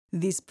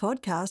This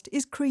podcast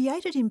is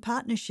created in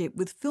partnership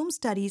with Film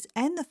Studies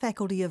and the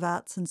Faculty of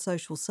Arts and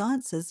Social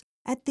Sciences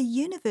at the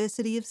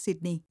University of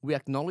Sydney. We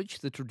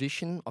acknowledge the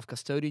tradition of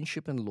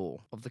custodianship and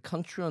law of the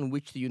country on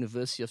which the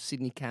University of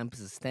Sydney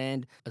campuses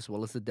stand, as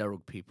well as the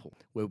Darug people,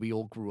 where we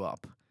all grew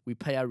up. We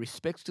pay our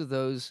respects to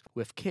those who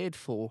have cared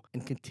for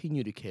and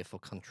continue to care for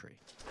country.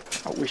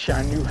 I wish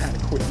I knew how to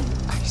quit you.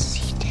 I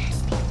see dead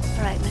people.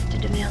 All right, Mr.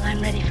 DeMille,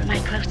 I'm ready for my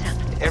close-up.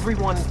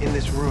 Everyone in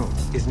this room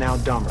is now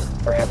dumber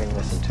for having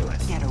listened to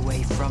it. Get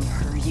away from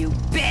her, you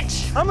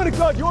bitch! I'm gonna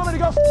go. You want me to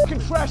go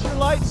fucking trash your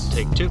lights?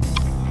 Take two.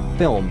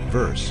 Film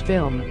verse.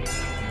 Film.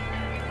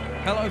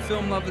 Hello,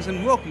 film lovers,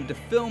 and welcome to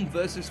Film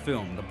versus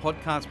Film, the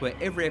podcast where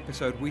every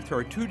episode we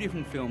throw two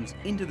different films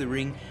into the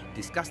ring,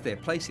 discuss their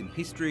place in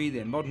history,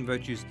 their modern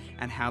virtues,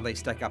 and how they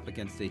stack up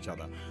against each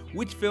other.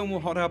 Which film will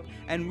hot up,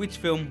 and which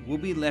film will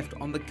be left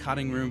on the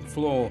cutting room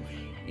floor.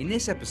 In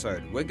this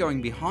episode, we're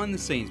going behind the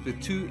scenes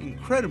with two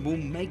incredible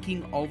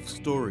making-of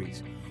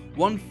stories.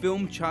 One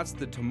film charts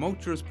the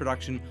tumultuous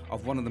production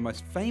of one of the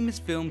most famous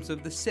films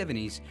of the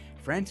 70s,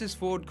 Francis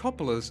Ford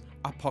Coppola's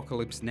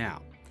Apocalypse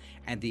Now.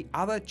 And the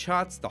other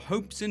charts the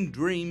hopes and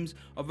dreams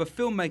of a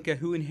filmmaker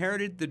who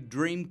inherited the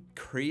dream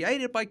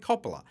created by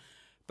Coppola,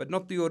 but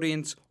not the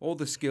audience or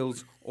the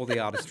skills or the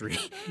artistry.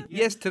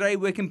 Yes, today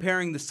we're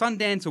comparing the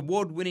Sundance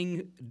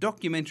Award-winning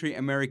documentary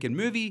American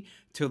movie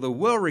to the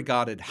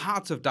well-regarded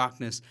Hearts of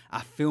Darkness,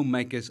 a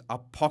filmmaker's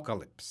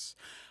apocalypse.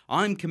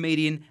 I'm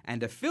comedian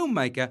and a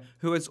filmmaker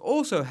who has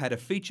also had a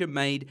feature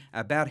made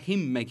about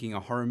him making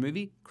a horror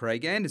movie,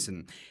 Craig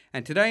Anderson.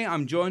 And today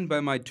I'm joined by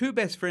my two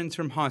best friends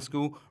from high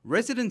school,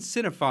 resident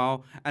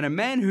cinephile, and a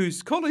man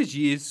whose college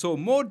years saw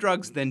more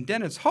drugs than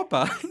Dennis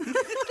Hopper.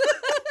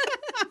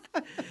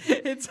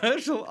 It's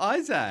Herschel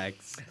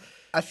Isaacs.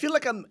 I feel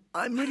like I'm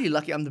really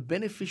lucky. I'm the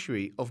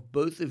beneficiary of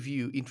both of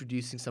you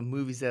introducing some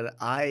movies that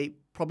I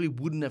probably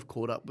wouldn't have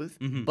caught up with,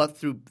 but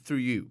through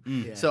you.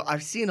 Yeah. So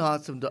I've seen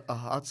Hearts of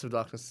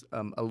Darkness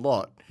a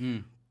lot,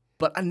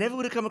 but I never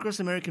would have come across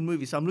American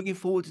movies. So I'm looking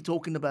forward to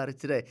talking about it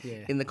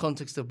today in the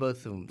context of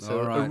both of them. So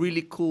All right. a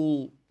really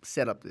cool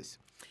setup, this.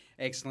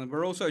 Excellent.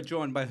 We're also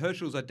joined by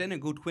Herschel's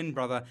identical twin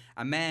brother,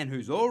 a man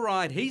who's all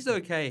right, he's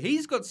okay,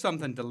 he's got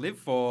something to live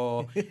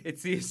for.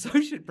 It's the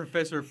Associate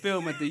Professor of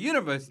Film at the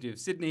University of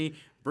Sydney,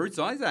 Bruce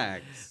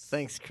Isaacs.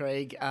 Thanks,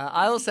 Craig.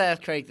 I also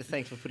have Craig to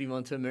thank for putting me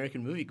onto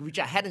American movie, which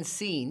I hadn't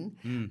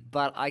seen,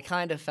 but I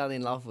kind of fell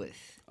in love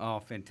with. Oh,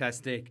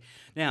 fantastic.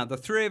 Now, the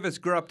three of us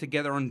grew up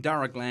together on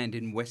Darug land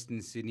in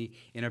Western Sydney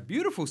in a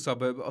beautiful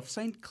suburb of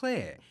St.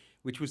 Clair,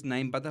 which was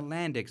named by the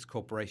Landex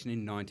Corporation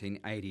in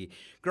 1980.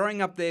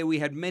 Growing up there, we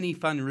had many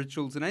fun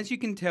rituals, and as you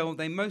can tell,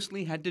 they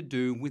mostly had to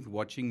do with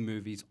watching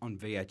movies on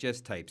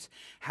VHS tapes.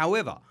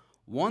 However,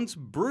 once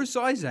Bruce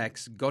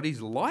Isaacs got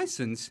his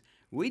license,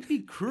 we'd be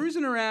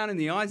cruising around in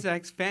the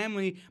Isaacs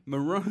family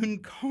maroon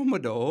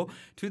Commodore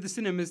to the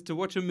cinemas to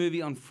watch a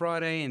movie on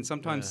Friday and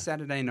sometimes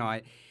Saturday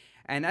night.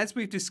 And as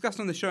we've discussed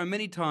on the show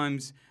many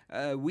times,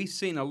 we've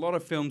seen a lot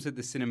of films at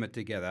the cinema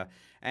together.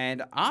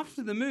 And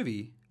after the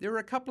movie, there were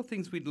a couple of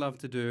things we'd love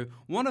to do.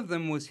 One of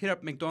them was hit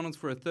up McDonald's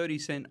for a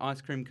 30-cent ice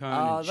cream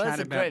cone and chat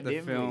about the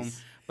film.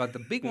 But the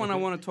big one I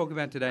want to talk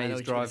about today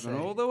is driving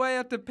all the way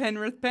out to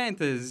Penrith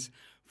Panthers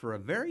for a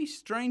very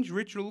strange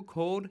ritual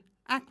called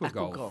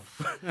aquagolf.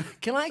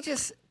 Can I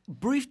just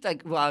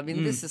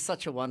this is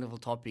such a wonderful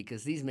topic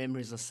because these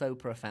memories are so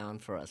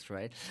profound for us,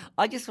 right?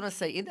 I just want to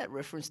say, in that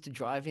reference to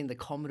driving the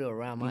Commodore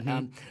around, my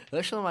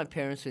Herschel and my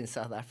parents were in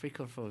South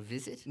Africa for a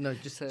visit. No,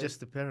 just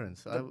the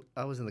parents.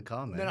 I was in the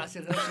car, man. No, I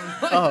said Herschel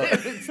and my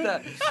parents.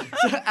 No.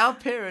 So our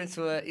parents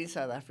were in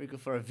South Africa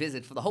for a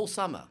visit for the whole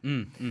summer.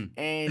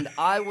 And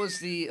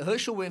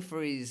Herschel went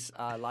for his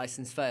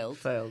license, failed.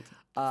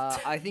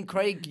 I think,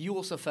 Craig, you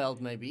also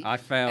failed maybe. I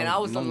failed. And I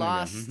was the long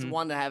last ago.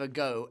 one to have a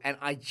go, and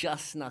I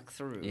just snuck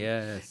through.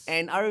 Yes.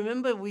 And I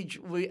remember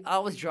I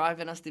was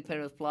driving us to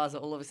Penrith Plaza,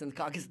 all of us in the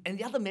car. And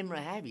the other memory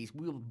I have is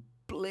we were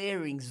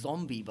blaring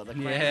Zombie by the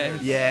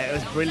Cranberries. Yeah, it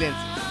was brilliant.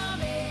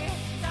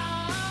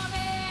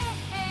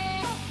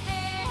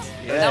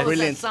 That was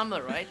that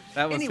summer, right?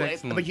 That was anyway,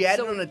 excellent. But you had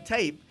it on a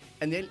tape,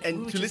 and then We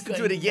were to just listen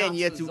to it going again,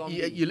 nuts you with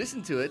had to you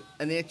listen to it,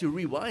 and then you had to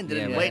rewind it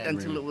and Yeah, wait yeah,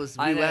 until really. it was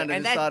I know, rewound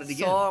and it started that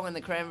again. song and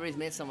the Cranberries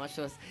meant so much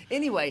to us.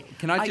 Anyway,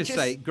 Can I just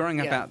say, growing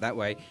up yeah. out that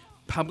way,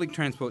 public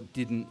transport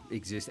didn't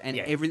exist, and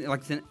everything, like,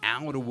 it's an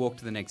hour to walk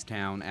to the next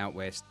town out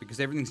west because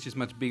everything's just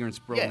much bigger and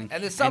sprawling. Yeah,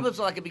 and the suburbs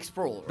are like a big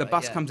sprawl. The right?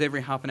 bus Yeah. comes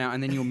every half an hour,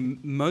 and then you'll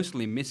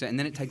mostly miss it, and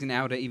then it takes an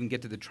hour to even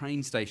get to the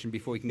train station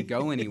before you can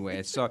go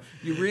anywhere. So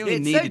you really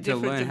It's so needed to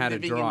different learn how to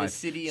living in the drive.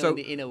 city So on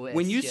the inner west,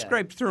 when you yeah.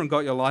 scraped through and got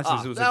your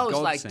license, it was that a was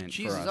godsend like, for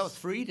Jesus, us. that was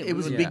freedom. It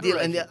was a We big were deal,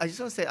 and liberation. I just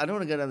want to say, I don't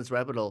want to go down this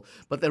rabbit hole,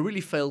 but they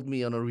really failed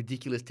me on a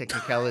ridiculous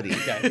technicality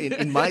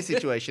in my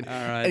situation. All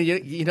right.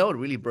 And you know what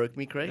really broke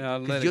me, Craig?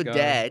 Let Because it your go.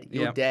 dad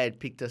Yep.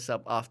 picked us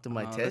up after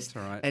my test, that's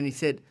all right. and he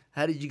said,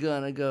 "How did you go?"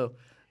 And I go,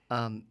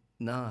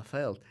 "No, I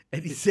failed."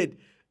 And he said,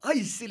 "Oh,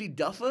 you silly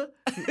duffer!"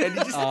 And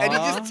he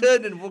just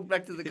turned and walked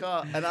back to the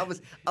car. And I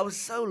was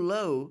so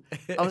low.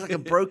 I was like a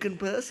broken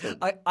person.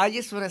 I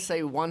just want to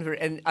say one very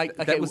and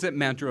That was at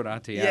Mount Druitt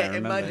RTA. Yeah, I in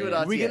remember, Mount Druitt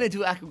RTA. We're gonna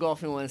do aqua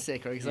golf in one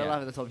sec, right? Because I Yeah.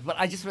 love the topic. But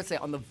I just want to say,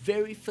 on the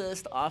very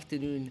first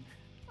afternoon,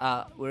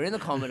 we're in the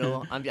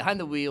Commodore. I'm behind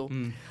the wheel.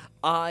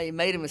 I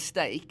made a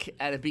mistake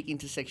at a big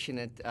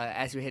intersection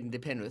as we head into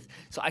Penrith.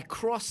 So I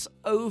cross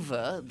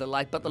over the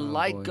light, but the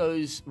light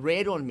goes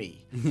red on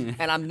me,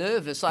 and I'm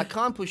nervous, so I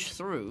can't push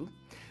through.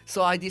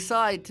 So I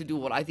decide to do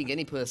what I think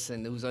any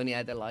person who's only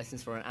had their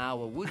license for an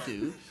hour would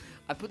do.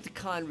 I put the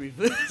car in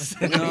reverse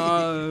and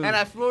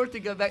I floor it to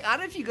go back. I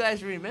don't know if you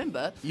guys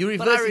remember. You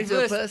but I reversed into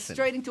a reversed person.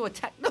 Straight into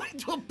not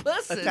into a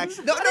person. A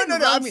taxi. I No. didn't I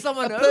run mean,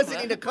 someone a person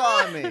over. in the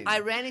car. I mean, I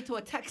ran into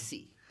a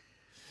taxi.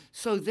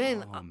 So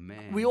then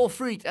man. we all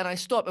freaked and I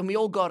stopped and we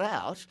all got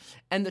out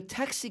and the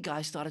taxi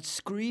guy started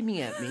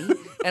screaming at me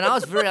and I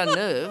was very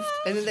unnerved.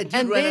 And then they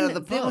did run out of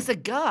the there pub. was a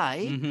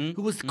guy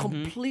who was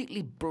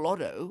completely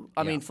blotto.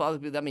 I mean,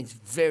 that means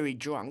very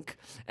drunk.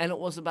 And it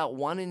was about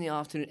 1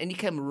 PM and he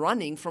came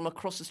running from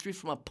across the street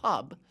from a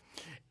pub.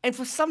 And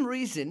for some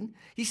reason,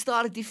 he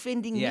started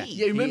defending Yeah. me.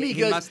 yeah, remember He he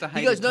goes, must have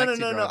he goes, hated no,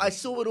 taxi I drivers."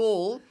 saw it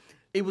all.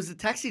 It was the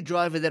taxi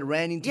driver that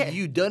ran into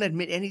you. Don't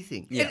admit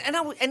anything. Yeah.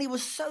 And he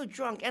was so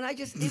drunk, and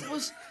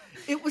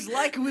it was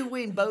like we were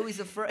in Bowie's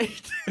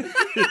Afraid.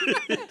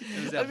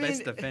 It was our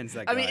best defense,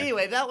 that guy. I mean,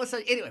 anyway, that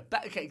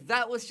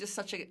was just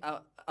such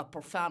a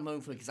profound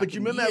moment for me. 'Cause I But you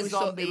can remember hear how we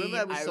solved zombie, I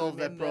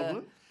that remember-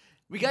 problem?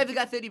 We gave the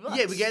guy $30.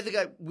 Yeah, we gave the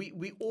guy.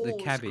 We all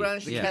cabbie,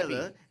 scrounged yeah.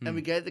 together, and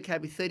we gave the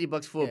cabbie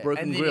 $30 for a Yeah,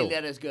 broken and then grill. he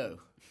let us go.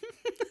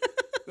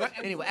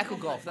 Anyway, aqua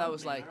golf, that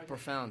was like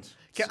profound.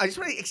 Okay, I just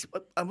want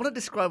to. I want to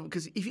describe,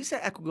 because if you say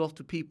aqua golf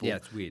to people, Yeah,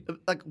 it's weird.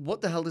 Like,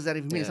 what the hell does that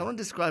even mean? So I want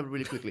to describe it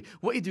really quickly.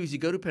 What you do is you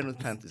go to Penrith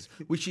Panthers,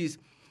 which is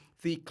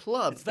the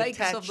club. It's Vegas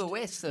attached, of the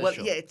West, Well,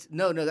 Social.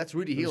 yeah, that's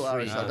Rudy Hill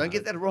RSL. Don't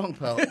get that wrong,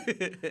 pal.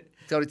 It's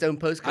got its own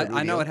postcode.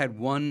 I know Rudy it had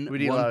one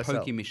Rudy Hill RSL.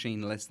 pokey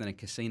machine less than a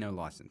casino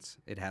license.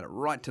 It had it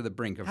right to the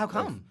brink of. How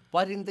come?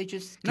 Why didn't they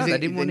just... No, they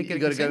didn't want to get you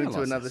a got to go casino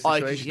into license. another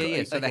Oh, 'cause situation.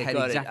 Yeah. So they Okay, had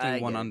got it. exactly I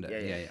one get it.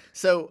 under. Yeah.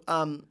 So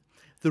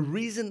the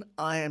reason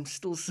I am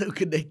still so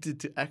connected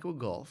to aqua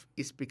golf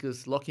is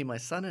because Lockie, my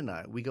son, and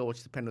I, we go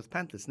watch the Penrith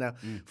Panthers. Now,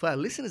 for our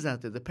listeners out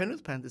there, the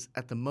Penrith Panthers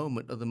at the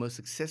moment are the most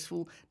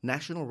successful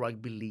National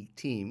Rugby League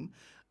team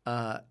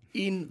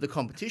in the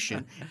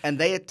competition, and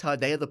they are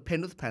the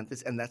Penrith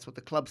Panthers, and that's what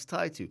the club's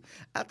tied to.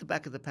 At the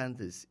back of the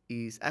Panthers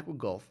is aqua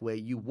golf, where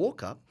you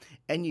walk up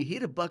and you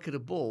hit a bucket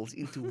of balls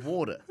into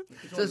water.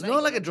 So it's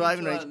not like a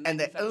driving range, and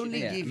they only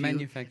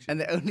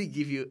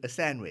give you a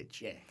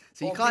sandwich. Yeah.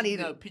 So you Or can't pitch- eat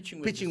no, a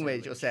pitching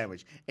wedge or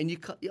sandwich, and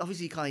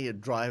obviously you can't eat a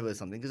driver or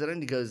something because it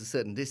only goes a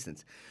certain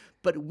distance.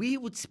 But we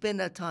would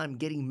spend our time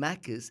getting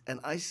Maccas and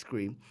ice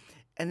cream.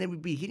 And then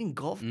we'd be hitting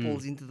golf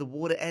balls into the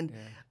water. And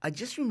I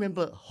just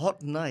remember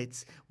hot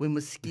nights when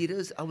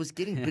I was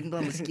getting bitten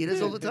by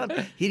mosquitoes all the time,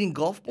 hitting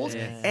golf balls.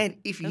 And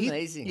if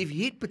you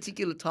hit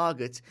particular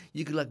targets,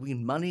 you could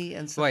win money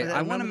and stuff Wait, like that.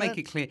 I want to Remember make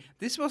it clear.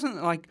 This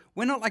wasn't like,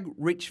 we're not like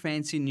rich,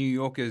 fancy New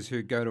Yorkers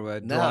who go to a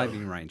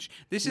driving range.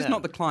 This is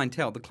not the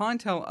clientele. The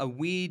clientele are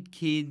weird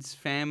kids,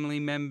 family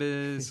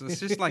members. It's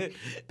just like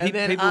And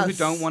then people who us.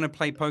 don't want to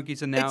play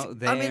pokies are now It's-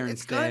 there I mean,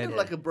 it's instead. kind of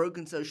like a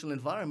broken social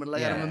environment,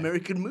 like out of an Yeah.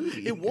 American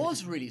movie. It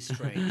was really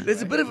strange.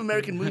 There's a bit of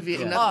American movie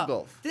in aqua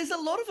golf. There's a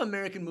lot of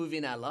American movie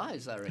in our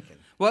lives, I reckon.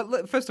 Well,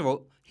 look, first of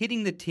all,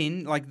 hitting the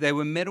tin, like they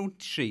were metal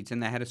sheets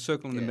and they had a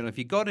circle in the middle. If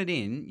you got it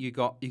in, you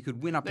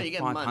could win up No, to you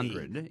get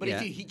 500. money. But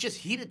if you just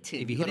hit a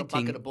tin, If you you got hit a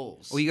bucket tin, of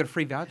balls. or you got a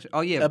free voucher.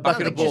 Oh yeah, A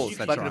bucket of balls,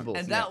 That's bucket right. of balls.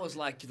 And yeah. that was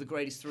like the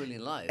greatest thrill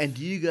in life. And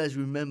do you guys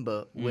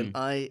remember when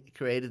I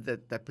created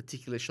that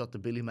particular shot to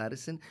Billy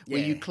Madison, where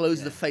Yeah, you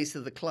close the face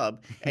of the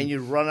club and you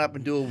run up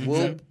and do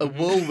a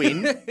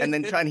whirlwind and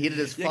then try and hit it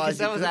as yeah, far because as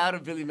that you was could? out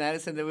of Billy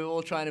Madison that we were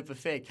all trying to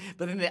perfect.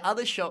 But then the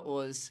other shot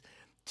was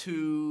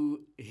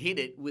to hit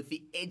it with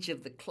the edge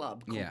of the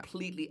club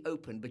completely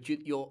open, but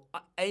your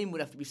aim would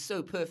have to be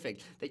so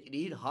perfect that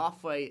you'd hit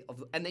halfway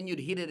and then you'd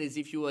hit it as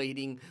if you were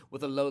hitting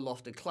with a low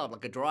lofted club,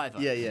 like a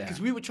driver. Yeah, yeah. Because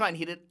we would try and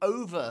hit it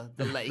over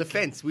the lake. The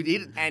fence. We'd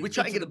hit it. And We'd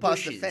try and into get it the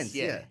past the bushes, fence.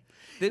 yeah. Yeah.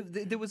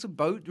 There was a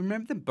boat.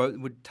 Remember the boat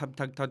would tug.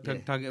 It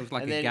was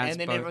like And a then- gas and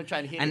then boat. everyone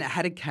tried to hit and it. it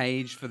had a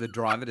cage for the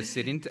driver to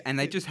sit in, and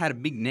they just had a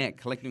big net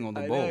collecting all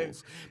the I know.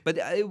 balls. But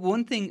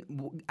one thing,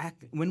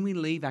 when we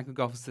leave aqua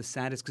golf, it's the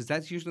saddest because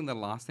that's usually the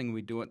last thing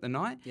we do at the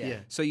night. Yeah.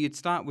 So you'd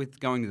start with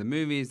going to the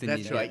movies, then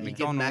That's you'd right. get You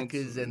get McDonald's.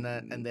 Macca's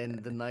and then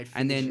the night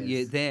And then finishes.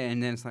 you're there,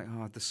 and then it's like,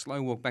 the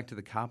slow walk back to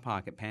the car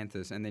park at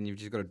Panthers, and then you've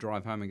just got to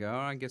drive home and go,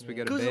 I guess we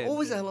go to Because bed. it was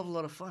always a hell of a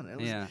lot of fun. It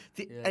was Yeah.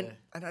 And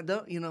I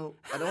don't,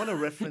 I don't want to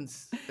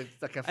reference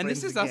like our And this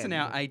friends is us in again,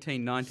 our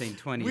 18, 19,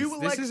 20s. We were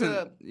this like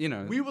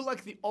isn't, we were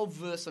like the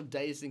obverse of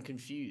Dazed and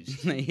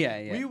Confused.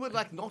 yeah. We were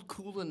like not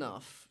cool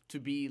enough to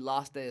be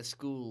last day of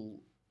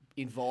school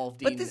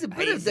involved in. But there's a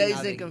bit of hazing dazed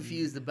other- and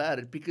confused about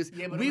it because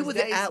Yeah, but we it were was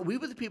the dazed- we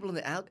were the people on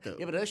the out though.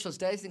 Yeah, but Urshaw's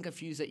dazed and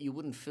confused that you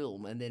wouldn't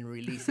film and then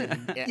release it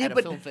at Yeah,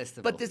 a film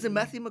festival. but there's a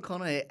Matthew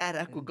McConaughey at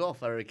Aqua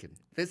Golf, I reckon.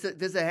 There's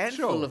a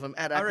handful of them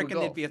at Aqua I reckon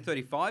Golf. there'd be a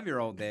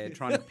 35-year-old there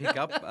trying to pick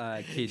up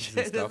kids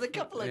and stuff. There's a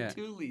couple of Yeah.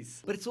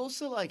 toolies. But it's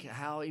also like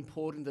how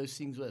important those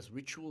things were as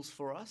rituals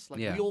for us. Like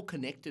Yeah. we all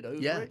connected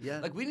over Yeah, it. yeah.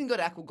 Like we didn't go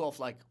to Aqua Golf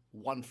like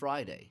one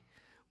Friday.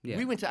 Yeah.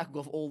 We went to Aqua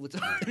Golf all the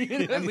time.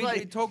 You know, And we're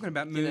like, talking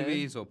about you know.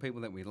 movies or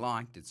people that we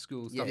liked at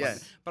school, stuff Yes. like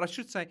that. But I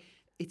should say,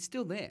 it's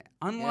still there.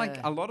 Unlike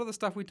Yeah. a lot of the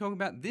stuff we talk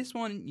about, this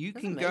one, you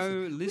That's can amazing.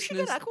 go, We should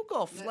listeners. get Aqua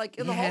Golf, like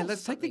in the Yeah, whole.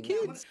 let's take the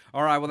something. kids.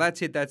 All right, well,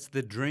 that's it. That's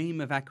the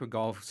dream of Aqua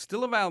Golf.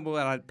 Still available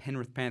at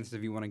Penrith Panthers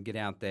if you want to get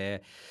out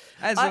there.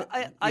 As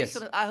yes.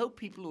 I hope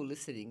people who are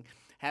listening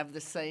have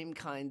the same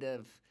kind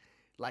of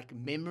like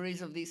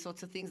memories of these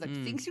sorts of things, like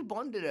things you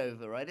bonded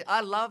over, right? I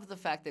love the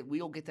fact that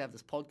we all get to have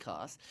this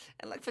podcast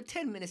and like for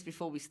 10 minutes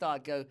before we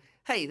start go,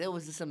 hey, there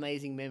was this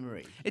amazing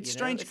memory. It's You know?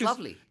 strange It's because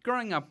lovely.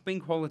 growing up, being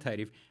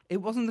qualitative,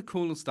 it wasn't the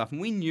coolest stuff, and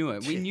we knew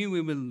it. We knew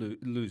we were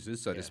losers,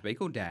 so to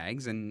speak, or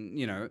dags, and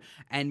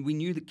and we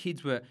knew that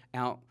kids were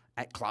out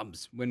at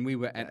clubs when we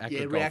were at Aqua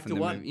Golf Reactor in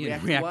the One, movie. Yeah,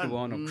 Reactor Reactor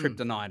One. One or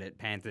Kryptonite at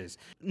Panthers.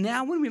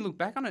 Now, when we look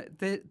back on it,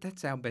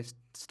 that's our best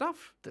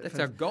stuff. That's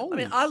our goal. I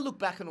mean, I look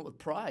back on it with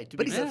pride. To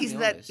But be isn't, perfectly isn't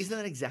that honest. isn't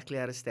that exactly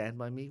how to stand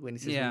by me when he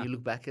says Yeah. when you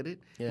look back at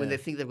it Yeah. when they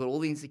think they've got all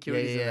the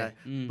insecurities Yeah.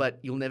 and that, but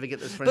you'll never get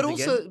those friends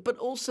But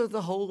also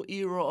the whole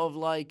era of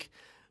like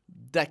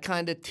that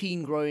kind of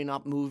teen growing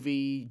up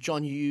movie,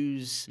 John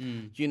Hughes,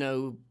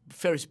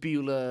 Ferris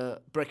Bueller,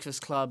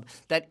 Breakfast Club,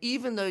 that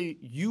even though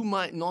you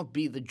might not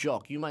be the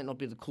jock, you might not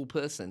be the cool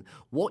person,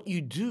 what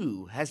you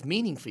do has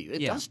meaning for you.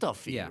 It Yeah. does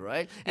stuff for Yeah. you,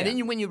 right? And Yeah.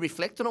 then when you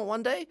reflect on it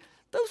one day,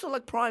 those are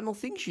like primal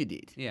things you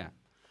did. yeah.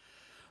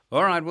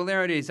 All right, well,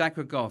 there it is,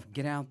 Aqua Golf.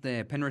 Get out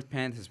there, Penrith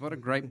Panthers. What a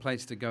great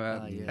place to go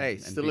out. yeah. Hey,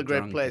 and still be a great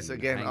drunk place. and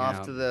Again, hang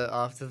after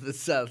out. the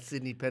South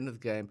Sydney Penrith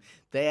game,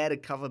 they had a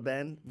cover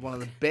band, one of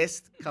the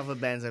best cover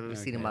bands I've ever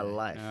seen in my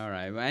life. All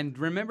right, and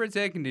remember, it's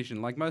air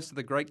conditioned. Like most of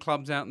the great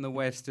clubs out in the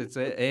West, it's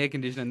air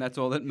conditioned, and that's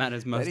all that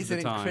matters most That of is the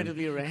an time.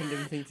 incredibly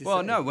random thing to say.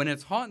 Well, no, when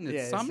it's hot and it's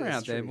Yeah, summer that's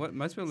out there, true.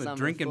 most people are Summer,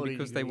 drinking 40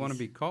 because they want to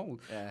be degrees.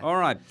 cold. Yeah. All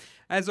right.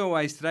 As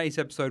always, today's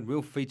episode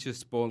will feature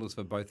spoilers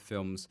for both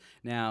films.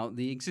 Now,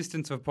 the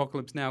existence of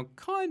Apocalypse Now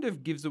kind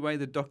of gives away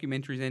the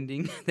documentary's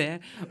ending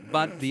there,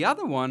 but the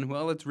other one,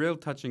 well, it's real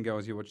touch and go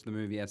as you watch the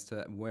movie as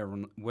to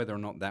whether or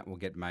not that will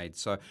get made.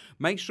 So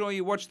make sure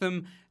you watch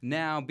them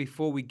now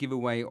before we give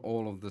away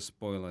all of the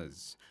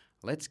spoilers.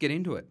 Let's get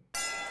into it.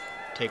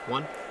 Take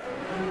one.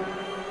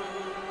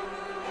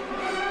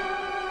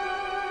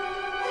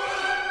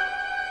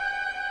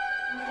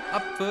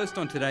 Up first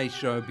on today's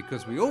show,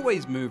 because we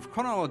always move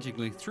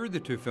chronologically through the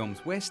two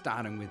films, we're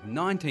starting with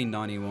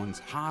 1991's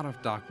Heart of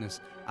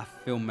Darkness, a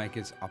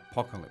filmmaker's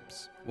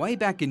apocalypse. Way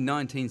back in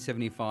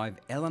 1975,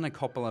 Eleanor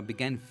Coppola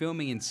began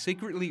filming and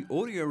secretly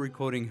audio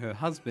recording her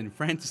husband,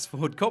 Francis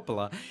Ford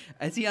Coppola,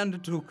 as he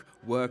undertook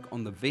work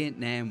on the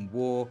Vietnam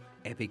War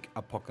epic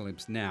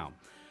Apocalypse Now.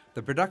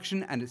 The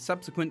production and its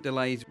subsequent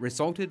delays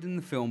resulted in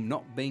the film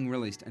not being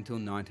released until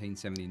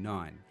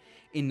 1979.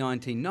 In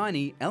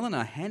 1990,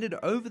 Eleanor handed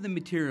over the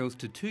materials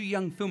to two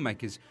young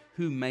filmmakers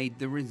who made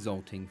the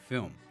resulting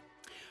film.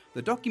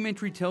 The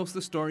documentary tells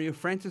the story of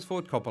Francis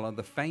Ford Coppola,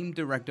 the famed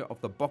director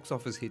of the box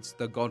office hits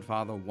The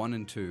Godfather 1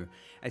 and 2,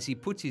 as he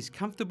puts his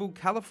comfortable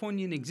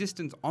Californian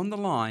existence on the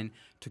line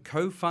to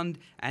co-fund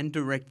and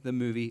direct the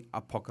movie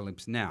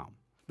Apocalypse Now.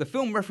 The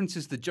film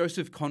references the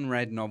Joseph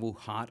Conrad novel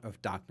Heart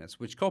of Darkness,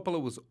 which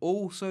Coppola was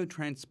also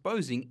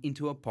transposing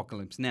into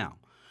Apocalypse Now.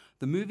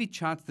 The movie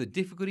charts the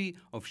difficulty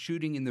of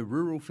shooting in the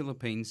rural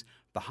Philippines,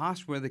 the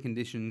harsh weather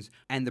conditions,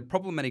 and the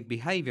problematic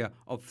behaviour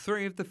of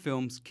three of the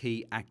film's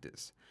key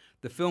actors.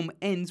 The film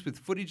ends with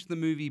footage of the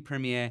movie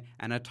premiere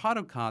and a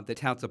title card that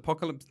touts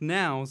Apocalypse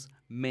Now's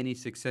many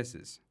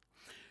successes.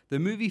 The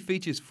movie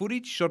features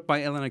footage shot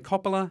by Eleanor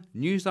Coppola,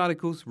 news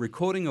articles,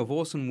 recording of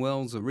Orson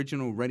Welles'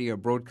 original radio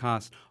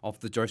broadcast of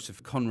the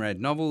Joseph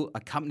Conrad novel,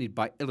 accompanied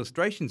by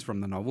illustrations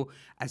from the novel,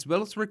 as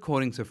well as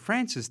recordings of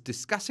Francis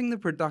discussing the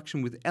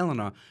production with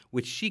Eleanor,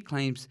 which she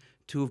claims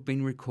to have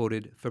been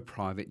recorded for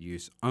private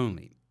use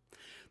only.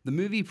 The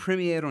movie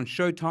premiered on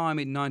Showtime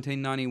in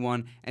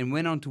 1991 and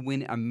went on to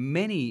win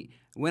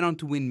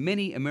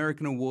many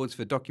American awards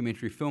for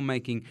documentary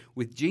filmmaking,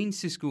 with Gene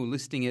Siskel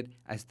listing it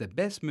as the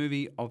best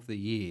movie of the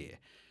year.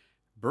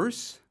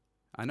 Bruce,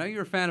 I know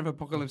you're a fan of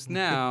Apocalypse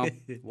Now.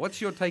 What's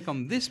your take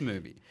on this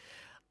movie?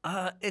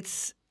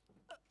 It's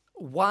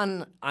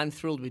one, I'm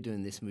thrilled we're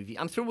doing this movie.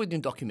 I'm thrilled we're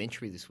doing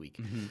documentary this week.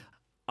 Mm-hmm.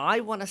 I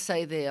want to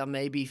say there are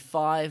maybe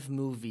 5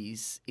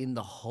 movies in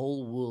the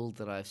whole world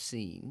that I've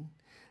seen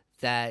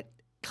that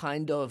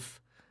kind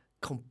of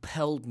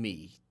compelled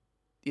me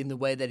in the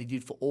way that it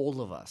did for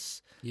all of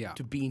us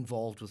to be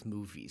involved with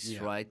movies,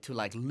 right? To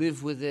like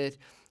live with it,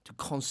 to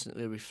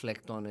constantly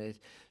reflect on it,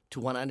 to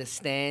want to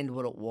understand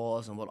what it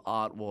was and what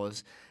art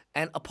was.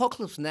 And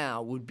Apocalypse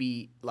Now would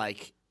be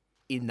like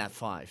in that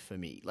 5 for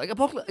me. Like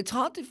it's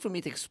hard for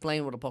me to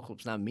explain what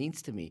Apocalypse Now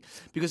means to me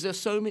because there's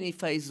so many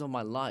phases of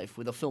my life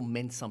where the film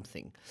meant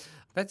something.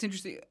 That's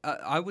interesting.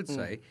 I would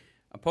say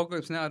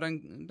Apocalypse Now, I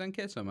don't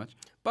care so much.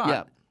 But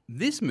Yeah.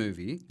 this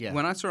movie, Yeah.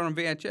 when I saw it on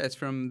VHS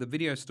from the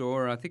video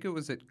store, I think it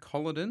was at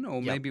Culloden or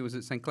maybe it was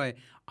at St. Clair,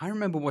 I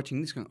remember watching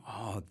this going,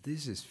 oh,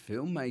 this is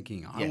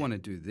filmmaking. I want to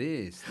do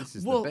this. This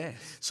is the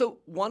best. So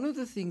one of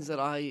the things that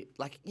I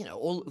like,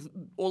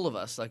 all of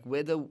us, like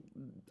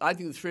I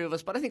think the 3 of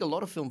us, but I think a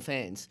lot of film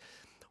fans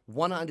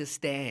want to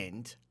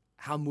understand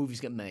how movies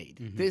get made.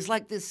 There's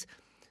like this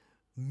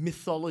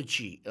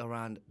mythology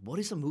around what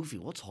is a movie,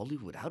 what's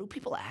Hollywood, how do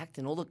people act,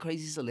 and all the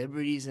crazy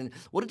celebrities, and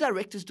what do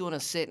directors do on a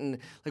set, and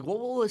like what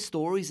were all the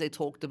stories they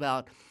talked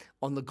about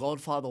on The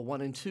Godfather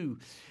 1 and 2.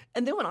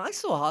 And then when I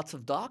saw Hearts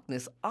of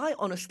Darkness, I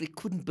honestly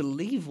couldn't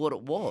believe what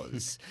it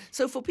was.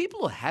 So for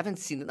people who haven't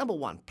seen it, number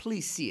one,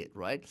 please see it,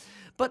 right?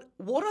 But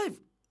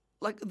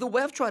the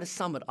way I've tried to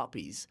sum it up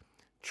is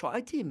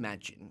try to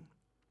imagine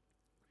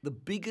the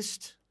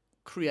biggest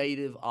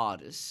creative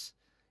artists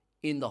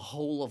in the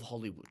whole of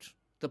Hollywood.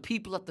 The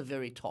people at the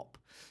very top.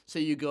 So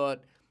you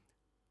got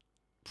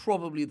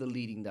probably the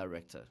leading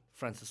director,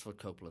 Francis Ford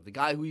Coppola, the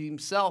guy who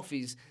himself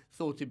is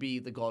thought to be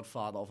the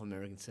godfather of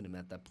American cinema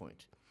at that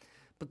point.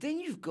 But then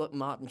you've got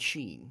Martin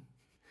Sheen.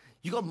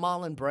 You got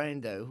Marlon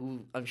Brando,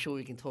 who I'm sure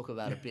we can talk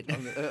about a bit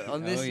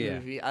on this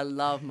movie. I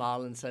love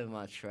Marlon so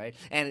much, right?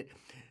 And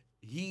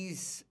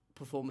his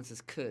performance as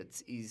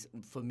Kurtz is,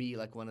 for me,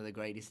 like one of the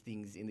greatest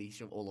things in the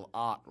history of all of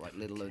art, right?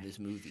 Let alone this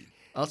movie.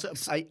 Also,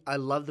 I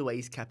love the way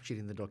he's captured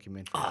in the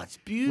documentary. Oh, it's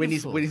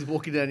beautiful. When he's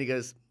walking down, he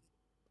goes,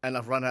 and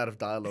I've run out of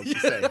dialogue to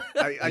say.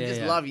 I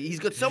just love it.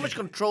 He's got so much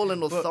control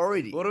and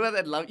authority. What about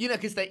that love?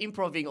 Because they're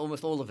improvising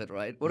almost all of it,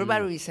 right? What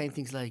about when he's saying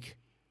things like,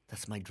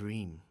 that's my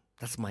dream,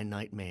 that's my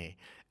nightmare.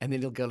 And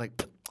then he'll go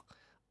like,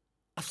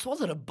 I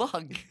swallowed a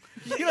bug.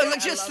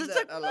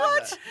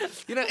 What?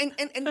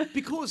 And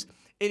because...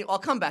 Anyway, I'll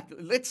come back.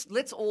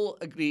 Let's all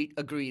agree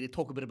to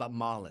talk a bit about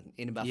Marlon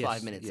in about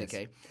 5 minutes,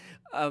 okay?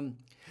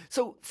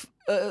 So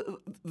the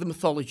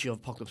mythology of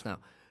Apocalypse Now.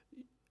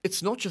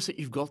 It's not just that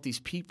you've got these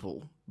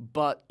people,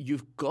 but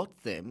you've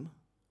got them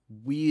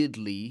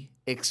weirdly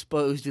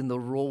exposed in the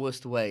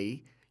rawest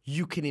way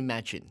you can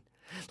imagine.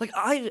 Like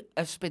I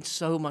have spent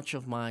so much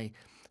of my,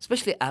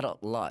 especially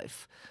adult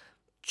life,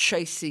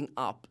 chasing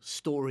up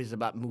stories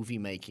about movie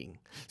making.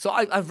 So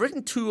I've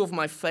written 2 of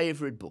my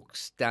favorite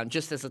books down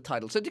just as a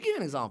title. So to give you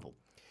an example,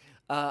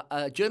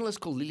 a journalist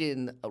called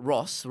Lillian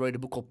Ross wrote a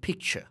book called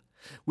Picture,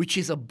 which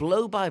is a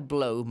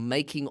blow-by-blow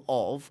making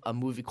of a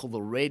movie called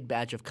The Red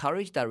Badge of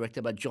Courage,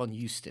 directed by John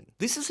Huston.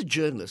 This is a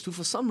journalist who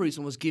for some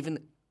reason was given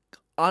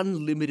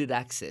unlimited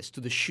access to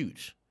the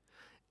shoot.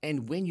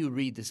 And when you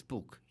read this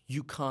book,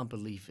 you can't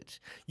believe it.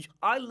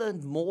 I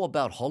learned more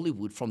about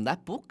Hollywood from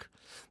that book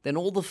than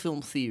all the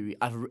film theory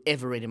I've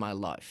ever read in my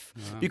life.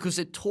 Because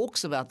it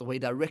talks about the way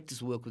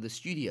directors work with the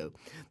studio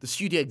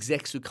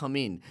execs who come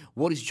in,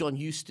 what is John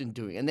Huston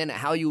doing, and then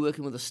how are you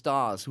working with the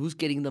stars, who's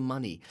getting the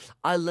money.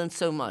 I learned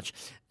so much.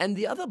 And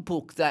the other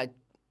book that,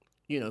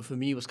 for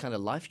me was kind of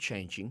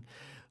life-changing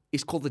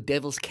is called The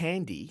Devil's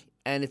Candy.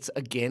 And it's,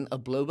 again, a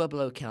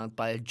blow-by-blow account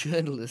by a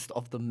journalist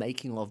of the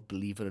making of,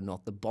 believe it or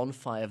not, The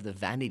Bonfire of the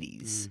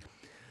Vanities.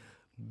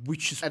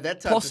 Which is at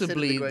that time,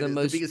 possibly the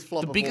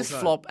biggest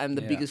flop and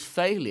the biggest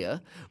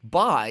failure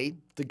by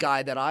the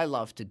guy that I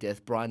love to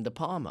death, Brian De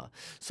Palma.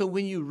 So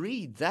when you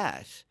read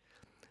that,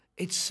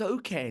 it's so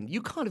candid.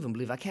 You can't even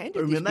believe how candid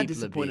Remember how these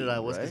people disappointed are being, I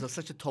was because right? I was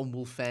such a Tom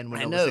Wolfe fan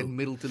when I know. was in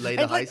middle to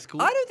later high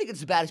school. I don't think it's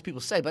as bad as people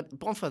say, but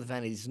Bonfire of the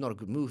Vanities is not a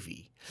good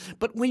movie.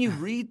 But when you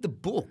read the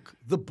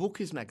book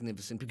is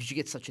magnificent because you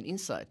get such an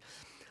insight.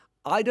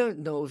 I don't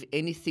know of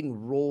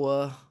anything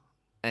rawer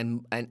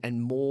and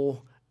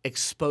more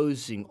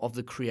exposing of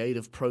the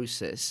creative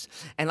process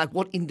and like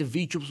what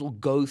individuals will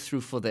go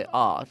through for their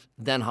art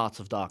than Hearts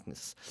of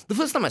Darkness. The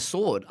first time I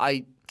saw it,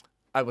 I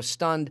was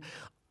stunned.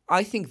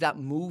 I think that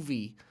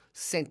movie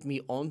sent me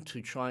on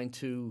to trying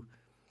to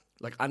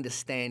like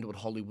understand what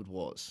Hollywood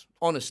was.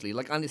 Honestly,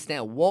 like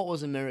understand what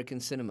was American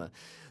cinema.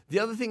 The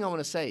other thing I want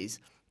to say is,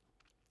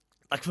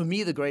 like for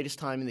me, the greatest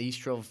time in the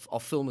history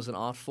of film as an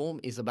art form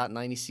is about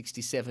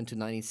 1967 to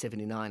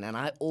 1979, and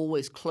I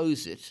always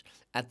close it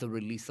at the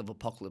release of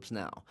Apocalypse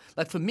Now.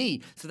 Like for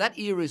me, so that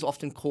era is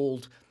often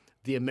called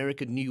the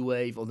American New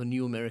Wave or the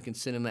New American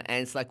Cinema,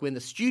 and it's like when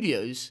the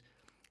studios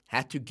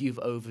had to give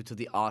over to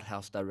the art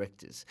house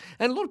directors.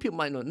 And a lot of people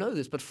might not know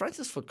this, but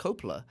Francis Ford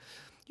Coppola,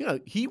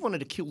 he wanted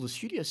to kill the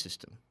studio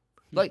system.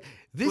 Like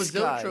this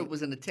guy... Zoetrope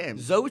was an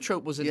attempt.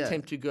 Zoetrope was an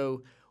attempt to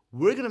go...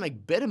 We're going to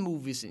make better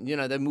movies.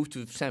 They moved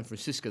to San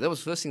Francisco. That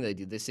was the first thing they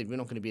did. They said, we're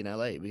not going to be in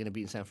LA. We're going to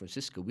be in San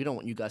Francisco. We don't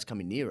want you guys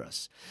coming near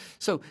us.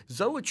 So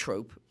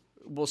Zoetrope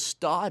was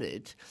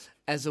started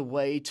as a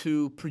way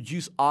to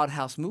produce art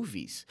house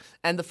movies.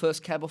 And the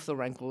first cab off the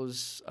rank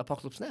was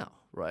Apocalypse Now,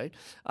 right?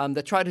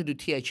 They tried to do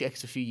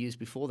THX a few years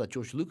before that,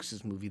 George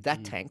Lucas's movie.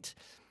 That tanked.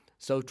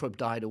 Zoetrope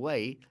died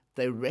away.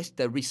 They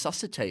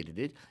resuscitated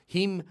it.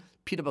 Him,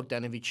 Peter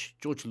Bogdanovich,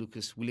 George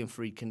Lucas, William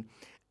Friedkin.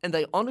 And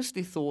they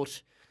honestly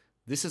thought...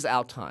 this is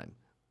our time.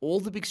 all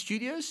the big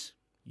studios,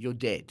 you're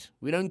dead.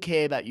 We don't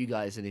care about you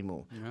guys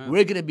anymore.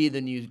 We're going to be the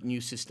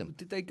new system.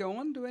 Did they go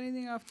on do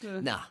anything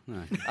after? Nah.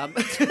 No.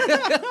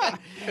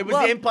 It was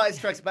The Empire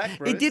Strikes Back,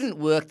 bro. It didn't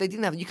work. They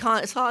didn't have. You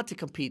can't. It's hard to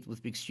compete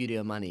with big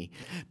studio money.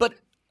 But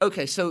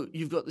okay, so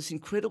you've got this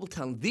incredible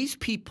talent. These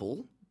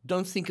people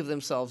don't think of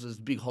themselves as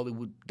big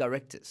Hollywood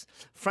directors.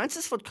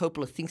 Francis Ford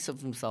Coppola thinks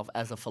of himself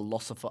as a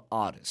philosopher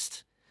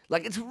artist.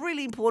 Like, it's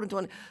really important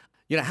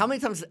to how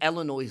many times does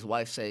Eleanor, his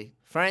wife, say,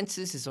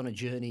 Francis is on a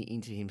journey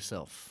into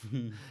himself.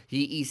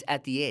 He is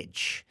at the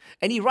edge.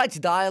 And he writes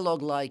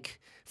dialogue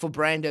like, for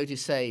Brando to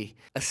say,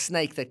 a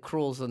snake that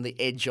crawls on the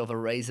edge of a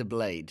razor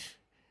blade.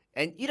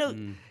 And,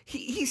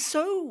 he's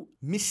so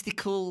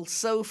mystical,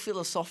 so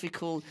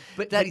philosophical,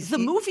 but that the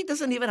movie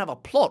doesn't even have a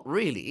plot,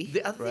 really.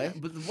 The other thing,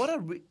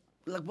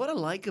 but what I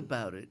like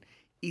about it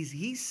is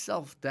his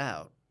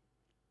self-doubt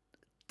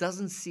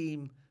doesn't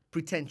seem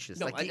pretentious.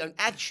 No, like I he don't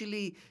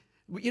actually,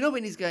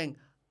 when he's going,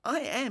 I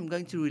am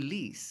going to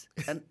release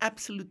an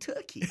absolute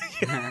turkey.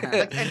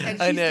 and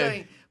she's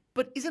going,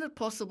 but isn't it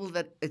possible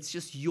that it's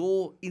just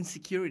your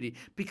insecurity?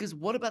 Because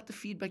what about the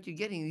feedback you're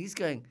getting? And he's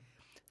going,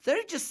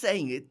 they're just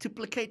saying it to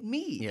placate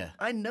me. Yeah.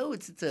 I know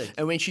it's a turkey.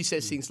 And when she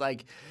says things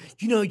like,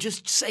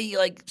 just say,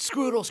 like,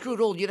 screw it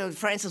all.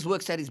 Francis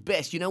works at his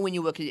best. When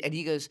you work at... And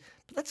he goes,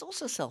 but that's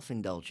also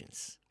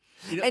self-indulgence.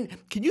 And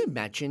can you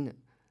imagine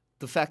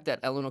the fact that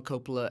Eleanor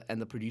Coppola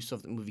and the producer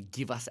of the movie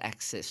give us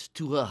access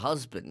to her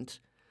husband,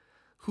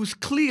 who's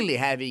clearly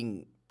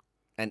having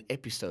an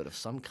episode of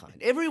some kind?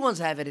 Everyone's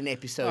having an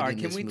episode All right, in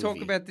can this we movie. talk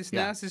about this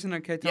now? Is this an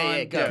okay time?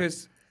 Yeah, go.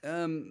 Because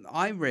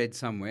I read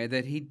somewhere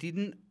that he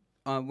didn't...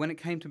 when it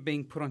came to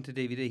being put onto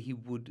DVD, he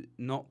would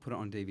not put it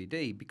on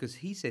DVD because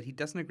he said he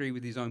doesn't agree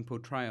with his own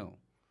portrayal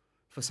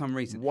for some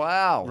reason.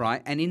 Wow.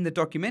 Right? And in the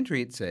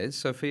documentary it says,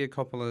 Sofia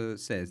Coppola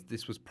says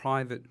this was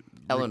private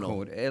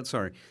Eleanor.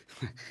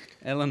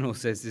 Eleanor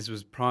says this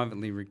was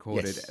privately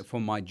recorded Yes.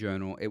 for my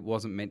journal. It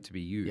wasn't meant to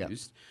be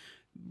used.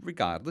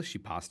 Regardless, she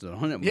passed it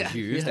on. It was Yeah,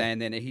 used. yeah.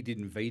 And then he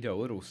didn't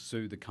veto it or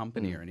sue the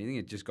company or anything.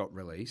 It just got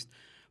released.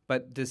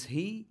 But does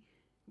he...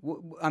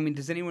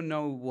 does anyone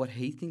know what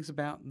he thinks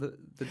about the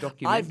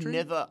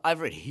documentary? I've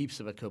read heaps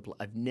about Coppola.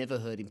 I've never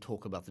heard him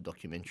talk about the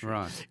documentary.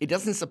 Right. It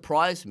doesn't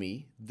surprise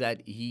me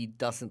that he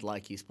doesn't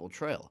like his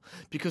portrayal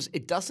because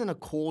it doesn't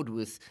accord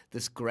with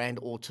this grand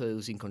auteur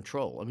who's in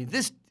control. I mean,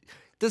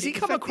 does he In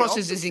come fact, the across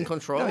as he's in opposite.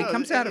 control? No, he No,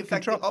 comes out in of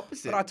fact, the control.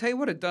 opposite. But I'll tell you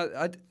what it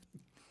does.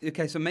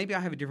 Okay, so maybe I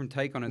have a different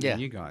take on it Yeah.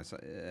 than you guys.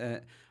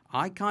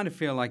 I kind of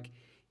feel like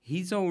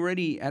he's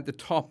already at the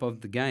top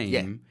of the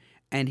game.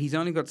 And he's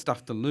only got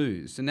stuff to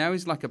lose. So now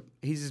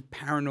he's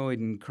paranoid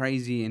and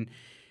crazy, and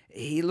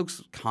he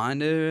looks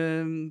kind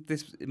of,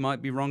 it might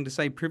be wrong to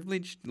say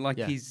privileged, like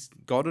he's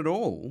got it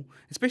all,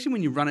 especially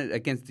when you run it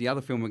against the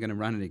other film we're going to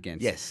run it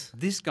against. Yes.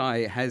 This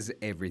guy has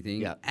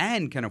everything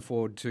and can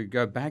afford to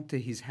go back to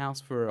his house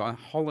for a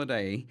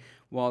holiday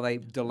while they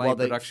delay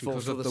production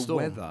because of the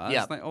weather.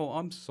 Yeah. It's like, oh,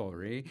 I'm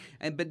sorry.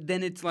 But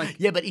then it's like...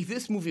 Yeah, but if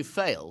this movie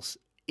fails,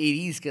 it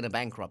is going to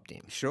bankrupt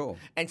him. Sure.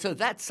 And so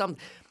that's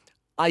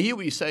I hear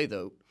what you say,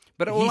 though.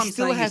 But all he I'm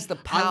still saying has is, the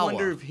power. I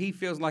wonder if he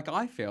feels like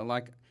I feel,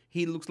 like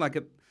he looks like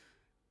a...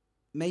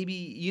 Maybe,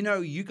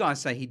 you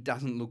guys say he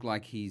doesn't look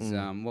like he's...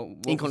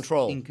 In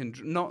control.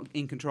 Not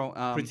in control.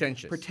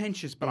 Pretentious.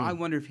 Pretentious, but I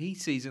wonder if he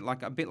sees it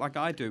like a bit like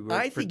I do, where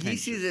I it's think he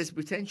pretentious. sees it as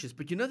pretentious,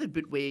 but you know the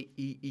bit where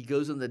he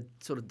goes on the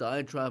sort of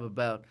diatribe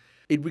about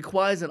it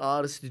requires an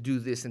artist to do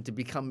this and to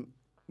become,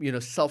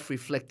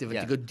 self-reflective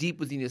and to go deep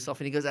within yourself.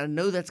 And he goes, I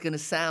know that's going to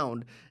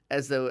sound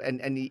as though,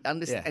 and he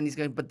understands, and he's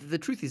going, but the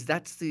truth is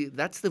that's the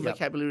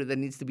vocabulary that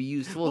needs to be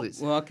used for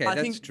this. Well, okay, I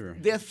that's think true.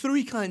 There are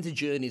three kinds of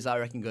journeys I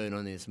reckon going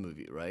on in this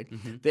movie, right?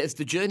 There's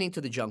the journey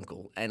into the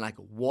jungle and like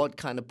what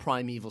kind of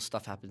primeval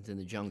stuff happens in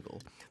the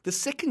jungle. The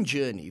second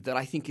journey that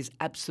I think is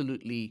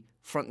absolutely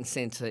front and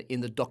center in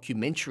the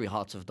documentary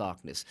Hearts of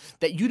Darkness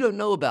that you don't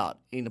know about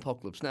in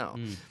Apocalypse Now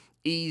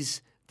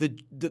is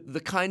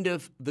the kind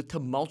of the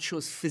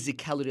tumultuous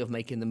physicality of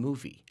making the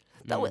movie.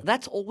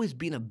 That's always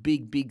been a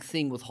big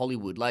thing with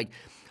Hollywood. Like,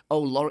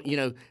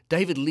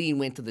 David Lean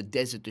went to the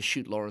desert to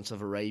shoot Lawrence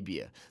of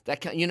Arabia.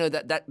 That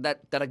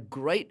a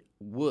great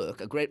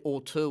work, a great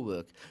auteur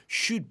work,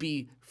 should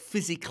be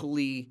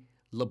physically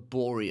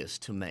laborious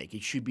to make.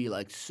 It should be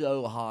like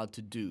so hard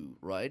to do,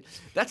 right?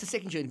 That's the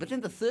second journey. But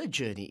then the third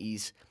journey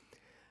is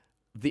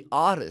the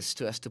artist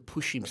who has to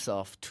push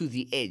himself to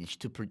the edge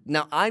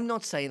now, I'm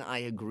not saying I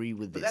agree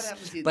with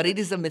this, but it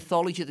is a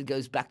mythology that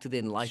goes back to the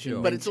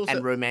Enlightenment But it's also,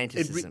 and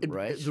Romanticism,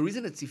 right? The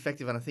reason it's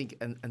effective, and I think,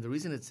 and the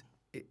reason it's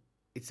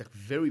like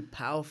very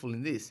powerful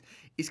in this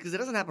is because it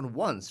doesn't happen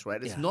once,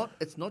 right? It's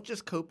not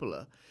just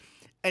Coppola,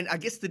 and I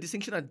guess the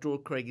distinction I draw,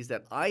 Craig, is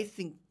that I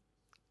think.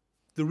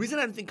 The reason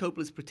I don't think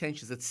Coppola is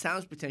pretentious, it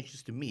sounds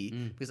pretentious to me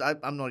because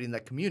I'm not in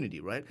that community,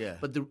 right? Yeah.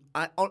 But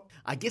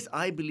I guess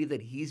I believe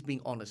that he's being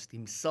honest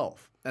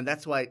himself, and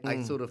that's why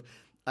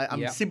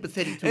I'm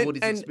sympathetic toward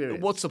his experience.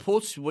 And what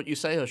supports what you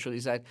say, Herschel,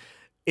 is that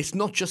it's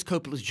not just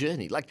Coppola's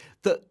journey. Like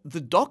the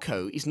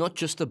doco is not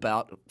just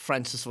about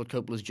Francis Ford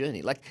Coppola's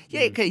journey. Like,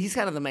 okay, he's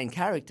kind of the main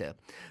character,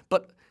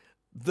 but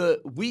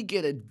we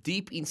get a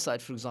deep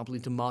insight, for example,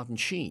 into Martin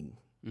Sheen,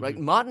 right?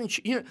 Martin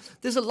Sheen,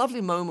 there's a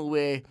lovely moment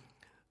where,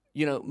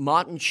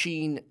 Martin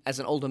Sheen, as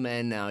an older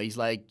man now, he's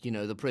like,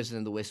 the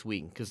president of the West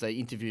Wing, because they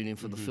interviewed him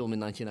for the film in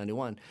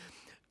 1991.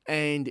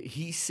 And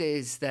he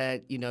says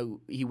that,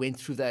 he went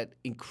through that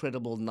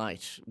incredible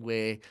night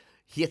where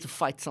he had to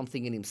fight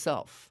something in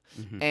himself.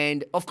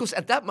 And, of course,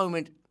 at that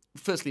moment,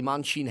 firstly,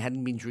 Martin Sheen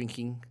hadn't been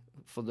drinking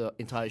for the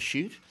entire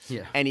shoot.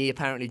 Yeah. And he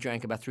apparently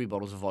drank about 3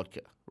 bottles of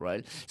vodka,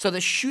 right? So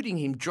they're shooting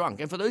him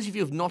drunk. And for those of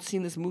you who have not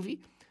seen this movie,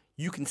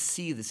 you can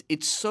see this.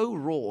 It's so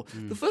raw.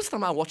 The first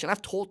time I watched it, and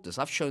I've taught this,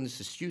 I've shown this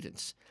to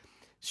students.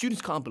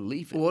 Students can't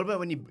believe it. Well, what about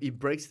when he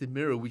breaks the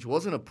mirror, which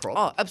wasn't a prop?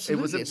 Oh,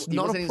 absolutely. It's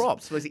not a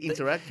prop. Supposed to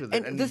interact with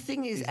it. And the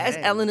thing is, as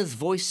Eleanor's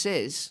voice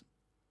says,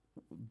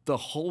 the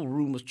whole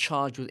room was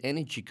charged with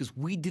energy because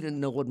we didn't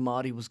know what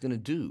Marty was going to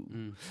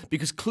do.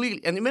 Because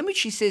clearly, and remember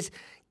she says,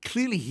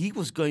 clearly he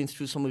was going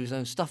through some of his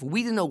own stuff.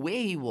 We didn't know where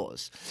he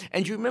was.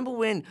 And do you remember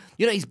when,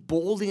 he's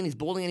balding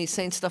and he's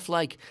saying stuff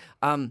like,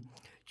 my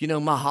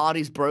heart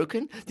is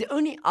broken? The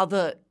only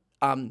other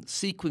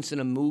sequence in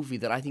a movie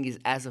that I think is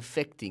as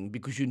affecting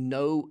because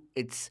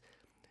it's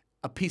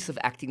a piece of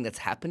acting that's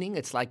happening.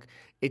 It's like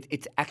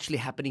it's actually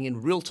happening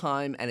in real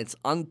time, and it's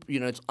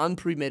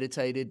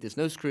unpremeditated. There's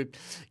no script.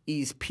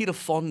 Is Peter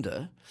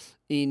Fonda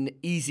in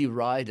Easy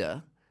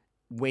Rider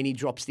when he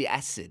drops the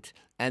acid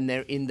and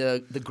they're in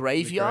the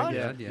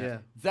graveyard? Yeah.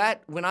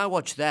 That when I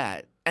watch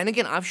that, and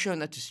again I've shown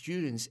that to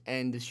students,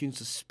 and the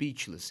students are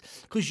speechless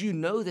because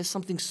there's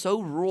something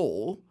so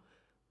raw,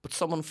 but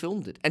someone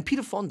filmed it. And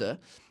Peter Fonda,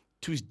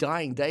 to his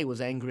dying day,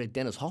 was angry at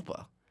Dennis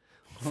Hopper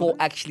for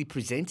actually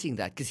presenting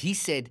that because he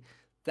said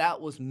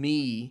that was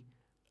me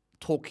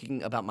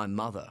talking about my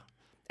mother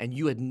and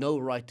you had no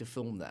right to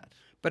film that.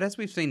 But as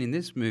we've seen in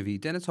this movie,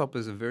 Dennis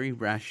Hopper's a very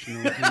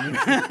rational.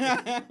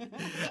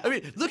 I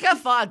mean, look how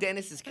far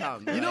Dennis has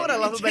come. You know what I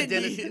love about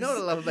Dennis? You know what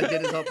I love about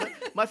Dennis Hopper?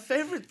 My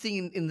favorite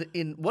thing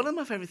in one of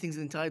my favorite things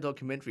in the entire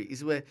documentary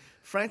is where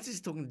Francis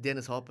is talking to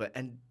Dennis Hopper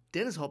and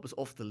Dennis Hopper's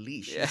off the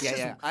leash.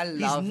 Yeah. I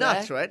love He's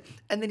nuts, that. right?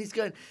 And then he's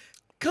going,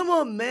 "Come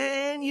on,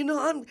 man,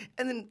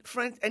 and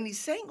then he's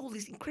saying all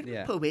these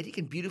incredibly poetic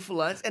and beautiful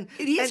lines, and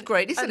it is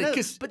great, isn't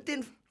it?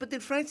 But then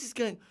Francis is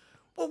going,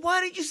 well,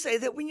 why did you say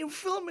that when you were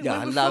filming? Yeah,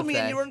 when I we're love filming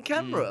that. and you're on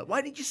camera.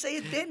 Why did you say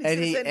it then?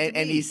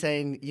 And he's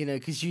saying,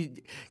 because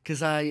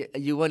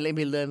you won't let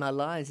me learn my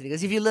lines. And he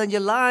goes, if you learn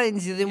your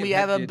lines, then we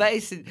have a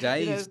base.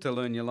 Days to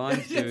learn your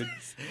lines, dude.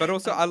 But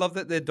also, I love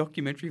that the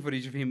documentary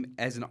footage of him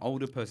as an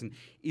older person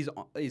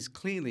is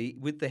clearly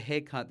with the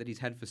haircut that he's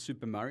had for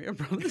Super Mario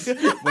Brothers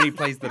when he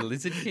plays the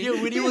Lizard King.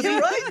 Yeah, when he was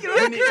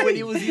when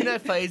he was in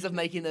that phase of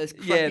making those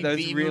crappy those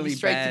B really movies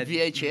straight bad to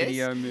VHS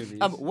video movies.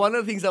 One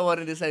of the things I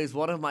wanted to say is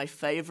one of my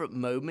favorite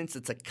moments.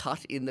 It's a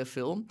cut in the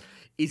film.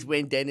 Is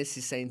when Dennis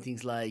is saying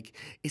things like,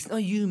 "It's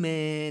not you,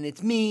 man.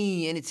 It's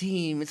me, and it's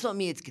him. It's not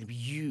me. It's gonna be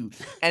you."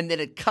 And then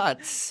it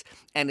cuts,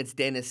 and it's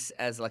Dennis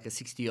as like a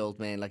 60-year-old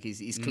man, like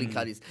he's clean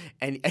cut.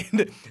 And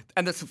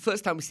that's the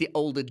first time we see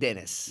older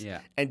Dennis.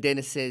 Yeah. And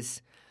Dennis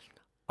says,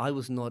 I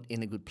was not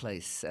in a good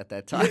place at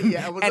that time.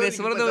 And it's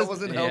one of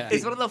those.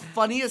 It's one of the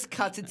funniest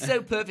cuts. It's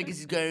so perfect because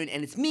he's going,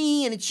 and it's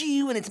me, and it's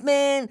you, and it's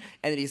man,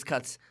 and then he just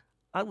cuts.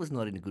 I was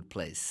not in a good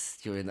place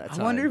during that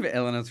time. I wonder if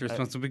Eleanor's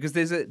responsible because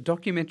there's a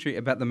documentary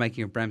about the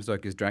making of Bram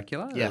Stoker's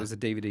Dracula. Yeah. It was a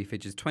DVD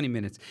features 20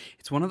 minutes.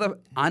 It's one of the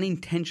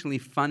unintentionally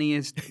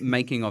funniest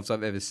making-ofs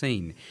I've ever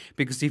seen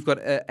because you've got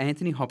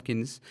Anthony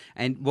Hopkins,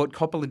 and what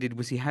Coppola did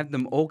was he had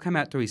them all come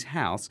out to his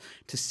house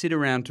to sit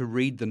around to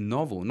read the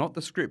novel, not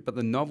the script, but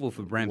the novel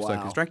for Bram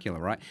Stoker's Dracula,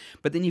 right?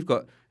 But then you've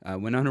got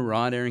Winona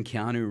Ryder and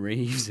Keanu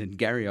Reeves and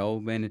Gary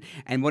Oldman,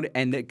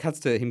 and it cuts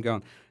to him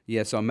going,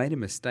 yeah, so I made a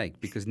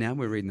mistake because now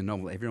we're reading the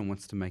novel. Everyone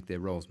wants to make their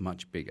roles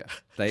much bigger.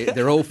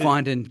 They're all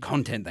finding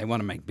content they want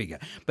to make bigger.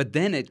 But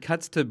then it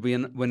cuts to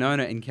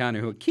Winona and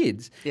Keanu, who are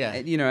kids. Yeah.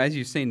 As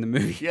you've seen in the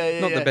movie.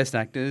 Not the best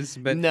actors,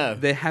 but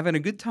they're having a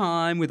good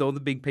time with all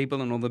the big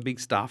people and all the big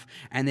stuff,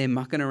 and they're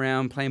mucking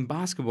around playing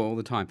basketball all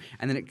the time.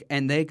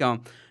 And they're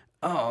going,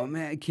 oh,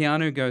 man.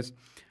 Keanu goes,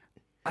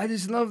 I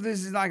just love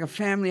this. It's like a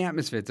family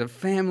atmosphere. It's a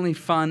family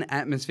fun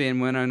atmosphere. And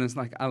Winona's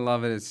like, I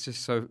love it. It's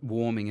just so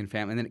warming and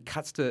family. And then it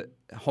cuts to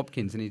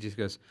Hopkins and he just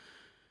goes,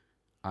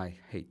 I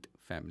hate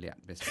family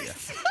atmosphere.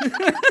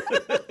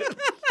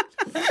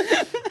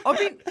 I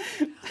mean,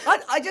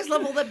 I just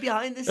love all that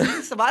behind the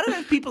scenes stuff. I don't know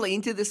if people are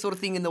into this sort of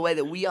thing in the way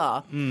that we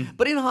are.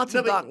 But in Hearts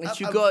of Darkness,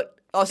 you got...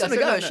 Oh,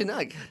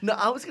 Shanaag. No,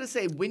 I was going to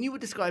say, when you were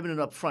describing it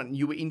up front and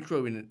you were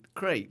introing it,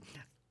 Craig,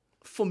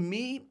 for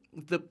me,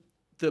 the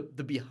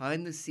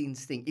behind the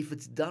scenes thing, if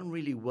it's done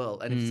really well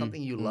and if it's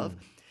something you love,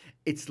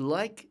 it's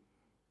like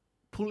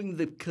pulling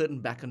the curtain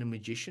back on a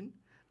magician.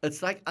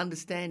 It's like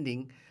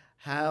understanding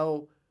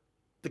how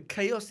the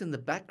chaos in the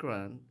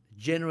background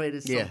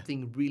generated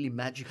something really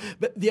magical.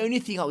 But the only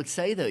thing I would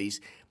say though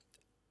is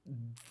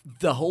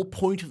the whole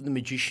point of the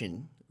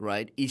magician,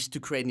 right, is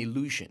to create an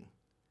illusion.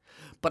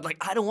 But like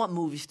I don't want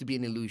movies to be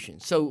an illusion.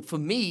 So for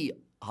me,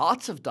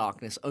 Hearts of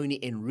Darkness only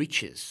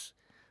enriches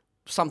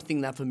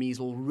something that for me is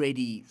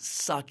already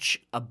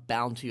such a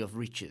bounty of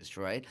riches,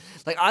 right?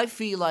 Like, I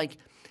feel like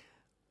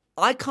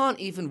I can't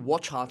even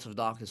watch Hearts of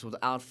Darkness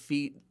without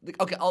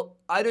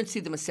I don't see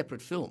them as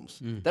separate films.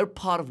 They're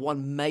part of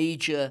one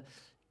major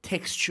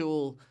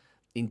textual,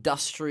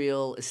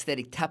 industrial,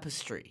 aesthetic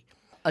tapestry.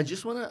 I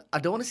don't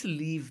want us to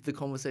leave the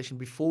conversation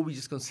before we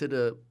just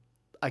consider,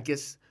 I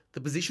guess,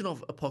 the position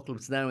of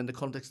Apocalypse Now in the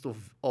context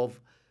of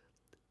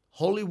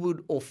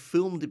Hollywood or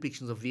film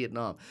depictions of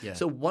Vietnam. Yeah.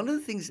 So one of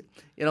the things,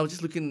 I was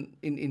just looking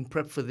in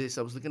prep for this,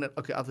 I was looking at,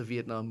 other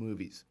Vietnam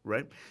movies,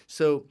 right?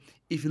 So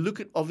if you look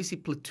at, obviously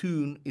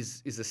Platoon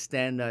is a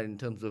standout in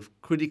terms of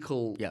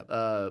critical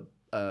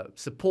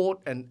support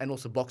and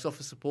also box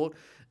office support.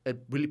 It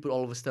really put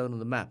Oliver Stone on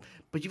the map.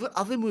 But you've got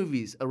other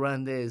movies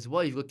around there as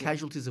well. You've got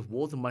Casualties of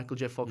War, the Michael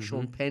J. Fox,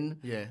 Sean Penn.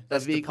 Yeah,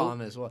 that's De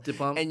Palma as well. De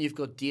Palma. And you've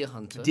got Deer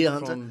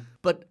Hunter.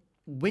 But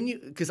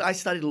because I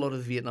studied a lot of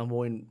the Vietnam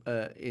War in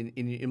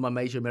my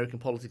major American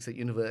politics at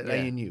university, at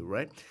ANU,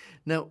 right?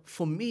 Now,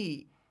 for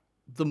me,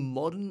 the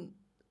modern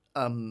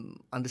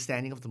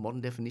understanding of the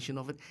modern definition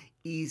of it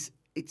is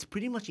it's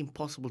pretty much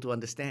impossible to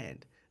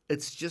understand.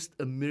 It's just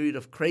a myriad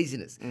of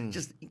craziness,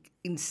 just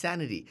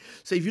insanity.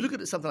 So if you look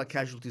at something like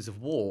Casualties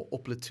of War or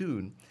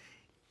Platoon,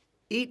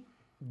 it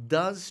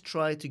does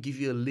try to give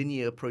you a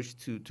linear approach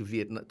to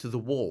Vietnam, to the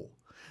war.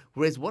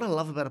 Whereas what I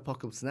love about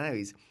Apocalypse Now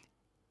is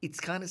it's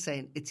kind of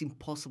saying it's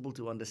impossible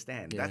to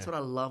understand. That's what I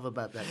love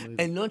about that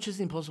movie. And not just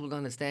impossible to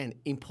understand,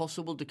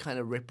 impossible to kind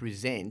of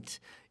represent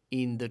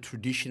in the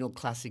traditional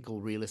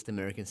classical realist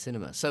American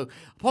cinema. So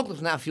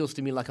Apocalypse Now feels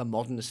to me like a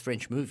modernist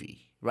French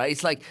movie, right?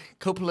 It's like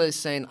Coppola is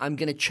saying, I'm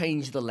going to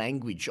change the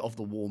language of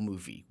the war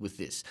movie with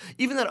this.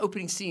 Even that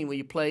opening scene where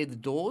you play the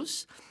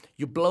Doors,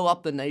 you blow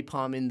up the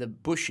napalm in the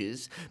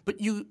bushes,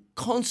 but you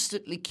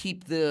constantly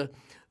keep the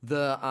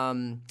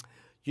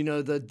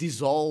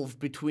dissolve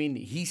between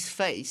his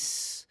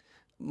face,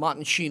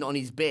 Martin Sheen on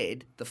his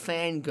bed, the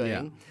fan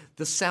going,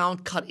 the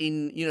sound cut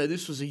in.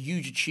 This was a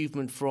huge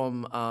achievement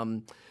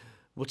from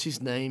what's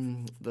his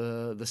name,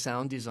 the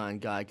sound design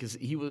guy, because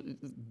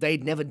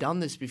they'd never done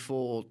this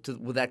before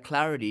with that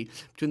clarity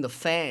between the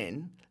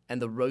fan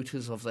and the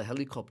rotors of the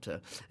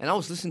helicopter. And I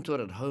was listening to it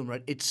at home,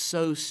 right? It's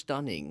so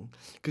stunning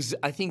because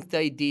I think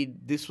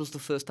this was the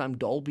first time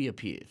Dolby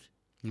appeared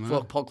for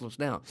Apocalypse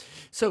Now.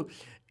 So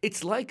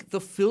it's like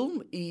the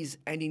film is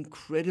an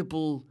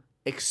incredible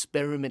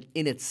experiment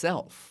in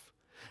itself.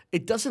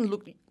 It doesn't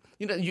look,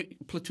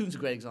 Platoon's a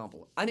great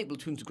example. I think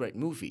Platoon's a great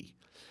movie,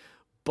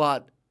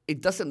 but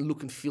it doesn't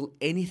look and feel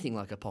anything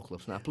like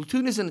Apocalypse Now.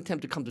 Platoon is an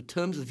attempt to come to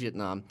terms with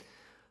Vietnam.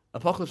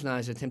 Apocalypse Now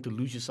is an attempt to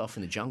lose yourself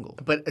in the jungle.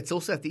 But it's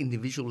also at the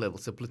individual level.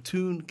 So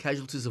Platoon,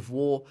 Casualties of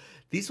War,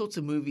 these sorts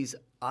of movies,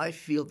 I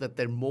feel that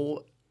they're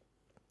more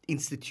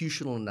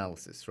institutional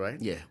analysis, right?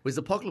 Yeah. Whereas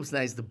Apocalypse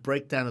Now is the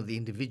breakdown of the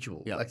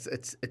individual. Yeah. Like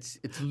it's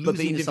losing But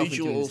the yourself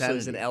individual into also insanity.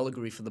 is an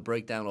allegory for the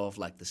breakdown of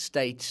like the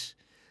state,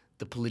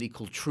 the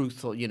political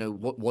truth, or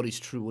what is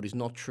true, what is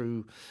not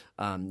true.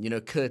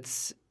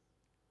 Kurtz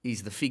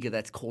is the figure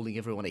that's calling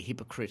everyone a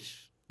hypocrite.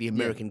 The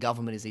American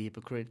government is a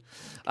hypocrite.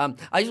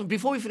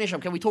 Before we finish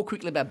up, can we talk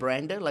quickly about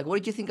Brando? Like, what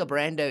did you think of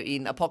Brando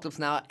in Apocalypse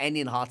Now and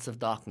in Hearts of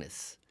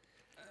Darkness?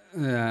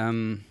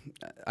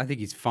 I think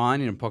he's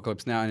fine in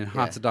Apocalypse Now, and in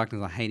Hearts of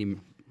Darkness, I hate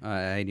him.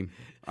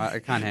 I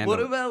can't handle What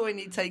it. about when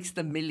he takes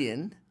the $1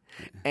 million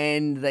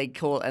and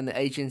the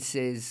agent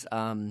says,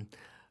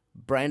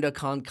 Brando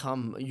can't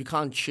come, you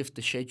can't shift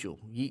the schedule.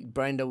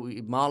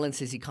 Marlon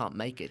says he can't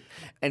make it.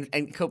 And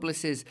Coppola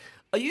says,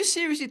 are you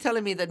seriously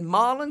telling me that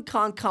Marlon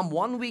can't come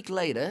 1 week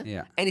later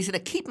and he's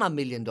going to keep my $1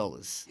 million?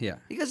 Yeah.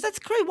 He goes, that's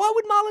great. Why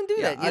would Marlon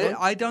do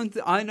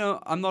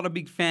that? I'm not a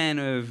big fan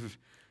of,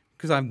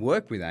 because I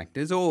work with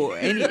actors or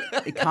any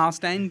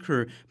cast and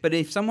crew, but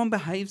if someone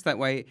behaves that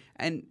way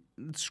and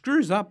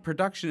screws up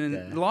production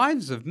and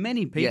lives of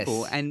many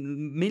people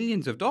and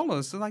millions of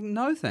dollars, so like,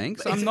 no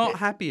thanks. I'm not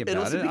happy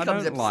about it. I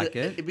don't like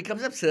it. It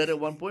becomes absurd at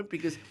one point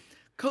because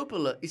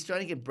Coppola is trying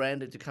to get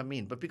Brando to come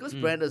in, but because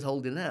Brando's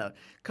holding out,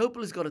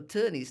 Coppola's got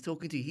attorneys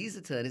talking to his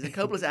attorneys, and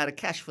Coppola's out of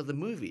cash for the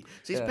movie.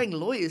 So he's paying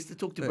lawyers to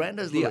talk to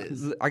Brando's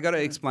lawyers. I got to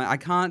explain. I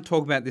can't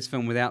talk about this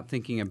film without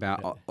thinking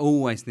about. I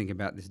always think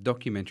about this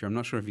documentary. I'm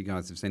not sure if you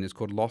guys have seen it. It's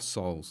called Lost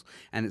Souls,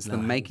 and it's the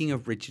making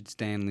of Richard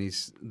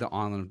Stanley's The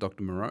Island of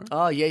Dr. Moreau.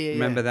 Oh yeah.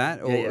 Remember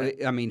that?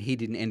 I mean, he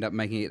didn't end up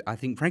making it. I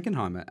think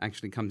Frankenheimer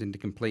actually comes in to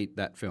complete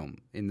that film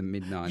in the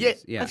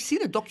mid-90s. Yeah, I've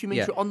seen a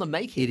documentary on the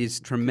making. It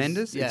is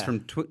tremendous. It's from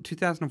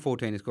 2014.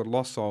 It's called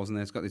Lost Souls, and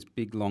it's got this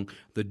big, long,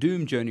 The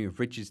Doomed Journey of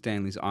Richard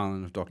Stanley's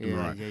Island of Dr.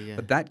 Moreau.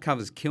 But that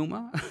covers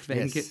Kilmer,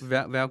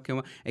 Val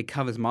Kilmer. It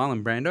covers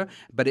Marlon Brando,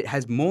 but it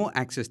has more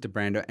access to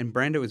Brando, and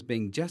Brando is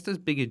being just as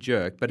big a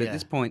jerk, but at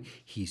this point,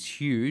 he's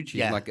huge.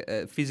 He's like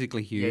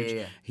physically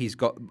huge. He's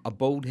got a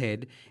bald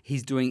head.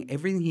 He's doing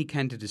everything he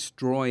can to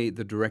destroy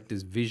the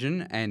director's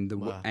vision and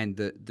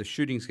the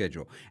shooting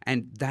schedule.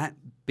 And that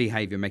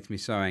behavior makes me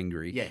so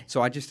angry. Yeah.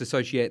 So I just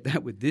associate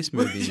that with this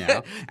movie Yeah.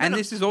 now. And No,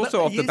 this is also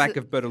but off the here's back the-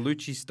 of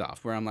Bertolucci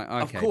stuff, where I'm like,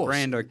 okay, course.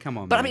 Brando, come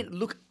on, But man. I mean,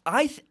 look,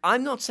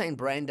 I'm not saying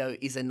Brando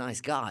is a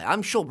nice guy.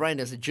 I'm sure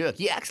Brando's a jerk.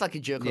 He acts like a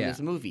jerk on Yeah.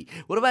 this movie.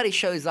 What about he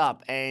shows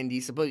up and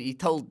he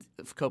told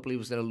Coppola he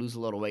was going to lose a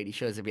lot of weight. He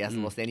shows up he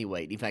hasn't lost any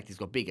weight. In fact, he's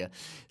got bigger.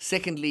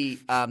 Secondly,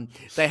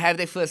 they have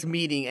their first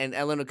meeting and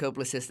Eleanor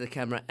Coppola says to the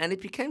camera, and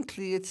it became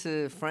clear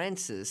to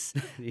Francis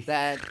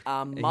that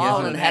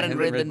Marlon hadn't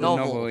read the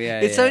novel.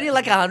 Yeah, It's yeah. only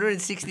like a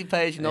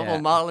 160-page novel. Yeah.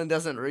 Marlon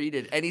doesn't read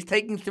it, and he's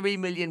taking $3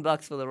 million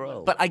for the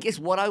role. But I guess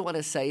what I want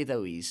to say,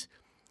 though, is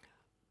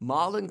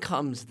Marlon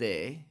comes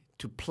there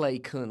to play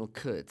Colonel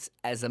Kurtz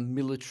as a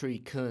military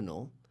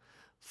colonel.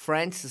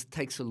 Francis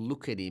takes a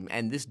look at him,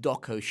 and this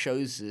doco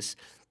shows us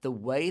the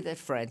way that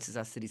Francis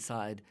has to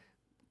decide,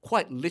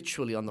 quite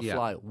literally on the Yeah.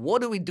 fly,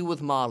 what do we do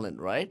with Marlon,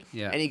 right?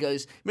 Yeah. And he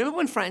goes, remember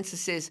when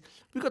Francis says,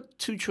 we've got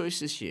two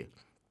choices here.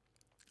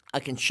 I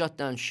can shut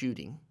down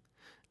shooting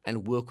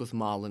and work with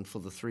Marlon for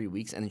the 3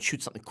 weeks and then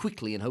shoot something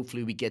quickly and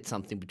hopefully we get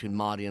something between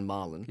Marty and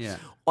Marlon. Yeah.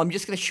 I'm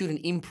just going to shoot an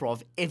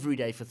improv every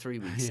day for 3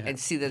 weeks and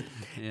see that.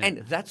 Yeah. And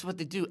that's what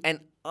they do. And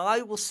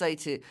I will say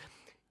to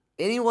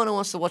anyone who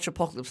wants to watch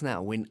Apocalypse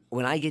Now,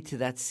 when I get to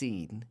that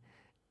scene,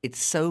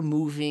 it's so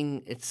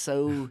moving, it's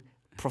so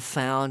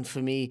profound for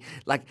me.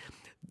 Like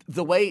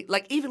the way,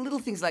 like even little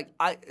things like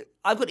I've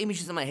got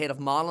images in my head of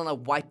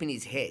Marlon wiping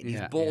his head, his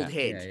Yeah, bald yeah,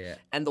 head, yeah.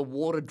 and the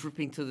water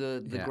dripping to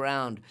the Yeah.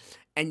 ground,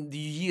 and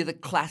you hear the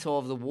clatter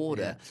of the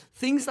water.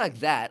 Things like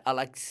that are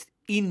like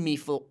in me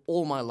for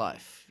all my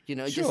life. You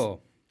know, Sure.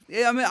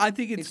 Yeah, I mean, I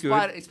think it's just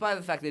good. in spite of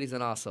the fact that he's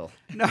an arsehole.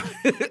 No,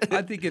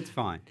 I think it's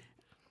fine.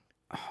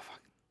 Oh,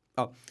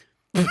 fuck.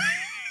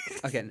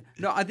 Okay.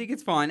 No, I think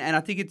it's fine, and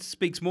I think it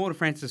speaks more to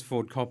Francis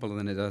Ford Coppola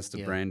than it does to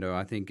Brando.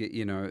 I think,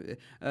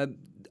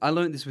 I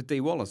learned this with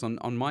Dee Wallace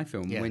on my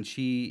film when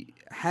she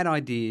had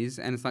ideas,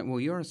 and it's like, well,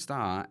 you're a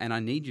star, and I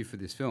need you for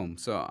this film,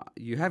 so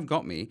you have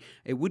got me.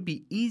 It would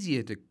be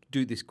easier to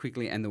do this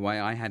quickly and the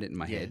way I had it in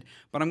my head,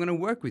 but I'm going to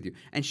work with you.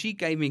 And she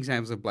gave me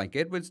examples of Blake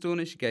Edwards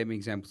doing it. She gave me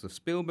examples of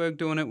Spielberg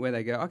doing it, where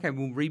they go, okay,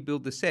 we'll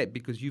rebuild the set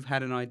because you've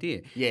had an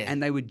idea. Yeah.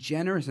 And they were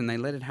generous and they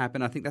let it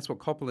happen. I think that's what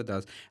Coppola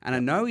does. And I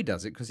know he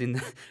does it because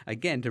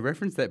again, to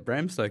reference that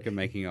Bram Stoker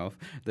making of,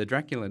 the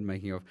Dracula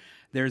making of,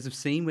 there is a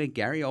scene where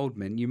Gary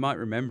Oldman, you might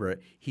remember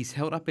it, he's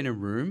held up in a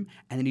room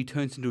and then he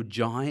turns into a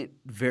giant,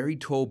 very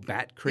tall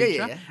bat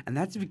creature. yeah. And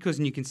that's because,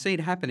 and you can see it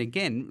happen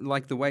again,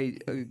 like the way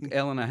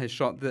Eleanor has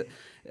shot the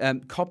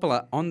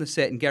Coppola on the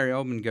set, and Gary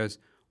Oldman goes,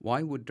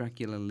 why would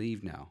Dracula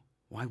leave now?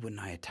 Why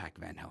wouldn't I attack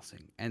Van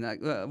Helsing? And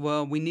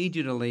well, we need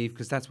you to leave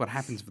because that's what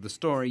happens for the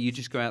story. You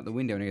just go out the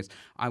window. And he goes,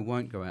 I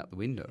won't go out the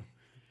window.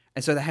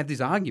 And so they have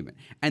this argument.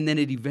 And then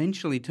it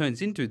eventually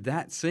turns into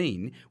that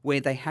scene where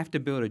they have to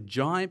build a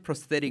giant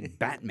prosthetic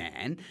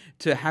Batman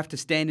to have to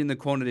stand in the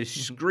corner to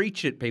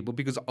screech at people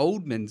because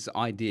Oldman's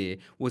idea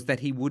was that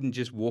he wouldn't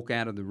just walk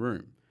out of the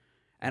room.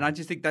 And I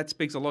just think that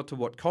speaks a lot to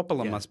what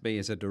Coppola must be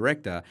as a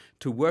director,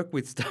 to work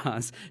with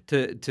stars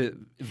to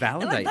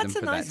validate them That's for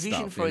a nice that vision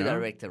stuff, for you a know?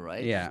 director,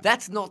 right? Yeah.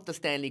 That's not the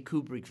Stanley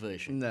Kubrick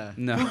version. No.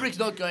 No. Kubrick's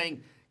not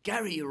going,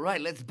 Gary, you're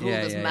right, let's build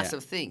Yeah, this yeah,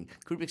 massive thing.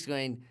 Kubrick's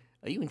going,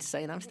 are you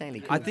insane? I'm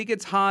Stanley Kubrick. I think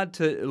it's hard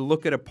to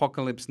look at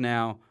Apocalypse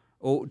Now,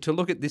 or to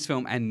look at this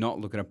film and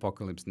not look at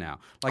Apocalypse Now.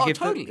 Like if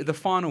totally. the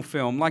final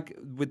film, like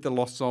with the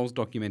Lost Souls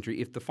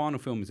documentary, if the final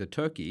film is a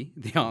turkey,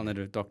 the island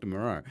of Dr.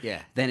 Moreau,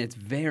 then it's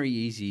very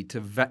easy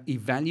to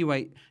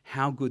evaluate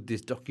how good this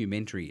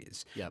documentary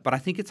is. Yep. But I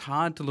think it's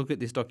hard to look at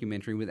this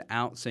documentary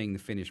without seeing the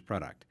finished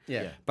product.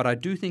 Yeah. But I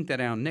do think that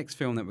our next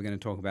film that we're going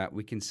to talk about,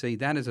 we can see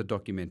that as a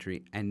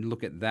documentary and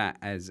look at that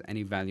as an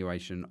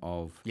evaluation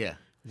of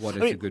what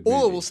is a good movie.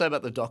 All I will say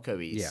about the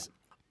doco is, Yeah.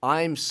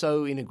 I'm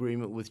so in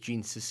agreement with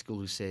Gene Siskel,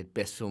 who said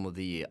best film of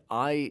the year.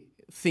 I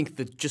think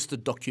that just the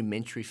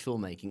documentary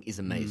filmmaking is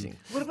amazing.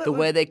 The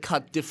way they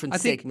cut different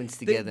segments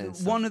together. And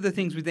stuff. One of the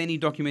things with any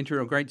documentary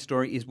or great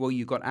story is, well,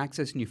 you got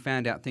access and you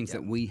found out things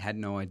that we had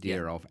no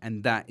idea of,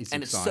 and that is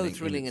and it's exciting. so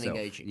thrilling in and itself.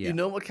 engaging. Yeah. You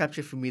know what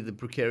captured for me the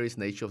precarious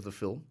nature of the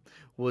film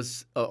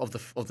was of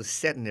the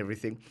set and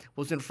everything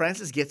was when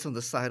Francis gets on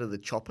the side of the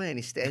chopper and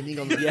he's standing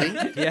on the thing,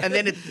 and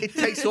then it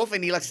takes off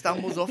and he like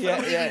stumbles off.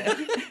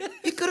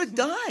 He could have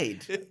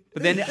died.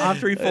 But then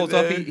after he falls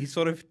off, he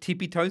sort of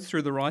tippy-toes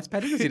through the rice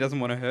paddy because he doesn't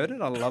want to hurt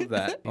it. I love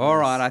that. All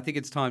right, I think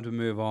it's time to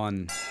move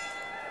on.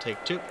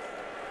 Take two.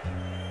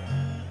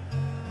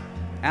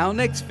 Our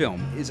next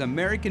film is an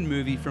American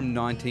movie from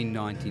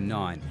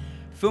 1999.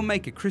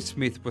 Filmmaker Chris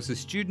Smith was a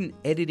student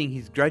editing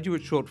his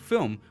graduate short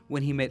film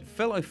when he met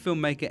fellow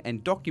filmmaker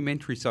and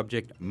documentary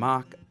subject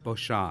Mark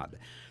Bouchard.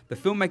 The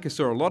filmmaker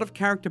saw a lot of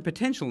character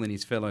potential in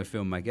his fellow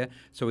filmmaker,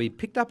 so he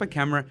picked up a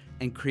camera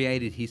and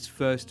created his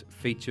first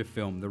feature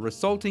film. The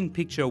resulting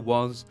picture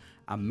was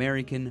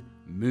American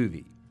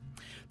Movie.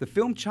 The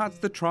film charts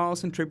the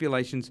trials and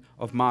tribulations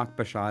of Mark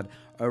Bouchard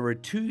over a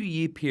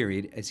 2-year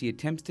period as he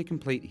attempts to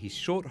complete his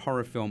short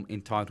horror film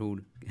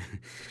entitled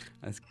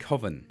as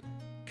Coven.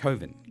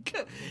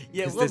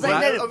 Yeah, 'Cause well, there's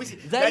like- obviously,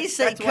 they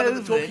say that's one of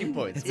the COVID. talking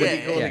points. Yeah, When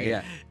you call yeah, it-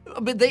 yeah.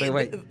 But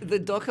wait. the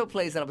doco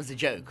plays that up as a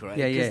joke, right?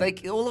 Yeah, yeah.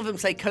 Because all of them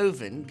say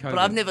COVID, but COVID.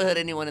 I've never heard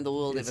anyone in the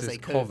world It ever say says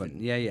COVID.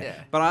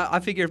 Yeah. But I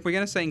figure if we're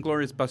going to say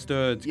Inglourious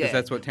Bastards, because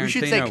that's what we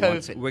should say Tarantino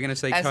wants, COVID we're going to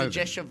say as COVID. a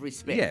gesture of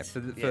respect.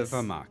 Yeah,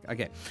 for Mark.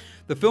 Okay.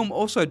 The film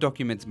also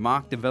documents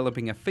Mark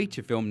developing a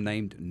feature film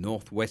named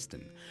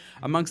Northwestern.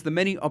 Amongst the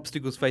many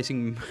obstacles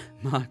facing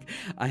Mark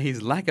are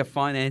his lack of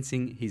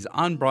financing, his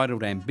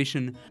unbridled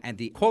ambition, and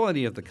the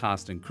quality of the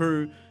cast and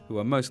crew, who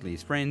are mostly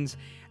his friends.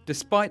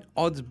 Despite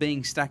odds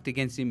being stacked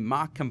against him,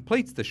 Mark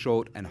completes the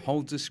short and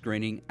holds a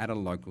screening at a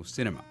local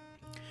cinema.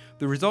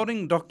 The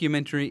resulting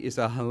documentary is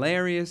a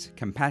hilarious,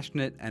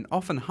 compassionate, and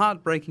often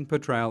heartbreaking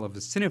portrayal of a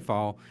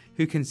cinephile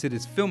who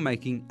considers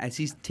filmmaking as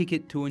his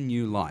ticket to a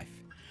new life.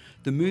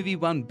 The movie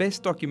won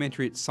Best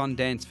Documentary at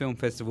Sundance Film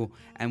Festival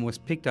and was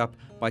picked up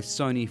by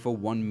Sony for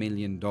 $1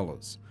 million.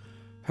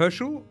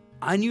 Herschel,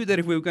 I knew that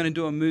if we were going to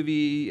do a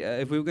movie,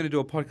 if we were going to do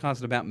a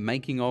podcast about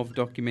making of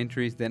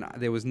documentaries, then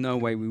there was no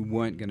way we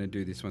weren't going to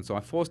do this one. So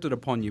I forced it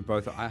upon you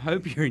both. I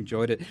hope you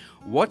enjoyed it.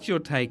 What's your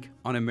take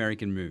on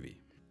American Movie?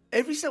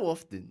 Every so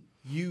often,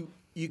 you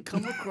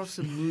come across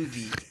a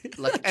movie,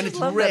 and it's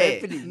love that rare.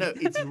 opening. No,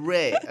 it's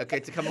rare, okay,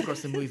 to come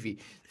across a movie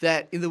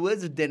that, in the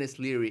words of Dennis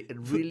Leary, it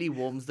really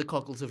warms the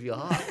cockles of your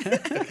heart.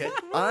 Okay,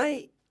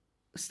 I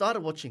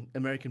started watching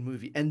American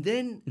Movie, and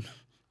then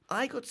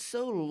I got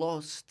so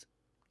lost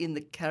in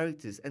the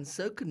characters and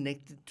so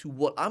connected to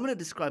what I'm going to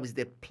describe as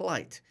their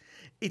plight.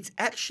 It's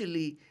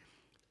actually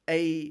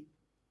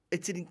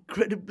it's an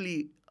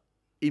incredibly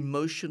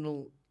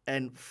emotional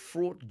and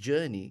fraught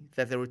journey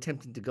that they're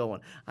attempting to go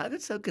on. I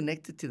got so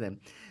connected to them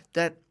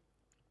that,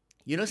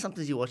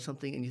 sometimes you watch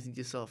something and you think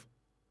to yourself,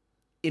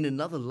 in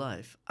another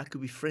life, I could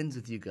be friends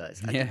with you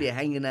guys. I could be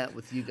hanging out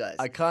with you guys.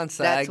 I can't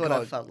say That's I what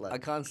got. I felt like. I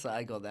can't say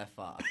I got that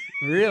far.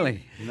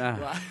 Really?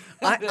 No.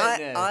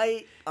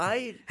 I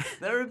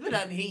They're a bit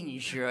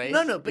unhinged, right?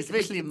 No, but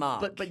especially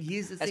Mark. But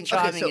here's the As thing.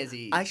 charming so as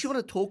he is. I actually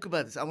want to talk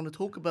about this. I want to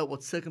talk about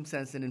what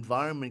circumstance and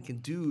environment can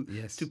do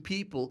to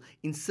people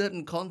in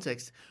certain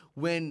contexts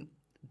when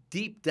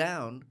deep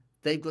down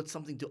they've got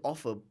something to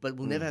offer, but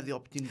will never have the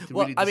opportunity to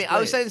really display I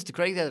was it. saying this to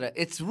Craig the other day.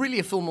 It's really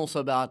a film also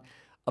about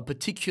a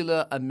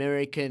particular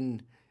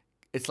American.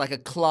 It's like a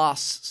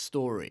class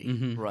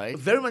story, right?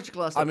 Very much a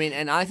class. I mean,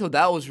 and I thought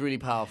that was really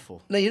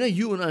powerful. Now,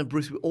 you and I,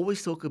 Bruce, we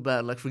always talk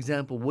about, like, for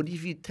example, what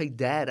if you take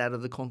Dad out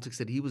of the context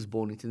that he was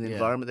born into, the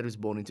environment that he was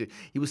born into?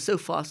 He was so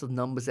fast with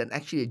numbers and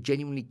actually a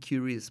genuinely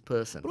curious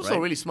person. But also a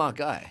really smart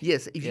guy.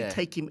 Yes, if you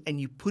take him and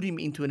you put him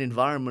into an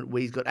environment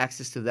where he's got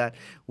access to that,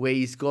 where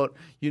he's got,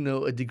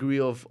 a degree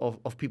of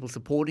people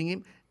supporting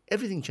him,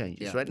 everything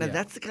changes, right? Now,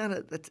 that's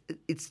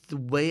it's the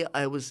way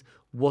I was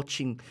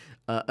watching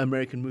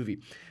American Movie.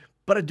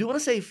 But I do want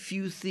to say a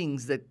few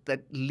things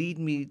that lead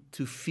me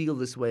to feel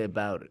this way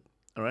about it,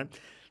 all right?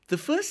 The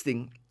first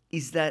thing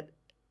is that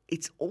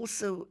it's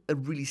also a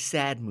really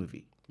sad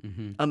movie.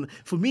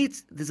 For me,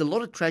 there's a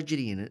lot of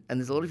tragedy in it, and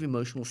there's a lot of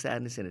emotional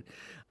sadness in it,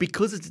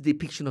 because it's a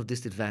depiction of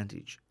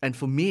disadvantage. And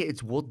for me,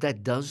 it's what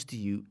that does to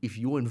you if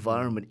your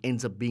environment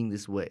ends up being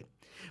this way.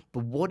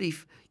 But what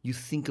if you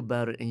think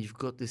about it and you've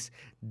got this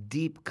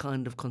deep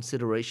kind of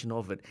consideration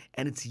of it,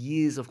 and it's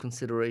years of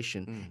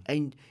consideration,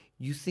 and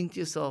you think to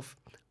yourself,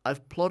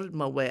 I've plotted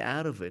my way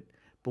out of it,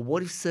 but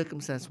what if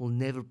circumstance will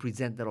never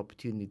present that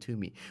opportunity to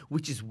me?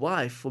 Which is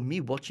why, for me,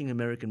 watching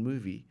American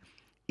Movie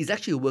is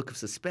actually a work of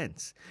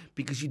suspense,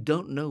 because you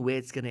don't know where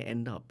it's going to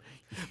end up.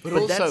 But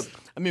also,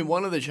 I mean,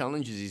 one of the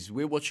challenges is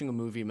we're watching a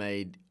movie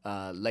made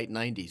late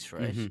 90s,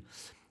 right?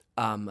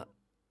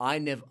 I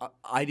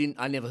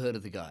never heard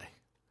of the guy.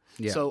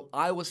 Yeah. So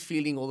I was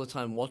feeling all the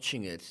time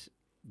watching it,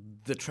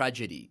 the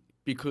tragedy,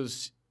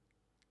 because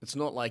it's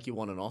not like you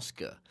won an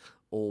Oscar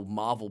or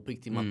Marvel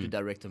picked him up to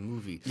direct a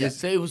movie. Yes.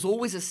 So it was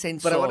always a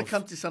sense But of... I want to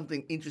come to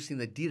something interesting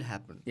that did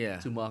happen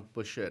to Mark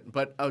Bouchard.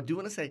 But I do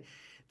want to say,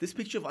 this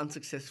picture of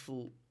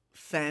unsuccessful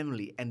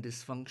family and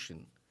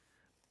dysfunction,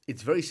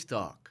 it's very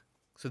stark.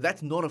 So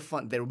that's not a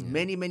fun... There are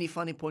many, many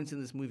funny points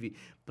in this movie,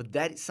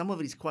 but some of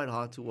it is quite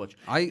hard to watch.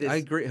 I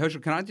agree. Herschel,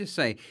 can I just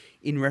say,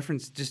 in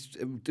reference, just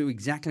do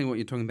exactly what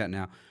you're talking about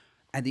now.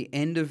 At the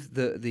end of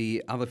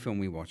the other film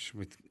we watched,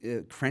 with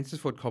Francis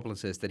Ford Coppola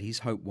says that his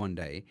hope one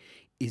day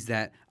is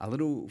that a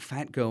little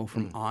fat girl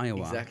from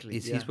Iowa,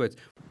 is his words.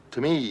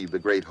 To me, the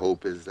great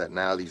hope is that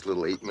now these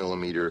little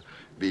 8mm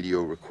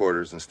video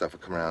recorders and stuff are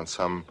coming around.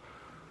 Some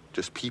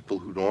just people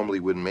who normally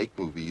wouldn't make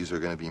movies are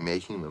going to be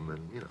making them.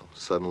 And,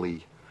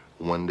 suddenly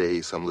one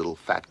day some little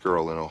fat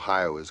girl in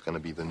Ohio is going to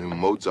be the new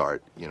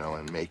Mozart,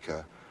 and make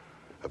a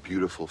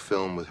beautiful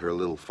film with her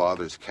little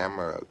father's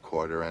camera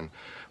recorder. And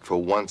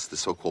for once, the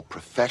so-called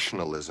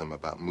professionalism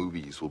about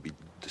movies will be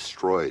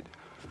destroyed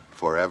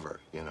forever,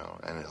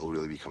 and it'll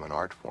really become an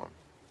art form.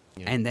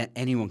 And that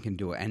anyone can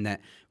do it, and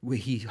that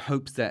he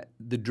hopes that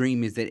the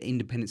dream is that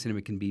independent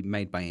cinema can be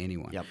made by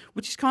anyone,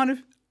 which is kind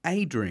of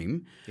a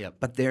dream.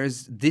 But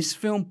this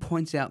film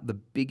points out the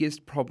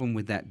biggest problem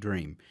with that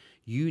dream.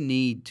 You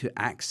need to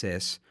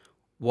access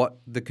what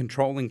the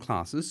controlling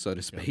classes, so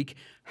to speak,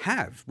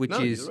 have, which No,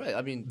 is you're right.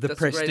 I mean, the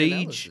that's a great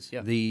prestige,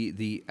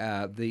 analysis,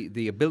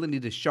 the ability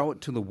to show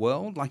it to the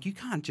world. Like, you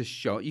can't just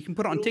show it. You can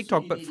put it on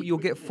TikTok, but you'll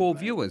get 4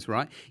 viewers,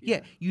 right?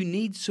 Yeah, you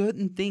need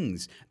certain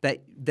things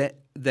that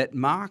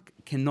Mark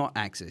cannot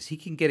access. He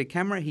can get a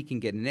camera, he can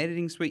get an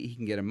editing suite, he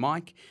can get a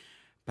mic,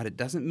 but it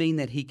doesn't mean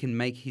that he can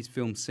make his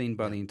film seen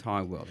by the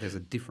entire world. There's a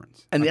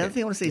difference. And the other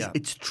thing I want to say is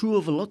it's true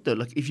of a lot, though.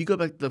 Like, if you go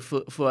back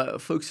for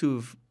folks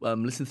who've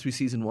listened through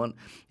season 1,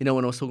 when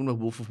I was talking about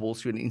Wolf of Wall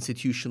Street and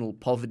institutional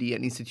poverty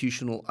and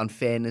institutional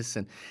unfairness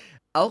and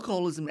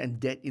alcoholism and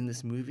debt in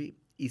this movie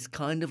is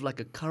kind of like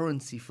a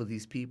currency for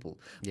these people.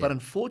 Yeah. But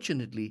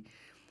unfortunately,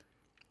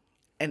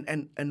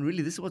 and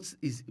really this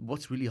is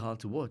what's really hard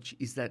to watch,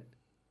 is that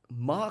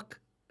Mark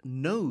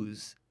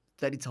knows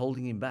that it's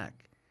holding him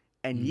back.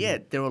 And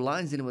yet, there are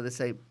lines in it where they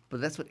say,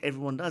 but that's what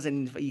everyone does.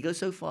 And you go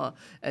so far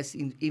as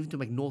even to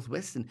make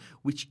Northwestern,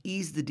 which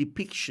is the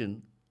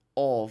depiction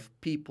of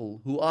people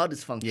who are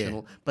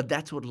dysfunctional, but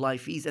that's what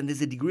life is. And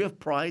there's a degree of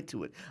pride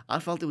to it. I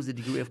felt there was a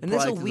degree of pride to the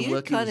work he was doing. And there's a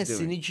weird kind of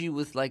synergy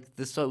with like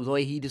the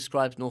way he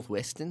describes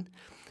Northwestern,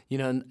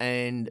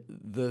 and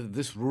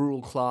this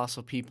rural class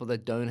of people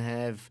that don't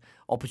have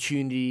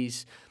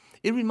opportunities.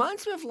 It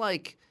reminds me of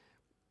like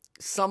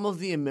some of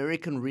the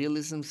American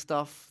realism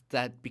stuff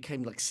that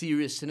became like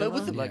serious cinema,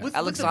 with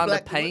Alexander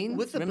Payne.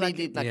 Remember he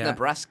did like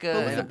Nebraska.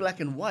 But with the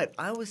black and white,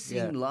 I was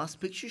seeing Last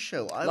Picture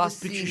Show.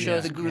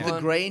 The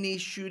grainy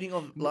shooting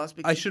of Last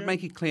Picture Show. I should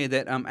make it clear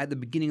that at the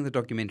beginning of the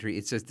documentary,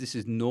 it says this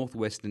is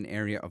northwestern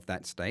area of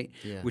that state,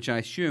 which I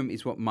assume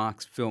is what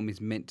Mark's film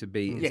is meant to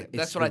be.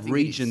 That's what I think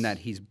region that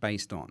he's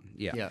based on.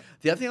 Yeah.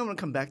 The other thing I want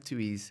to come back to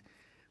is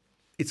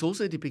it's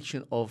also a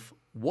depiction of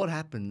what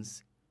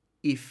happens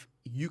if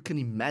you can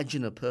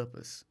imagine a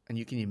purpose and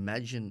you can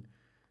imagine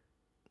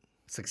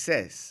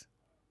success,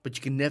 but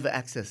you can never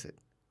access it.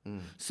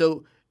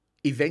 So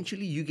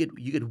eventually you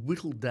get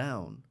whittled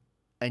down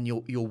and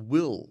your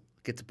will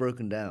gets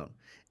broken down.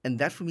 And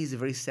that for me is a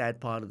very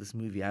sad part of this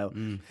movie. How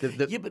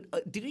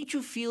but didn't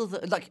you feel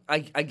that? Like I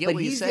get but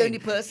what you're he's saying. the only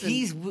person.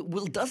 His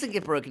will doesn't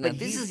get broken down.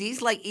 He's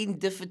like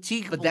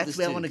indefatigable. But that's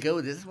where I want to go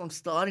with this. That's why I'm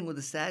starting with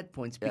the sad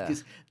points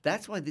because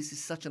that's why this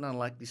is such an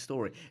unlikely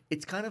story.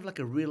 It's kind of like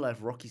a real life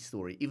Rocky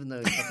story, even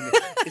though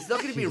it's not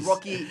going to be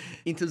Rocky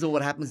in terms of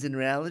what happens in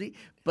reality.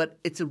 But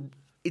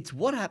it's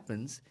what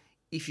happens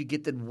if you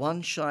get that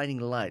one shining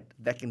light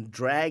that can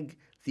drag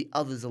the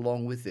others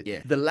along with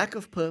it. The lack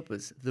of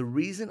purpose, the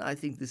reason I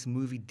think this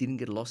movie didn't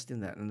get lost in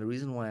that, and the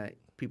reason why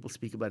people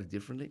speak about it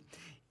differently,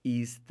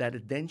 is that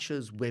it then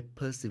shows where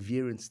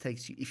perseverance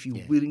takes you if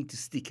you're willing to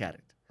stick at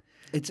it.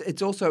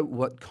 It's also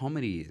what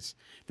comedy is.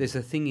 There's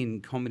a thing in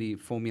comedy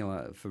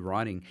formula for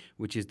writing,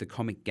 which is the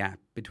comic gap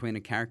between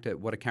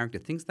what a character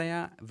thinks they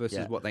are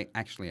versus what they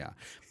actually are.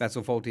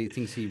 Basil Fawlty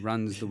thinks he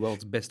runs the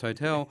world's best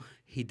hotel.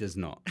 He does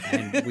not.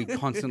 And we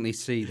constantly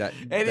see that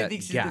And that he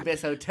thinks gap. he's the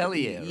best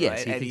hotelier, right?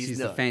 Yes, he and thinks he's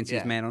the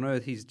fanciest man on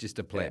earth. He's just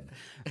a pleb.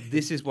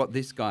 This is what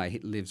this guy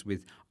lives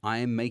with. I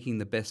am making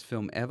the best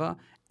film ever,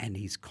 and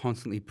he's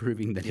constantly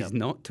proving that he's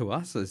not to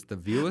us as the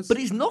viewers. But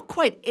he's not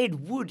quite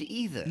Ed Wood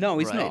either. No,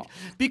 he's not.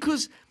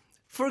 Because,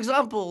 for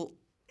example,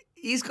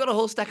 he's got a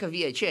whole stack of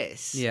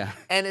VHS. Yeah.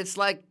 And it's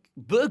like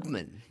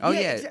Bergman. Oh,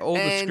 all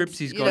the scripts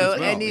he's got as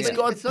well. And he's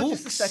got it's books. Not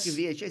just a stack of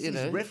VHS, he's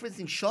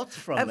referencing shots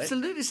from it.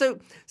 Absolutely. So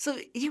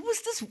he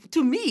was this,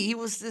 to me, he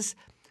was this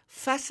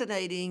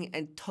fascinating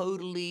and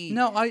totally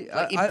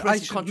I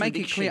should make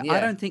it clear. Yeah. I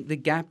don't think the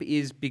gap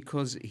is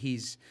because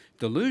he's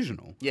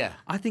delusional. Yeah.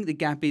 I think the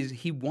gap is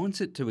he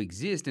wants it to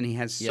exist and he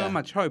has so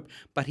much hope,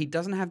 but he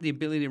doesn't have the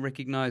ability to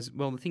recognize,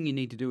 well, the thing you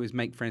need to do is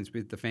make friends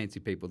with the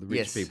fancy people, the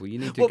rich people. You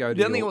need to go to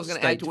the other thing I was going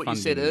to add to what you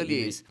said funding.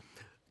 earlier is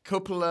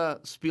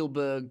Coppola,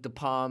 Spielberg, De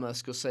Palma,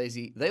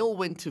 Scorsese, they all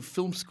went to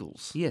film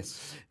schools.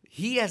 Yes.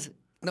 He has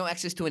no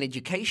access to an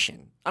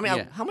education. I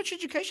mean, how much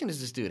education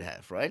does this dude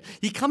have, right?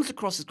 He comes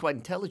across as quite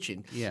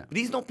intelligent, but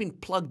he's not been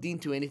plugged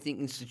into anything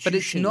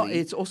institutionally. But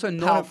it's also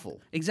not powerful.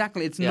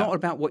 Exactly. It's not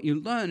about what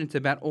you learn. It's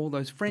about all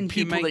those friends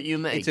people you make. that you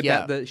make. It's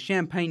about the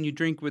champagne you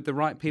drink with the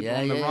right people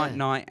on the right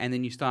night, and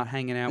then you start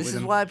hanging out with them.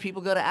 This is why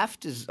people go to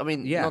afters. I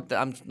mean,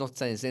 I'm not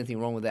saying there's anything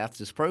wrong with the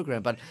afters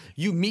program, but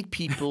you meet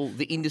people,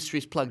 the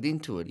industry's plugged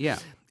into it. Yeah.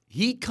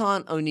 He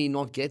can't only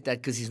not get that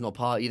because he's not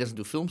he doesn't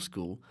do film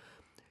school.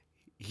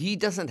 He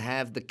doesn't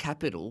have the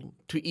capital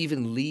to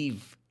even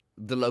leave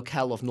the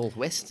locale of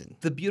Northwestern.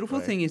 The beautiful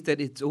thing is that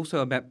it's also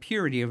about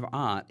purity of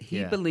art.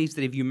 He believes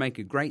that if you make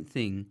a great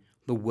thing,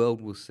 the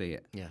world will see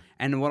it. Yeah.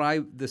 And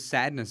the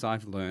sadness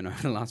I've learned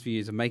over the last few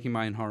years of making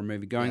my own horror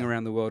movie, going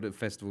around the world at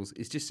festivals,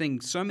 is just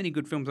seeing so many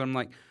good films. And I'm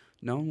like,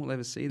 no one will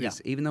ever see this,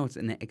 even though it's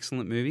an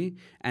excellent movie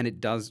and it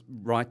does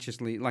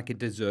righteously, like it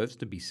deserves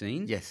to be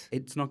seen. Yes.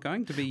 It's not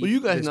going to be. Well,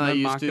 you guys know I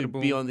used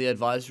marketable... to be on the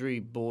advisory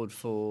board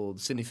for the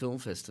Sydney Film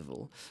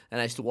Festival,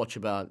 and I used to watch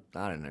about,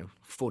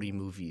 40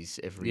 movies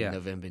every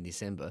November and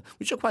December,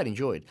 which I quite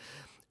enjoyed.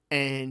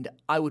 And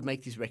I would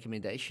make these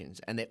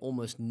recommendations, and they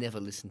almost never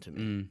listened to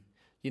me.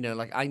 You know,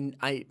 like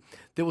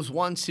there was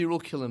one serial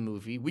killer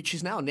movie, which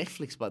is now on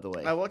Netflix, by the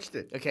way. I watched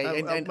it. Okay,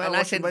 and I I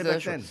watched said it way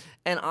back then.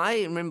 and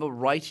I remember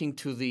writing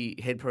to the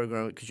head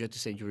programmer because you had to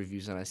send your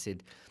reviews, and I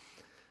said,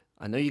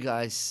 I know you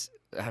guys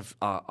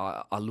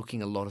are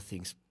looking at a lot of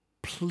things.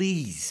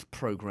 Please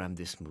program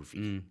this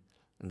movie,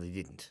 and they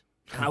didn't.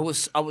 I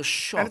was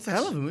shocked. And it's a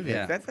hell of a movie.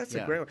 Yeah. That's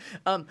a great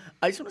one.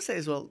 I just want to say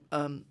as well.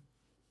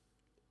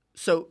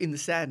 So in the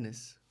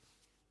sadness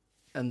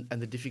and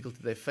the difficulty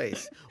they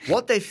face,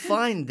 what they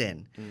find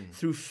then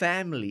through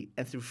family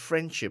and through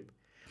friendship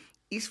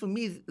is for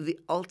me the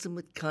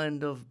ultimate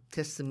kind of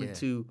testament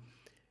to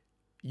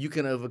you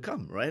can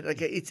overcome, right?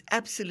 Like it's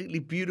absolutely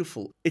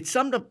beautiful. It's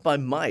summed up by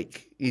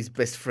Mike, his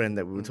best friend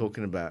that we were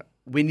talking about,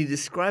 when he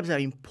describes how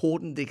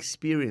important the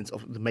experience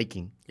of the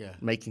making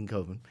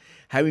Coven,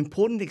 how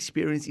important the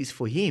experience is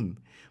for him.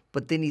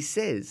 But then he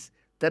says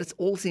that it's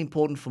also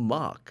important for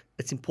Mark.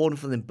 It's important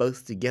for them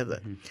both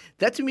together.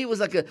 That to me was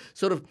like a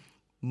sort of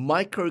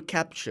micro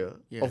capture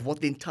of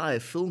what the entire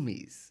film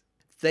is.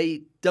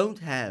 They don't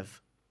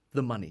have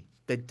the money.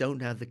 They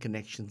don't have the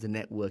connections, the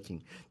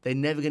networking. They're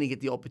never going to get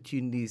the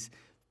opportunities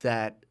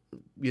that,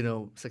 you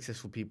know,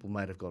 successful people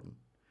might have gotten.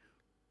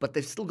 But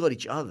they've still got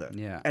each other.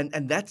 Yeah.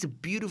 And that's a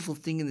beautiful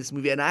thing in this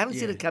movie. And I haven't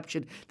seen it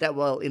captured that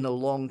well in a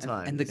long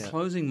time. And the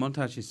closing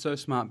montage is so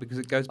smart because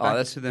it goes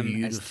back to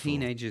them as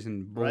teenagers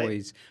and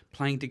boys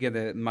playing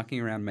together, mucking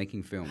around,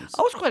 making films.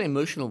 I was quite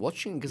emotional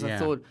watching because I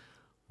thought,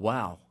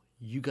 wow,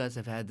 you guys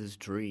have had this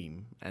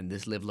dream and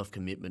this level of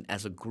commitment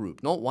as a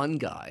group. Not one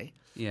guy,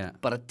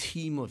 but a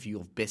team of you,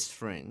 of best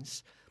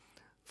friends.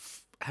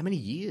 How many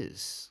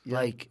years?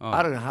 Like,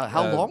 I don't know,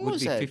 how long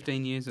was that?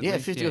 15 years at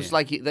least. 15. It was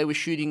like they were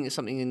shooting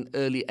something in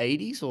early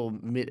 80s or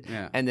mid,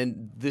 and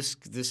then this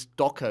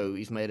doco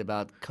is made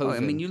about COVID. I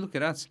mean, you look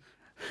at us.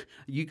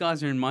 You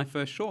guys are in my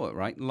first short,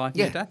 right? Life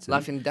in Datsun.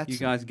 Life in Datsun. You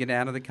guys get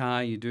out of the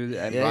car, you do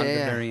that right at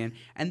the very end.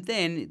 And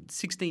then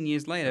 16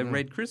 years later,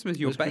 Red Christmas,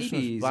 your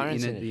baby is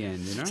in at the end,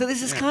 you know? So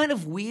there's this kind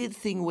of weird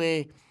thing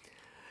where,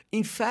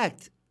 in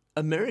fact,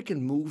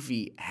 American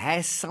movie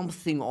has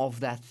something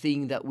of that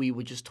thing that we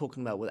were just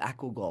talking about with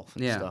Aquagolf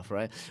and stuff,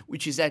 right?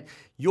 Which is that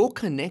you're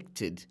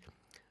connected.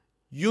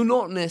 You're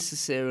not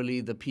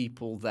necessarily the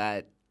people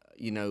that,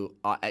 you know,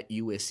 are at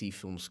USC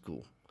Film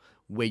School,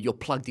 where you're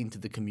plugged into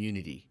the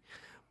community.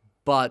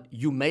 But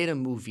you made a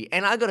movie.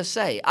 And I got to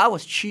say, I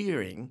was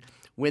cheering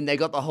when they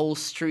got the whole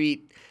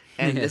street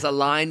and there's a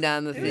line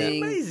down the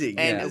thing. Amazing.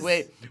 And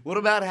what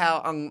about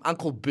how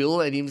Uncle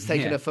Bill and him was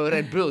taking a photo?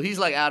 And Bill, he's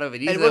like out of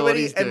it. He's and know what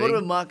he's doing. And what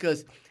about Mark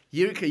goes,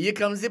 here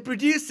comes the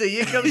producer.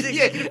 Here comes the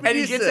producer. And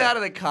he gets out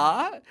of the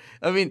car.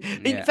 I mean,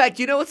 in fact,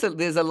 you know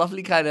there's a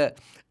lovely kind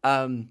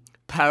of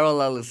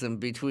parallelism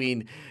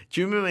between. Do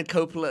you remember when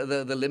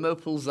Coppola, the limo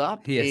pulls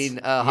up in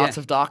Hearts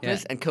of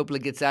Darkness and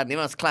Coppola gets out and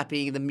everyone's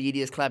clapping, the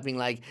media's clapping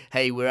like,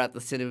 hey, we're at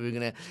the cinema, we're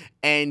going to...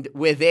 And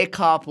where their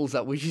car pulls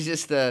up, which is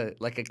just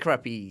like a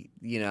crappy,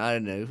 you know, I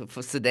don't know,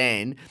 for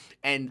sedan,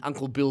 and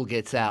Uncle Bill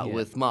gets out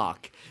with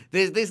Mark.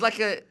 There's like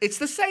it's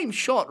the same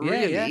shot,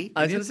 really,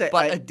 I was going to say,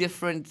 but a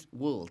different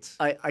world.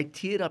 I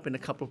teared up in a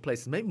couple of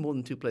places, maybe more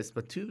than 2 places,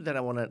 but 2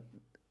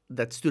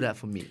 that stood out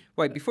for me.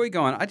 Wait, before you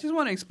go on, I just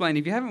want to explain,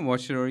 if you haven't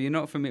watched it or you're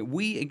not familiar,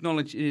 we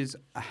acknowledge it is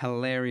a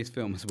hilarious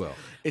film as well.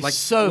 It's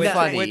so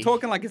funny. We're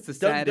talking like it's the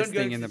saddest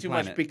thing in the too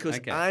planet. Much because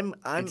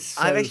I've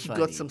so actually funny.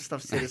 got some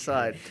stuff set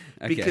aside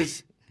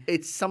because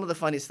it's some of the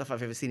funniest stuff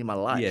I've ever seen in my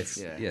life.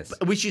 Yes.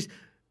 Which is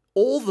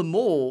all the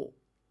more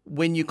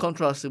when you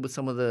contrast it with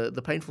some of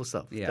the painful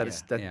stuff that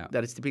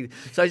is depicted.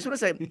 So I just want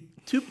to say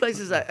 2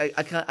 places I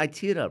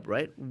teared up,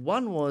 right?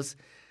 One was,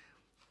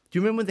 do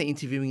you remember when they're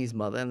interviewing his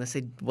mother and they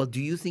said, well,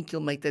 do you think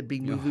you'll make that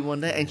big movie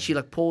one day? And she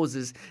like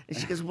pauses and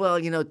she goes, well,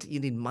 you know, you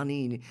need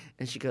money.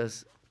 And she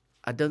goes,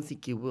 I don't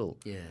think you will.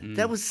 Yeah.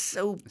 That was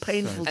so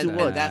painful to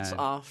watch. And that's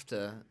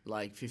after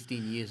like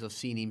 15 years of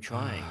seeing him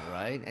trying,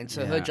 right? And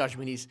so her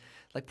judgment is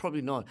like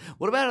probably not.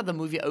 What about the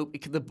movie?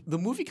 The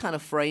movie kind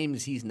of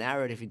frames his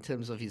narrative in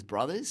terms of his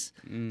brothers,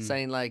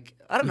 saying like,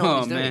 I don't know what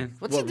he's doing.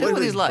 What's he doing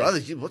with his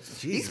life?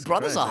 His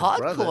brothers are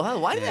hardcore, huh?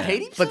 Why do they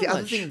hate him so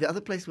much? But the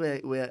other place where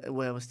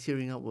I was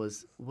tearing up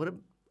was,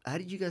 how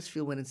did you guys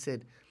feel when it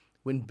said,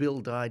 when Bill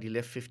died, he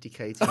left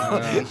 50K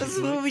to This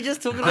is what we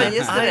just talking about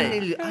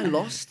yesterday. I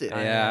lost it.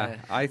 Yeah,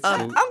 I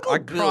Uncle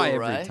Bill, cry every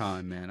right?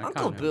 time, man.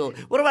 Uncle Bill.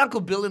 What about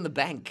Uncle Bill in the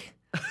bank?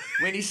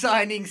 When he's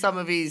signing some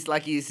of his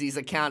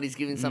account, he's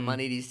giving some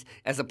money.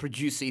 As a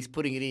producer, he's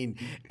putting it in,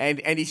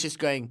 and he's just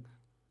going,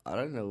 I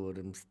don't know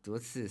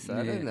what's this.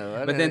 I don't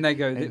know. But then they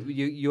go,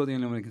 you're the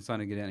only one who can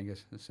sign it. Get out. And he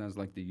goes, it sounds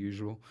like the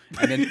usual.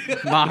 And then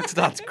Mark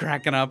starts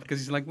cracking up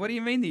because he's like, what do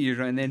you mean the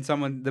usual? And then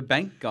the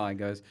bank guy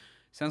goes,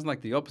 sounds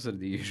like the opposite of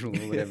the usual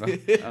or whatever.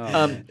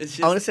 I want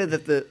to say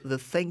that the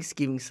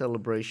Thanksgiving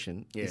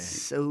celebration is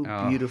so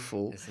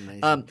beautiful. It's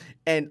amazing.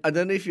 And I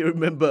don't know if you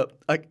remember,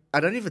 I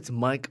don't know if it's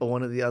Mike or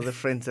one of the other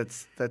friends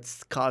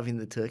that's carving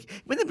the turkey.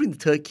 When they bring the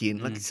turkey in,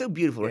 like it's so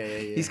beautiful. Right?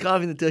 Yeah. He's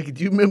carving the turkey.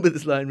 Do you remember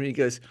this line where he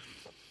goes,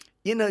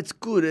 you know, it's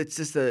good. It's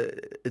just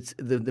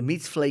the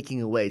meat's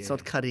flaking away. It's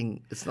not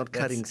cutting. It's not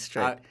cutting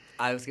straight.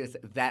 I was going to say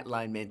that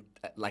line meant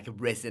like it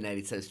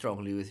resonated so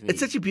strongly with me. It's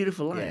such a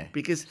beautiful line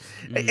because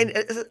and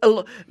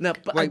now.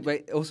 But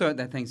Wait. Also at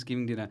that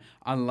Thanksgiving dinner,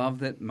 I love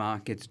that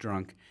Mark gets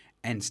drunk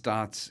and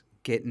starts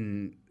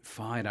getting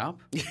fired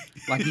up.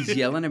 Like he's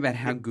yelling about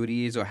how good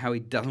he is or how he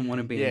doesn't want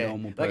to be a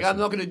normal person. Like, I'm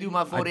not going to do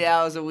my 40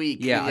 hours a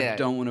week. I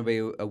don't want to be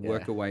a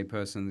work-away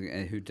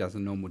person who does a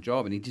normal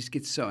job. And he just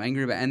gets so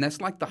angry about it. And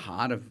that's like the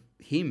heart of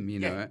him, you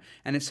know.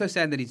 And it's so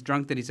sad that he's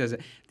drunk that he says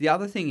it. The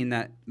other thing in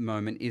that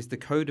moment is the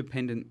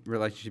codependent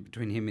relationship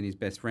between him and his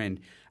best friend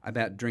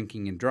about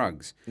drinking and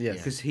drugs. Yes.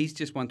 Because he's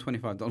just won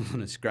 $25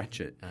 on a scratch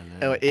it.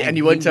 And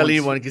he won't tell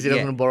anyone because he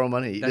doesn't want to borrow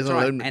money. That's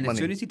right. And as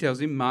soon as he tells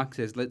him, Mark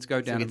says, let's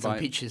go down and get some buy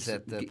pictures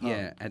at the pub.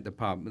 Yeah, at the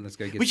pub. Let's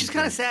go get Which some is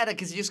kind of drinks. sad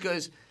because he just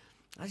goes,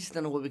 I just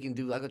don't know what we can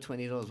do. I got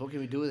 $20. What can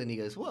we do with it? And he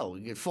goes, well,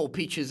 we get 4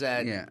 pictures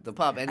at the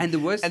pub. And the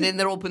worst then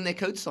they're all putting their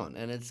coats on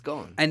and it's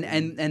gone. And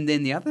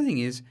then the other thing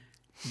is,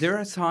 there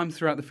are times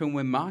throughout the film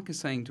where Mark is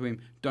saying to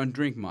him, don't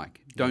drink, Mike.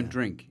 Don't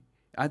drink.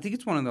 I think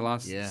it's one of the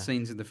last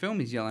scenes of the film.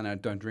 He's yelling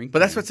out, don't drink. But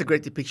that's what's a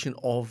great depiction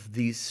of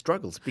these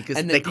struggles because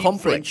and they're deep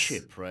complex.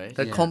 Friendship, right?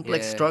 They're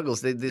complex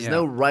struggles. There's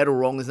no right or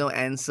wrong. There's no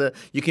answer.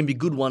 You can be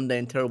good one day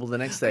and terrible the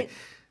next day.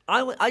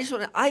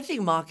 I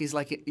think Mark is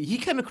he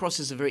came across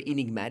as a very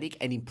enigmatic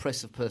and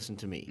impressive person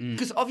to me.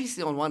 Because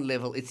obviously on one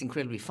level it's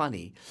incredibly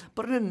funny,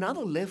 but on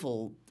another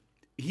level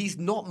he's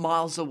not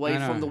miles away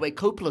from the way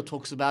Coppola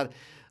talks about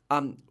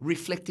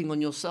reflecting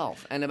on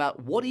yourself and about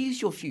what is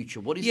your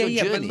future, what is your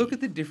journey. But look at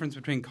the difference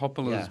between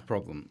Coppola's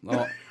problem.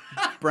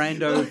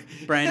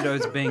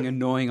 Brando's being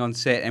annoying on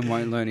set and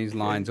won't learn his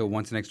lines or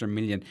wants an extra $1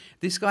 million.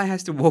 This guy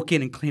has to walk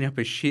in and clean up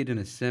a shit in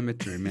a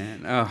cemetery,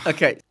 man. Oh.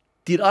 Okay.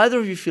 Did either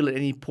of you feel at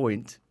any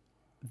point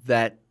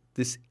that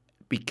this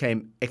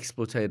became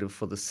exploitative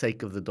for the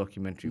sake of the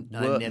documentary?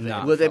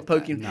 Were they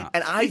poking? No.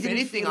 And If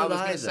anything, I was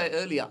going to say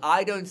earlier,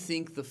 I don't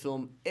think the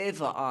film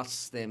ever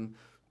asks them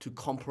to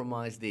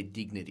compromise their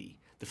dignity.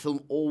 The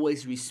film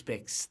always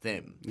respects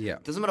them. Yeah.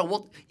 Doesn't matter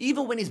what,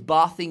 even when he's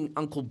bathing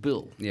Uncle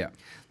Bill. Yeah.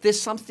 There's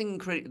something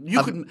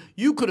incredible.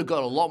 You could have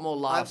got a lot more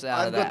laughs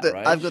out of that,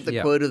 right? I've got the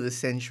quote of the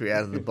century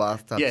out of the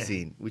bathtub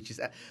scene, which is,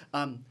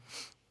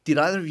 did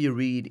either of you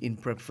read in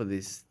prep for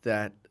this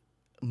that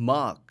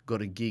Mark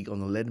got a gig on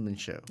the Letterman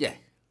show? Yeah.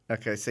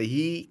 Okay, so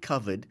he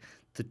covered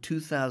the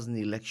 2000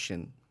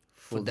 election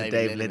for the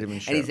Dave Letterman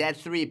show. And he's had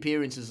 3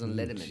 appearances on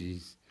Letterman.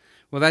 Jeez.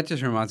 Well, that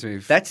just reminds me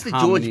of that's the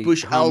George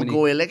Bush Al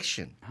Gore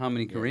election.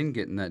 Harmony Korine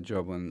getting that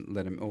job on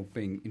Letterman, or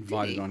being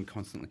invited on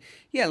constantly.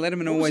 Yeah,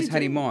 Letterman always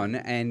had him on,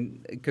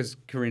 and because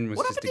Korine was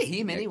what just happened to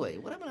him anyway?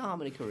 What happened to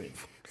Harmony Korine?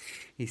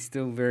 He's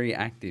still very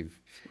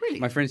active. Really?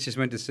 My friends just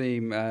went to see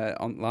him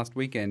on last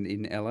weekend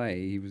in LA.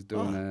 He was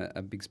doing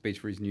a big speech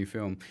for his new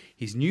film.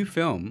 His new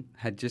film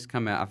had just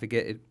come out. I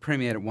forget, it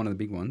premiered at one of the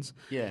big ones.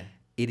 Yeah.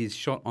 It is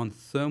shot on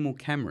thermal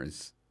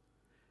cameras.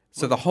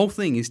 So the whole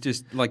thing is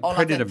just like Predator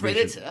like that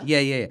vision. Predator?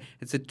 Yeah.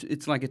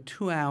 It's like a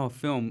 2-hour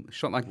film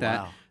shot like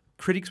that. Wow.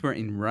 Critics were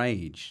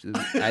enraged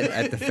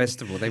at the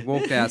festival. They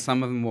walked out.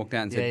 Some of them walked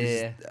out and said,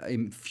 "This is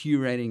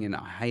infuriating, and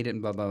I hate it,"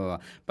 and blah blah blah.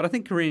 But I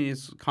think Korine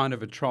is kind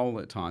of a troll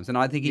at times, and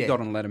I think he got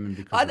on Letterman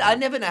because I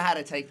never know how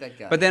to take that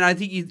guy. But then I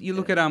think you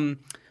look at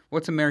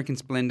what's American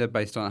Splendor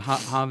based on?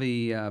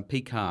 Harvey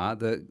Picar,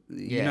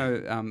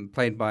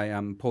 played by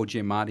Paul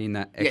Giamatti in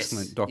that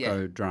excellent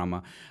doco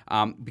drama,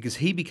 because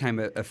he became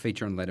a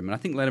feature on Letterman. I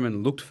think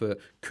Letterman looked for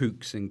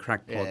kooks and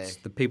crackpots,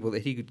 the people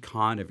that he could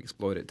kind of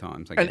exploit at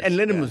times. I guess. And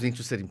Letterman was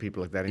interested in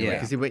people like that anyway,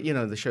 because he went,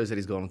 the shows that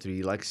he's gone on to,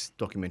 he likes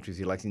documentaries,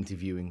 he likes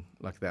interviewing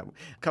like that.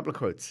 A couple of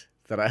quotes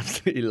that I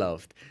absolutely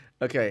loved.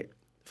 Okay.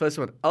 First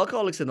one,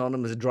 Alcoholics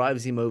Anonymous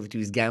drives him over to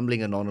his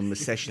Gambling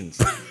Anonymous sessions.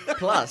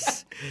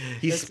 Plus,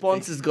 his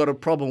sponsor's got a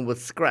problem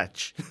with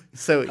Scratch.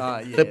 So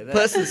the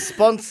person's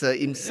sponsor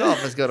himself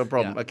has got a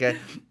problem. Okay,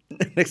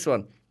 next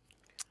one.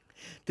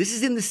 This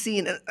is in the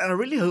scene, and I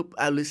really hope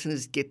our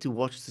listeners get to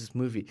watch this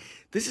movie.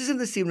 This is in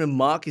the scene when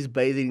Mark is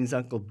bathing his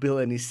Uncle Bill,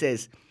 and he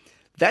says,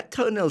 that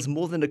toenail's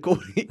more than a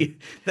quarter...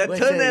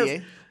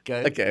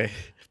 Okay.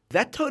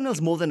 That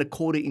toenail's more than a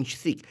 1/4 inch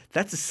thick.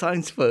 That's a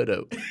science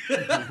photo.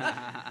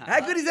 How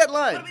good is that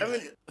line? I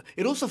mean,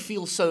 it also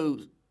feels so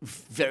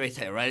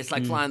verite, right? It's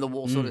like fly on the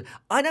wall sort of.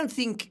 I don't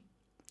think,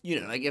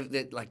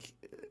 the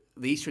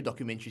history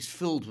documentary is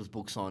filled with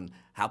books on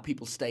how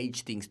people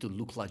stage things to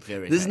look like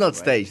verite. This is not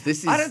staged. This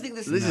is. I don't think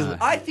this is.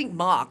 I think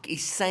Mark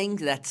is saying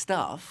that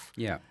stuff.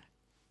 Yeah.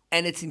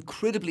 And it's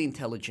incredibly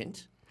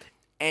intelligent.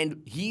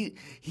 And he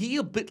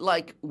a bit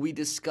like we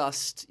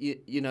discussed,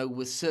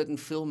 with certain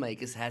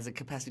filmmakers, has a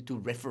capacity to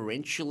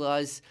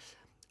referentialize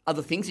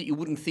other things that you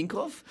wouldn't think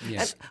of.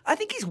 Yes. And I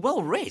think he's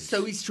well read.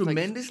 So he's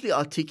tremendously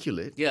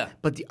articulate. Yeah.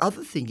 But the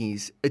other thing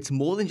is, it's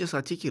more than just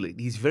articulate.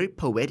 He's very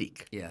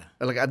poetic. Yeah.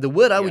 Like the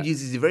word I would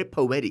use is very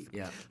poetic.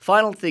 Yeah.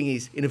 Final thing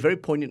is, in a very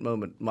poignant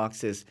moment, Mark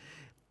says,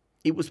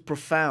 it was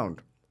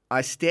profound.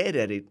 I stared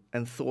at it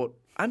and thought,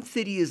 I'm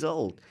 30 years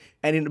old.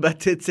 And in about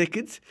 10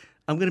 seconds...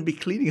 I'm going to be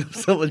cleaning up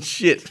someone's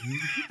shit.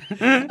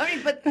 I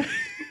mean, but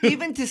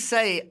even to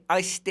say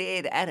I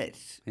stared at it,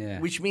 Yeah.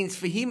 which means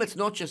for him it's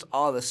not just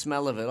the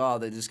smell of it,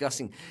 they're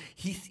disgusting.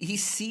 He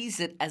sees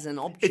it as an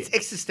object. It's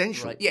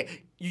existential. Right? Yeah,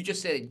 you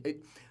just said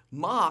it.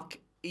 Mark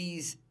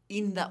is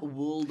in that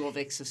world of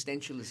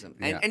existentialism,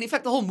 and in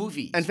fact the whole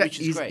movie, In fact, which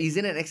is great. he's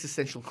in an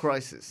existential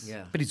crisis.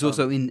 Yeah. But he's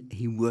also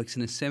he works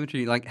in a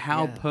cemetery. Like,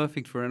 how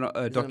perfect for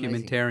a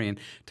documentarian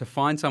to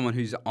find someone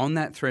who's on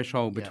that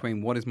threshold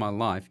between what is my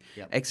life,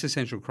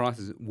 existential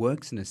crisis,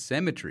 works in a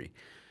cemetery.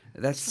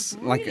 That's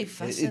It's like really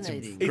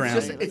fascinating. It's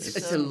grounding.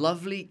 It's a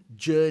lovely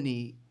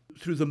journey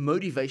through the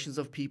motivations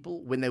of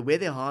people when they wear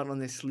their heart on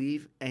their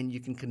sleeve, and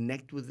you can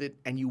connect with it,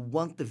 and you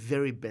want the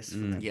very best for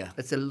them. Yeah.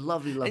 It's a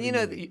lovely, lovely And you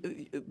know,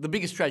 movie. the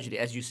biggest tragedy,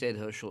 as you said,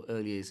 Herschel,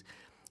 earlier is,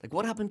 like,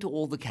 what happened to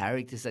all the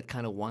characters that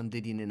kind of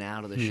wandered in and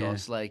out of the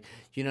shots? Like,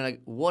 you know, like,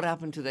 what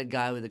happened to that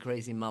guy with the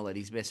crazy mullet,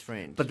 his best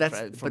friend? But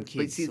that's from but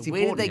Kids? see, it's So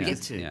where did important. they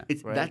get to? Yeah.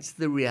 It's right? That's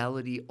the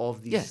reality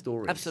of these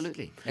stories.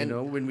 absolutely. You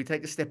know, when we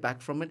take a step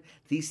back from it,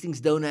 these things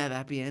don't have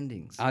happy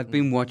endings. I've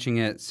been watching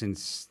it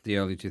since the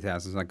early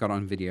 2000s. I got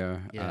on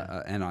video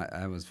and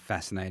I was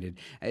fascinated.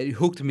 It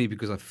hooked me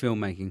because of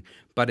filmmaking,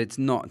 but it's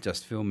not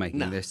just filmmaking.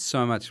 No. There's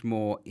so much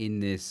more in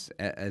this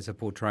as a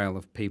portrayal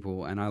of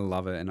people, and I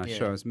love it, and I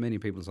show as many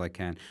people as I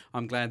can.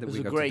 I'm glad that It was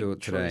we a got great to do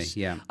it today. choice.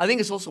 Yeah. I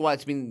think it's also why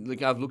it's been,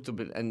 like, I've looked a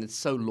bit and it's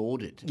so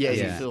lauded as Yeah,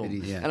 a film.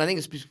 it is. Yeah. And I think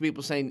it's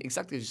people saying,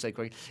 exactly as you say,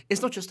 Craig,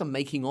 it's not just a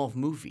making of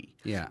movie.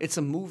 Yeah. It's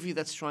a movie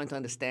that's trying to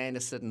understand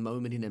a certain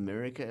moment in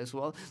America as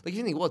well. Like,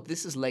 you think,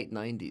 this is late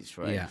 90s,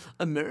 right? Yeah.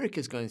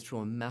 America's going through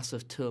a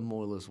massive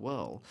turmoil as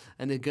well.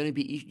 And they're going to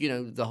be, you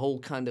know, the whole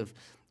kind of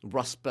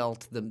Rust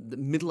Belt, the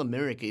middle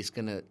America is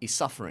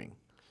suffering.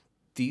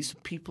 These are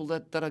people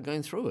that are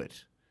going through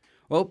it.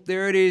 Well,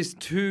 there it is.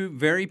 Two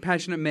very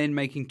passionate men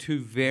making two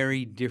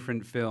very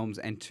different films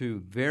and two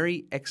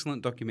very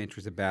excellent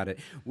documentaries about it.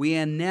 We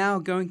are now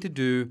going to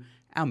do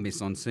our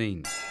Mise en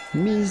Scène.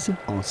 Mise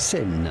en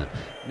scène.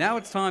 Now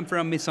it's time for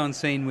our Mise en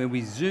Scène, where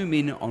we zoom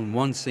in on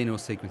one scene or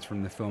sequence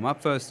from the film.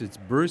 Up first, it's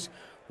Bruce.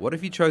 What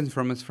have you chosen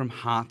from us from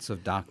Hearts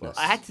of Darkness?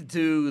 I had to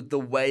do the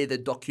way the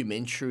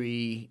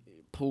documentary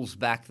pulls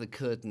back the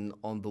curtain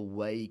on the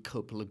way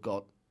Coppola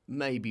got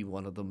maybe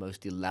one of the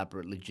most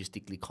elaborate,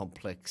 logistically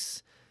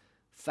complex,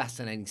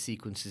 fascinating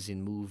sequences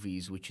in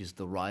movies, which is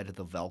the Ride of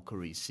the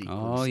Valkyries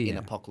sequence in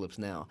Apocalypse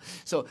Now.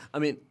 So, I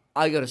mean,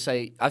 I got to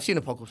say, I've seen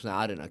Apocalypse Now,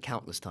 I don't know,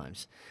 countless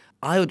times.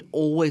 I had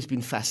always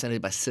been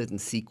fascinated by certain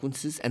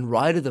sequences, and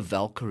Ride of the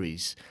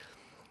Valkyries,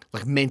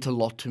 like, meant a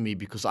lot to me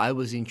because I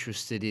was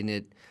interested in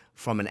it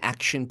from an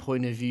action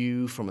point of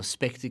view, from a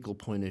spectacle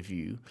point of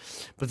view.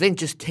 But then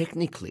just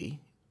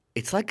technically,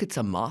 it's like it's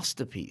a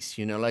masterpiece,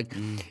 you know, like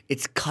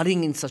it's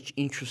cutting in such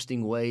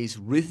interesting ways.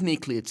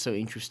 Rhythmically, it's so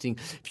interesting.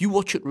 If you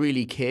watch it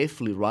really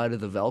carefully, Ride of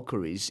the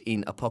Valkyries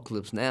in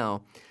Apocalypse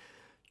Now,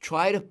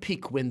 try to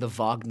pick when the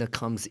Wagner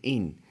comes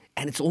in.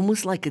 And it's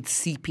almost like it's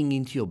seeping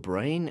into your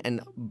brain.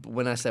 And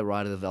when I say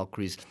Ride of the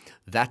Valkyries,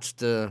 that's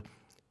the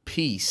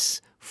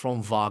piece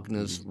from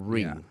Wagner's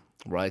Ring,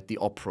 right? The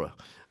opera.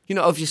 You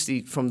know,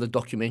 obviously from the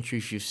documentary,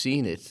 if you've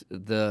seen it,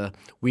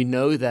 we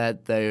know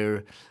that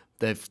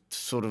they've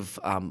sort of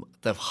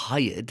they've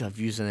hired, I've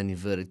used an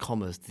inverted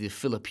commas, the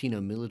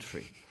Filipino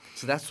military.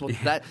 So that's what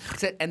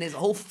and there's a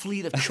whole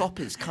fleet of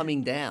choppers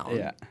coming down.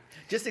 Yeah.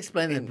 Just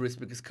explain that, Bruce,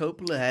 because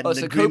Coppola had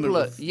an agreement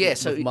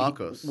with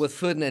Marcos. With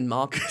Ferdinand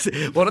Marcos.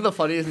 One of the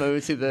funniest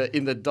moments in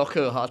the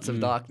doco Hearts of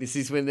Darkness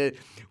is when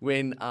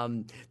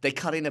they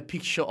cut in a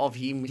picture of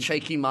him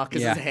shaking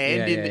Marcos's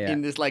hand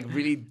in this like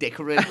really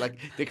decorated.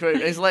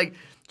 It's like,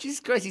 Jesus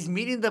Christ, he's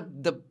meeting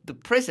the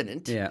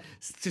president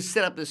to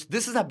set up this.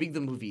 This is how big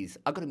the movie is.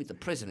 I've got to meet the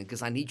president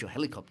because I need your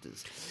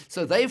helicopters.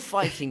 So they're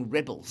fighting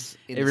rebels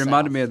in It the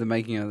reminded South. me of the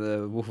making of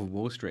the Wolf of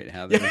Wall Street,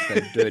 how there's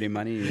that dirty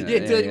money.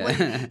 Dirty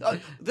money.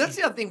 That's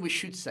the other thing we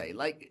should say.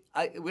 Like,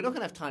 we're not going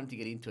to have time to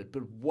get into it,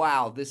 but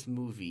wow, this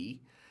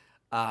movie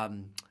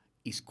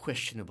is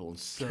questionable on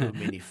so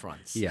many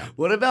fronts. Yeah.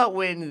 What about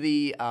when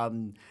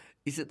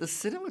is it the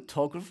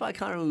cinematographer? I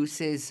can't remember who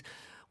says,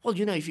 well,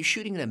 you know, if you're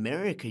shooting in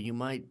America, you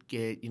might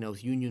get, you know,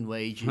 union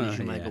wages,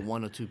 you might get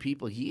one or two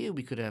people. Here,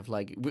 we could have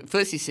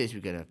first he says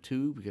we could have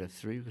 2, we could have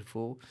 3, we could have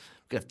 4, we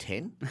could have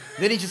 10.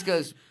 Then he just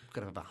goes, we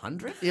could have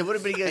 100. Yeah, what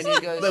about he goes? And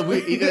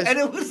he goes, and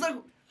it was like,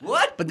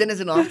 what? But then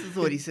as an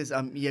afterthought, he says,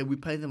 we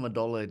pay them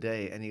 $1 a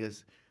day. And he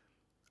goes,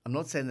 I'm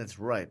not saying that's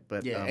right,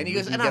 but and he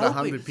goes, we and get I hope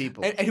 100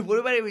 people. And what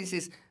about it when he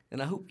says,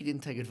 and I hope you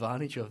didn't take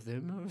advantage of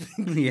them.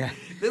 Yeah.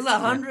 There's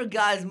 100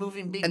 guys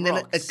moving big and then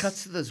rocks. it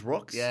cuts to those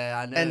rocks.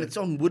 Yeah, I know. And it's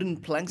on wooden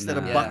planks that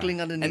are buckling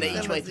underneath. And they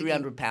them. each weigh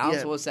 300 pounds.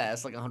 Yeah. What's that?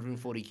 It's like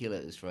 140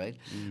 kilos, right?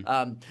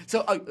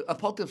 So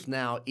Apocalypse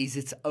Now is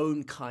its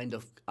own kind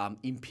of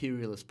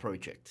imperialist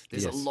project.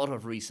 There's a lot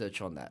of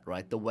research on that,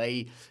 right? The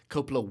way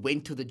Coppola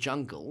went to the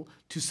jungle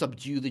to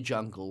subdue the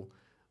jungle,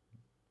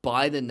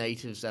 buy the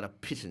natives that are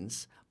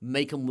pittance,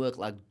 make them work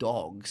like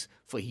dogs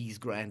for his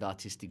grand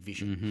artistic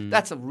vision.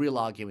 That's a real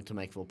argument to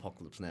make for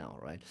Apocalypse Now,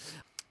 right?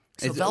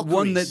 So It's Valkyries,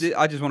 one that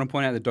I just want to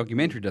point out the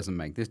documentary doesn't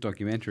make. This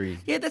documentary.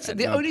 yeah, that's at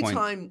the no only point-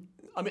 time.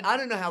 I mean, I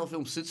don't know how the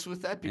film sits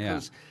with that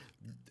because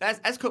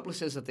as Coppola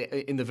says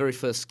in the very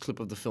first clip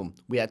of the film,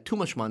 we had too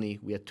much money,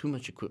 we had too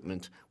much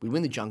equipment, we were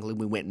in the jungle and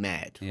we went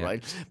mad,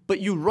 right?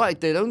 But you're right,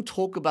 they don't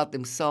talk about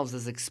themselves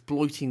as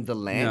exploiting the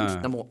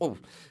land.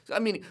 I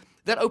mean,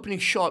 that opening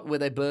shot where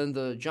they burn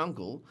the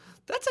jungle,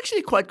 that's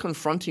actually quite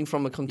confronting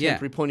from a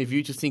contemporary point of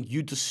view to think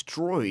you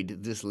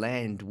destroyed this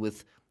land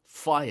with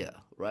fire,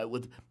 right,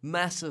 with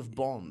massive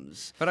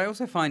bombs. But I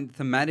also find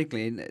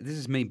thematically, and this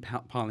is me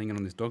piling in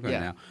on this doco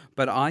now,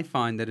 but I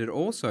find that it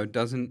also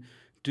doesn't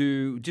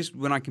do, just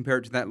when I compare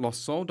it to that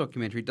Lost Soul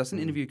documentary, it doesn't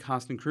interview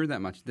cast and crew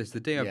that much. There's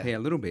the DOP a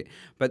little bit,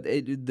 but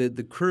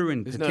the crew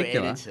in particular.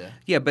 No editor.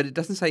 Yeah, but it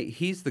doesn't say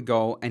here's the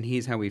goal and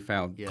here's how we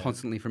failed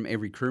constantly from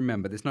every crew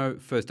member. There's no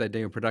first AD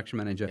or production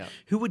manager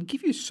who would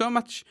give you so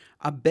much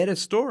a better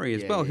story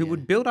as well, who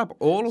would build up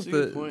all of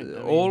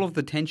all of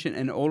the tension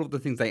and all of the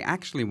things they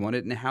actually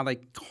wanted and how they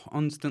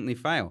constantly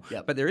fail.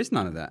 But there is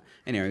none of that.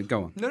 Anyway,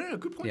 go on. No,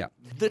 good point.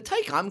 The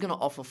take I'm going to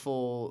offer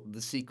for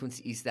the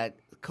sequence is that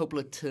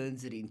Coppola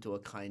turns it into a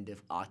kind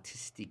of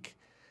artistic,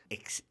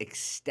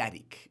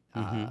 ecstatic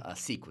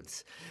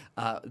sequence.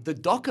 The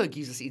doco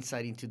gives us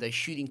insight into they're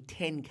shooting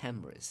 10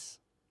 cameras,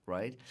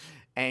 right?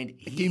 And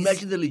can you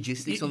imagine the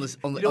logistics on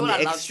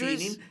the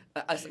extras?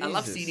 I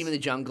love seeing him in the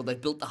jungle. They've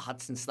built the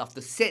huts and stuff.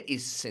 The set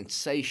is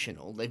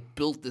sensational. They've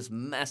built this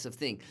massive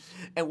thing.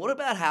 And what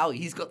about how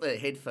he's got the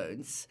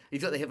headphones?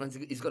 He's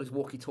got his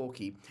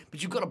walkie-talkie.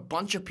 But you've got a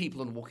bunch of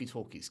people on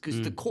walkie-talkies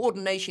because the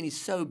coordination is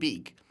so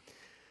big.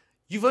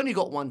 You've only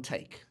got one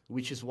take,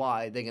 which is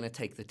why they're going to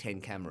take the 10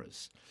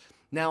 cameras.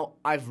 Now,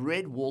 I've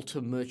read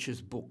Walter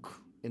Murch's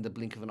book, In the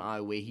Blink of an Eye,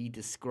 where he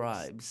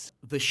describes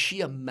the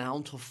sheer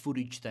amount of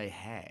footage they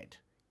had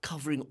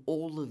covering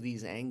all of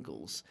these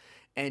angles.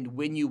 And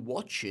when you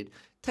watch it,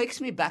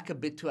 takes me back a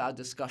bit to our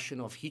discussion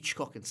of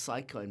Hitchcock and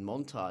Psycho and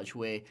Montage,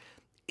 where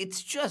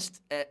it's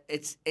just,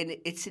 it's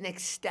an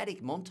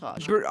ecstatic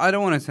montage. I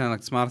don't want to sound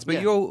like smartest,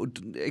 but your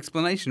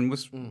explanation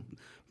was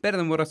better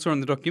than what I saw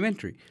in the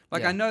documentary.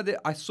 Like, I know that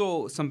I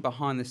saw some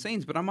behind the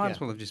scenes, but I might as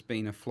well have just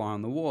been a fly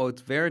on the wall.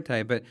 It's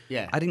verite, but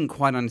I didn't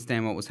quite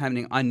understand what was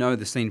happening. I know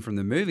the scene from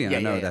the movie, and I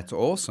know that's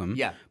awesome,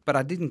 but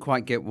I didn't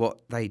quite get what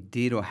they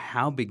did or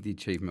how big the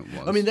achievement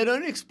was. I mean, they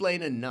don't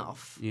explain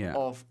enough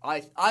of...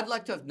 I'd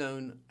like to have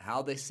known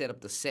how they set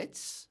up the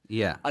sets.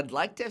 Yeah. I'd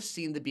like to have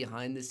seen the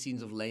behind the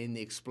scenes of laying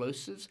the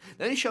explosives.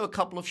 They only show a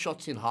couple of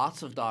shots in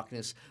Hearts of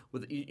Darkness. I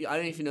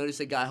don't know if you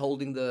noticed a guy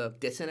holding the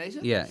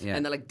detonator. Yeah.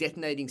 And they're like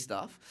detonating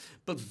stuff.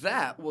 But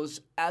that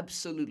was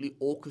absolutely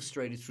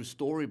orchestrated through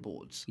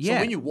storyboards. So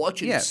when you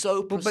watch it, it's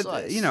so precise.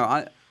 But, you know,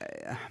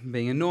 I'm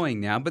being annoying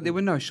now, but there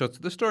were no shots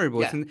of the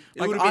storyboards. Yeah. And It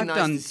like, would have been I've nice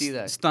done to see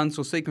that. stunts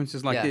or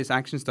sequences like this,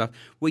 action stuff,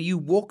 where you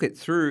walk it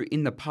through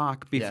in the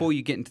park before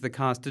you get into the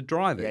cars to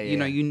drive it. You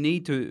know, you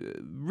need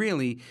to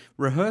really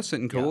rehearse it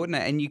and coordinate.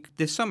 And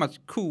there's so much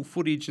cool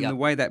footage in the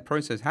way that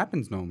process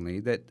happens normally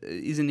that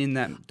isn't in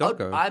that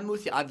doco. I'm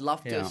with you. I'd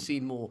love to have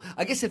seen more.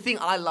 I guess the thing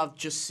I love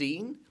just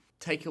seeing,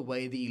 take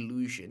away the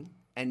illusion,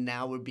 and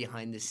now we're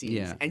behind the scenes.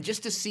 Yeah. And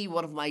just to see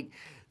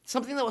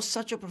something that was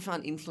such a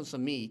profound influence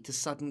on me, to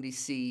suddenly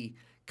see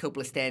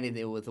Coppola standing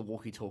there with a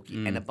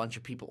walkie-talkie and a bunch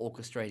of people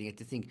orchestrating it,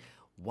 to think,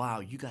 wow,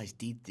 you guys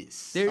did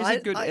this. There is a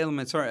good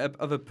element,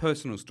 of a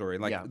personal story,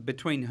 like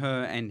between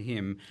her and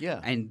him,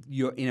 and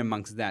you're in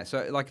amongst that.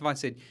 So, like, if I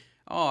said,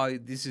 oh,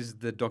 this is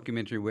the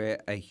documentary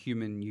where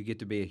you get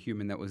to be a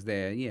human that was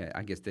there. Yeah,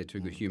 I guess they're too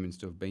good humans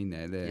to have been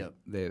there.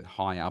 They're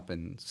high up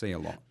and see a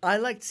lot. I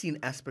liked seeing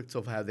aspects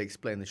of how they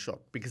explain the shot,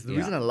 because the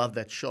reason I love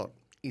that shot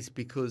is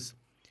because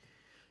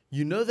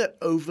you know that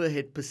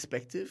overhead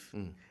perspective?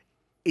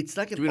 It's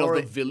like Do we know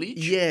the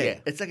village? Yeah,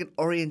 it's like an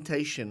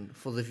orientation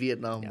for the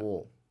Vietnam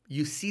War.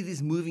 You see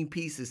these moving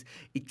pieces.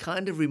 It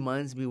kind of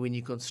reminds me when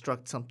you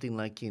construct something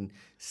like in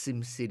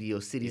SimCity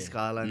or City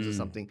Skylines or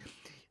something.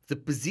 The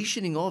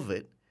positioning of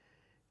it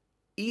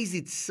is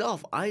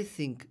itself, I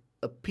think,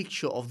 a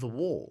picture of the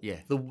war. Yeah.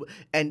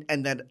 And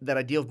that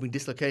idea of being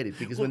dislocated,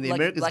 because when the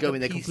Americans go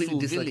in, they're completely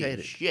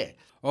dislocated. Yeah.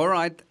 All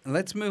right,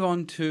 let's move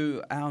on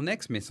to our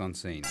next mise en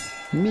scène.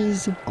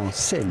 Mise en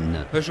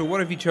scène. Herschel, what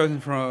have you chosen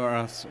for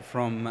us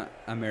from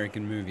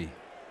American Movie?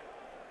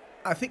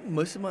 I think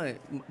most of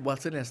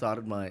certainly I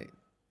started my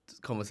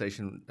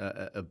conversation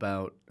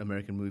about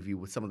American Movie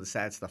with some of the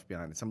sad stuff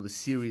behind it, some of the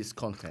serious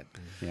content.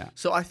 Yeah.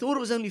 So I thought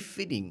it was only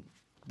fitting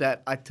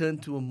that I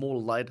turned to a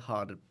more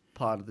lighthearted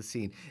part of the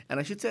scene. And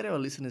I should say to our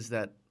listeners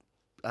that,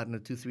 I don't know,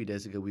 2-3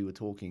 days ago we were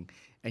talking,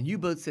 and you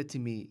both said to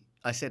me,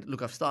 I said,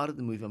 look, I've started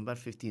the movie, I'm about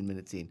 15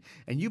 minutes in,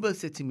 and you both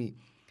said to me,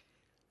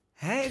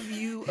 have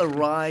you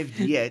arrived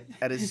yet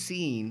at a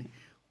scene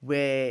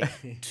where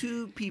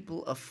two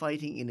people are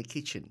fighting in a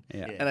kitchen?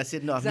 Yeah. And I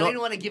said, no, I've I not.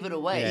 didn't want to give it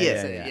away.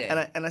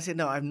 And I said,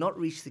 no, I've not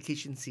reached the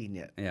kitchen scene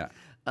yet. Yeah.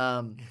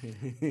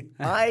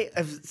 I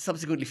have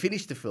subsequently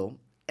finished the film,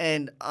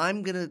 and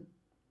I'm gonna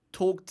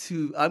talk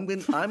to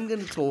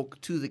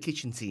the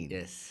kitchen scene.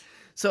 Yes.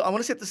 So I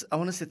want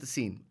to set the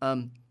scene.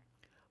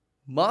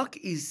 Mark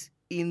is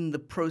in the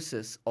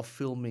process of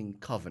filming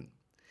Coven,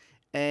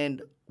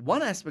 and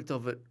one aspect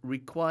of it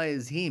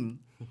requires him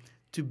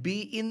to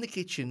be in the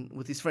kitchen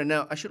with his friend.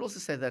 Now, I should also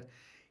say that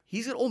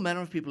he's got all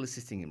manner of people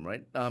assisting him,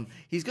 right?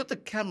 He's got the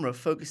camera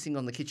focusing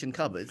on the kitchen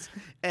cupboards,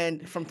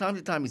 and from time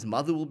to time his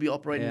mother will be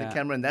operating the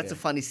camera, and that's a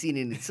funny scene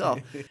in itself.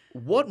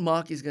 What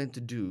Mark is going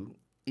to do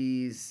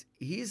is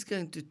he's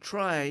going to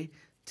try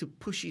to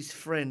push his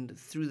friend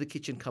through the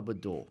kitchen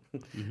cupboard door.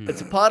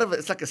 It's a part of it.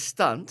 It's like a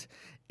stunt,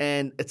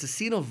 and it's a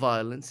scene of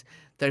violence.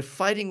 They're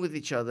fighting with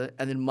each other,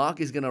 and then Mark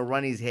is going to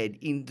run his head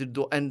into the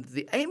door. And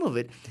the aim of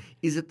it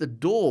is that the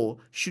door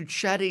should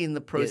shatter in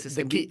the process.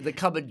 The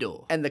cupboard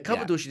door. And the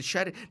cupboard door should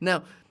shatter.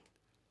 Now,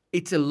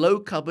 it's a low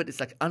cupboard. It's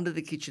like under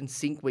the kitchen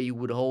sink where you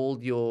would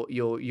hold your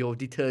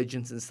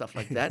detergents and stuff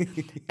like that.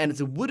 And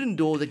it's a wooden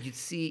door that you'd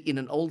see in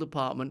an old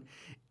apartment.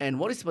 And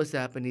what is supposed to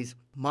happen is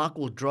Mark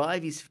will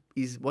drive his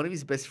one of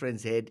his best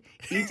friend's head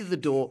into the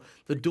door.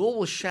 The door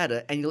will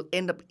shatter, and you'll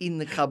end up in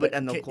the cupboard,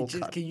 and they'll call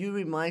cut. Can you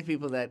remind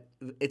people that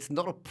it's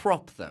not a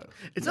prop, though?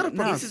 It's not a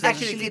prop. This is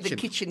actually the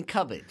kitchen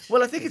cupboard.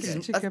 Well, I think it's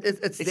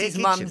his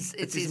mum's.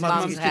 It's his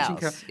mum's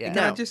house. Can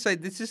I just say,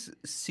 this is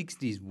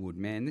 60s wood,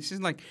 man. This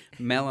is like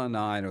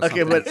melanite or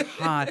something. But it's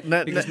hard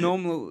because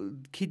normal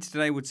kids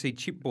today would see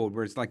chipboard,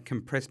 where it's like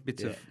compressed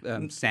bits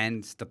of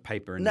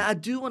sandpaper. Now, I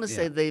do want to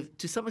say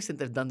to some extent,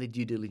 they've done their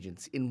due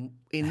diligence in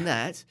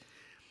that.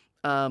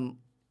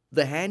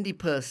 The handy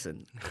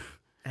person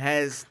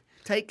has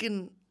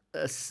taken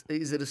a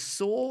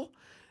saw,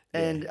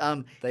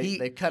 and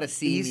they cut a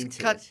seam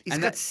into it. He's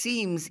cut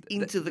seams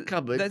into the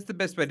cupboard. That's the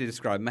best way to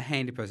describe him, a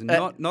handy person.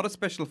 Not a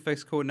special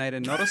effects coordinator,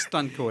 not a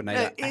stunt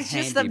coordinator. It's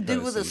just some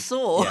dude with a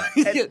saw.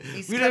 Yeah.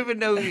 We don't even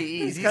know who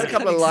he is. He's cut a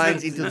couple of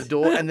lines into the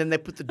door, and then they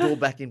put the door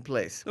back in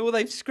place. Well,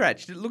 they've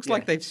scratched. It looks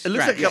like they've scratched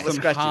looks like a couple of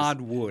some scratches.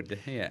 hard wood.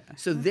 Yeah.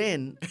 So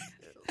then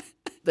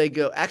they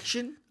go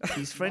action.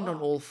 His friend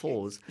on all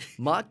fours.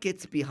 Mark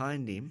gets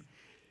behind him,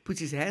 puts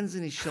his hands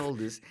on his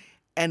shoulders,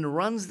 and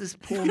runs this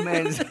poor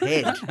man's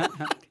head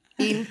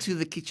into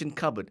the kitchen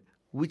cupboard,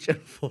 which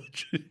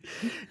unfortunately...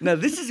 Now,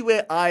 this is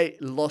where I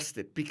lost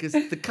it, because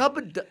the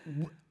cupboard...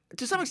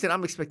 To some extent,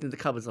 I'm expecting the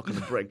cupboard's not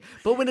going to break.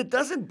 But when it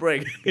doesn't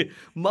break,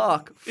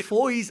 Mark,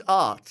 for his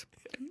art,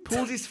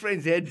 pulls his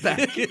friend's head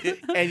back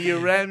and he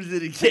rams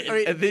it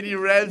again. And then he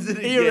rams it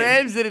again. He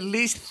rams it at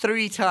least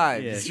 3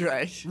 times,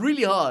 right?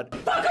 Really hard.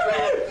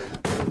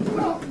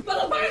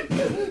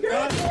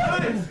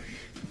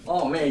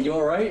 Oh, man, you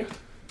all right?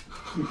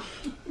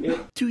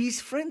 To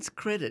his friend's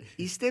credit,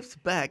 he steps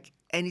back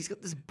and he's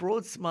got this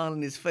broad smile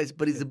on his face,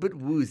 but he's a bit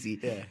woozy.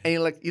 Yeah. And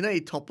you're like,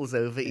 he topples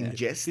over in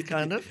jest,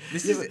 kind of.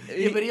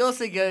 But he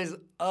also goes,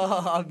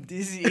 "Oh, I'm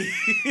dizzy."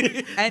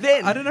 And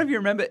then, I don't know if you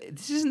remember,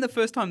 this isn't the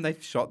first time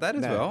they've shot that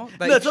as well.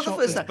 No, it's not the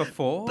first time.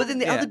 Before. But then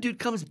the other dude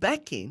comes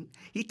back in,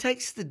 he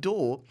takes the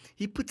door,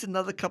 he puts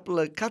another couple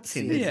of cuts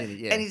in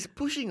it, and he's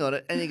pushing on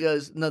it, and he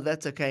goes, "No,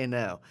 that's okay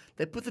now."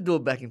 They put the door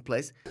back in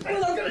place. Hey,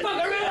 look,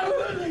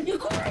 fucker, man! You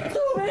crazy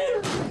too,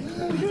 man!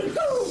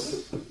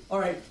 All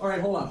right,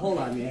 hold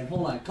on, man.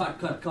 Hold on.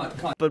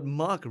 Cut. But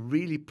Mark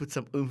really put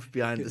some oomph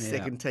behind the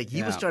second take.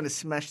 He was trying to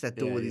smash that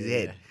door with his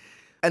head.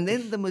 And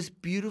then the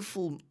most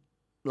beautiful,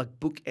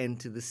 bookend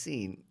to the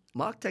scene,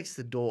 Mark takes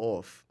the door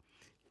off,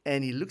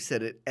 and he looks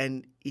at it,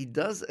 and he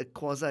does a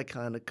quasi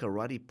kind of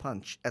karate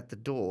punch at the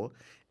door,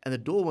 and the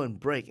door won't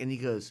break, and he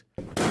goes,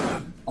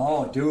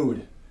 "Oh,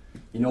 dude,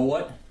 you know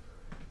what?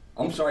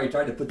 I'm sorry I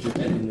tried to put your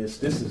head in this.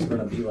 This is going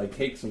to be like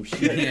take some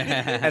shit."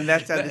 And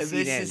that's how the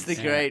scene ends. This is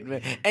the great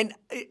man. And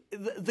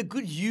the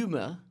good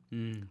humour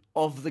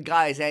of the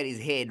guy's had his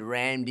head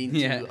rammed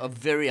into a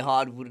very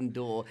hard wooden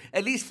door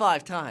at least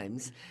 5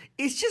 times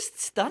is just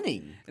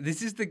stunning.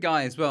 This is the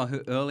guy as well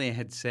who earlier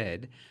had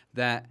said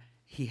that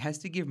he has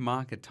to give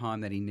Mark a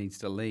time that he needs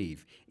to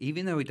leave.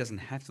 Even though he doesn't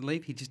have to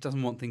leave, he just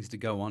doesn't want things to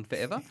go on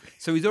forever.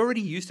 So he's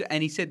already used to,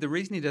 and he said the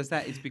reason he does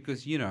that is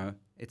because,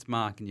 it's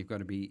Mark and you've got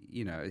to be,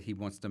 he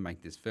wants to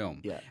make this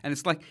film. Yeah. And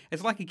it's like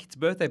a kid's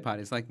birthday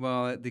party. It's like,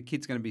 well, the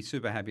kid's going to be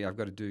super happy. I've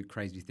got to do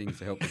crazy things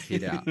to help the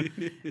kid out.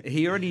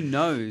 He already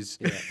knows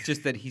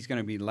just that he's going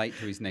to be late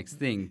to his next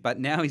thing,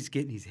 but now he's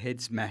getting his head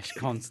smashed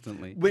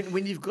constantly.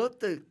 When you've got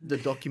the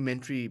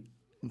documentary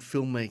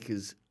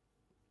filmmakers'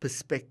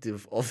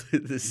 perspective of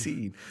the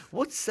scene,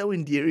 what's so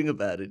endearing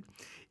about it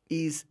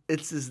is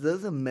it's as though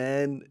the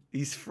man,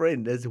 his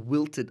friend, has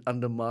wilted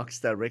under Mark's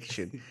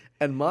direction,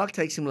 and Mark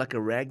takes him like a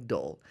rag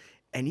doll,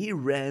 and he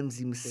rams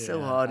him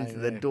so hard into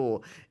the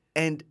door.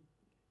 And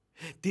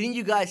didn't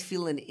you guys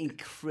feel an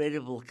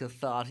incredible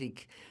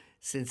cathartic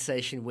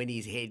sensation when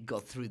his head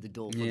got through the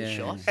door for the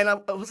shot? And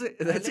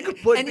that's a good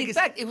point. And in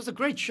fact, it was a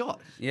great shot.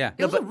 Yeah.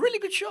 It was a really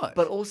good shot.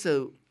 But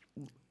also,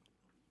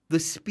 the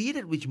speed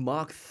at which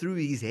Mark threw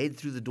his head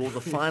through the door the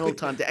final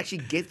time to actually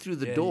get through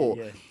the door,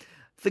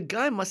 the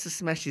guy must have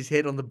smashed his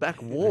head on the back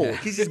wall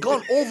because he's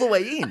gone all the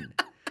way in.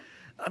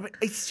 I mean,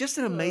 it's just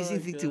an amazing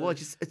thing to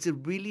watch. It's a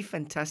really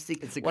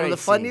fantastic. It's a one of great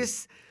the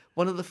funniest.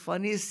 One of the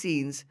funniest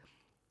scenes,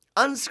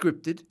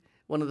 unscripted.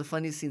 One of the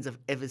funniest scenes I've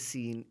ever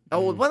seen.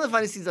 Oh, one of the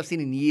funniest scenes I've seen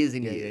in years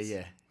and years.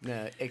 Yeah.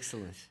 No,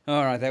 excellent.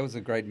 All right, that was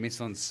a great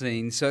miss on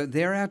scene. So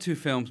there are our 2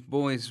 films.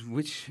 Boys,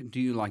 which do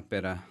you like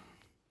better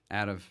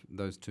out of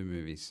those 2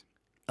 movies?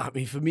 I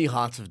mean, for me,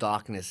 Hearts of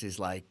Darkness is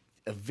like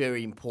a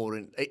very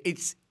important...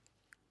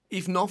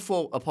 If not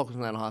for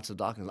Apocalypse Now and Hearts of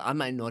Darkness, I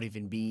might not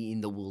even be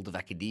in the world of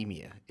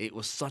academia. It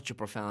was such a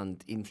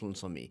profound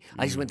influence on me.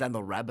 I just went down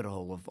the rabbit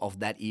hole of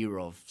that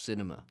era of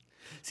cinema.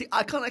 See,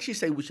 I can't actually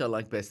say which I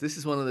like best. This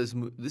is one of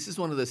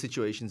those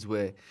situations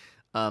where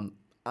I've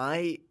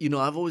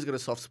always got a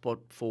soft spot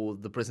for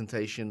the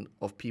presentation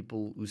of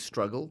people who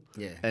struggle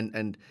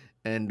and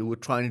who are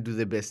trying to do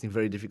their best in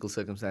very difficult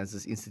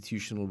circumstances,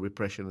 institutional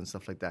repression and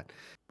stuff like that.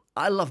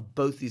 I love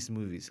both these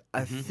movies.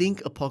 I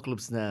think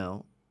Apocalypse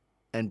Now,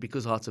 and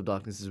because Hearts of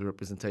Darkness is a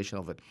representation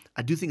of it,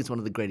 I do think it's one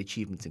of the great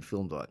achievements in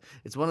film. Though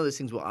it's one of those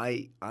things where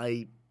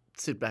I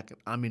sit back and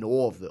I'm in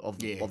awe of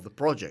the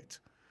project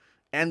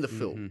and the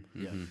film.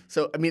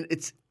 So I mean,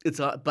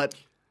 but.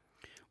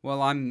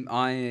 Well,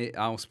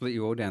 I'll split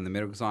you all down the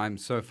middle because I'm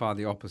so far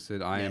the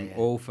opposite. I am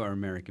all for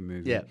American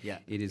movie. Yeah.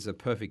 It is a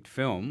perfect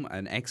film,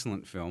 an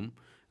excellent film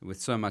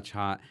with so much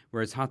heart.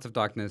 Whereas Hearts of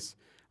Darkness,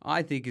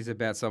 I think, is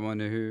about someone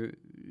who,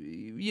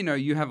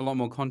 you have a lot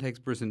more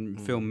context. Bruce,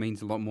 and film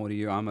means a lot more to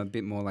you. I'm a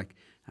bit more like,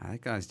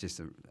 that guy's just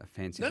a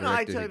fancy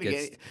director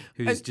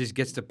who just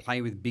gets to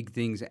play with big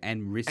things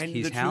and risk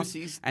his house,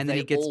 and then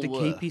he gets to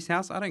keep his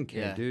house. I don't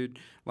care, dude.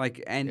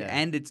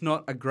 And it's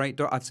not a great.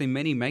 I've seen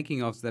many making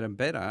ofs that are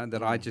better.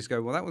 That I just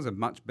go, well, that was a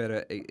much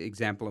better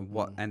example of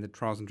what and the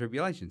trials and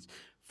tribulations.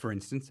 For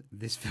instance,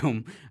 this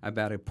film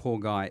about a poor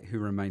guy who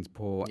remains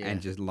poor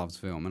and just loves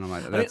film, and I'm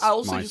like, that's I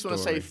also my just story.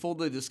 want to say, for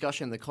the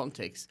discussion and the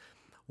context,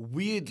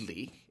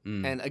 weirdly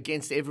and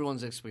against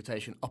everyone's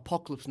expectation,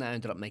 Apocalypse Now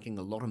ended up making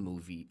a lot of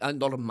money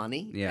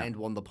and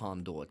won the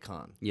Palme d'Or at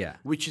Cannes. Yeah,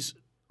 which is,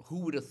 who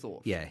would have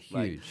thought? Yeah,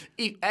 huge.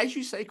 Right? As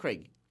you say,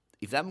 Craig,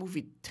 if that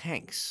movie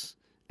tanks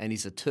and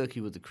is a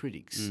turkey with the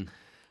critics.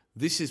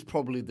 This is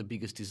probably the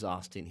biggest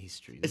disaster in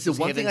history. It's the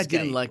one thing I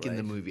didn't like in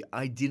the movie.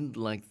 I didn't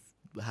like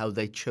how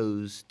they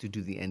chose to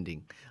do the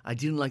ending. I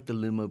didn't like the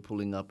limo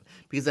pulling up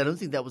because I don't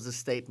think that was a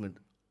statement.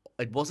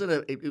 It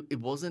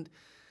wasn't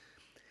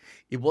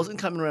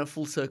coming around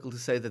full circle to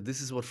say that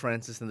this is what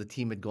Francis and the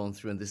team had gone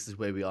through and this is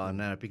where we are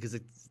now, because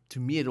to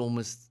me it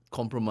almost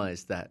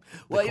compromised that.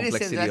 Well, in a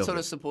sense, that sort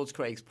of supports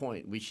Craig's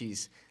point, which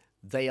is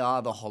they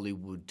are the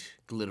Hollywood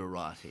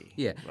glitterati.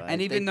 Yeah, right?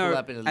 and even though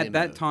at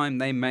that time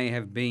they may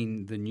have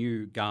been the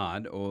new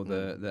guard or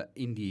the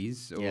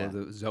indies or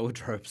the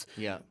zoetropes,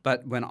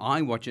 but when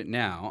I watch it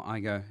now,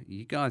 I go,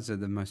 you guys are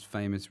the most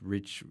famous,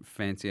 rich,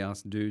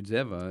 fancy-ass dudes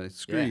ever.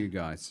 Screw you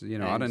guys.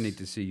 I don't need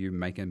to see you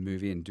make a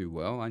movie and do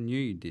well. I knew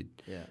you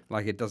did. Yeah.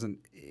 Like, it doesn't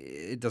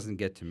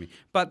get to me.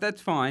 But that's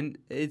fine.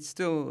 It's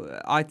still,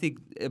 I think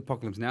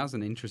Apocalypse Now is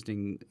an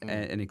interesting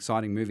and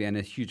exciting movie and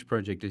a huge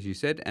project, as you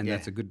said, and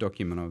that's a good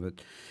document of it.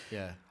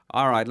 Yeah.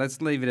 All right,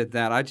 let's leave it at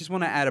that. I just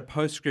want to add a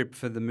postscript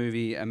for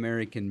the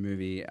American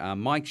movie.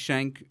 Mike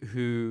Shank,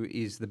 who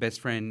is the best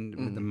friend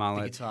with the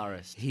mullet, the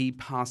guitarist, he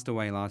passed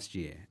away last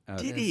year.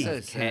 Did he?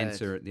 Of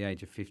cancer at the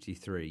age of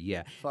 53.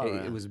 Yeah,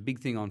 it was a big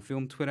thing on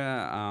film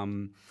Twitter.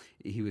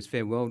 He was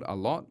farewelled a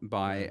lot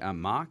by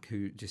Mark,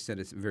 who just said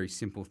it's a very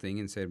simple thing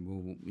and said,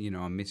 well,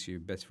 I miss you,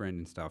 best friend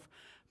and stuff.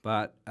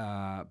 But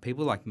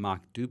people like Mark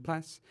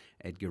Duplass,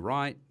 Edgar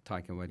Wright,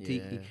 Taika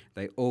Waititi,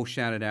 they all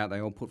shouted out, they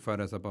all put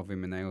photos up of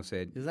him, and they all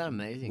said, "Is that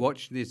amazing?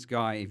 Watch this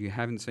guy. If you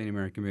haven't seen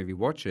American Movie,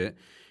 watch it,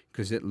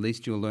 because at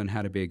least you'll learn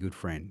how to be a good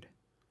friend."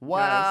 Wow.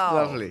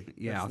 That's lovely.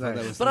 Yeah, that's I thought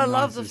that was But the I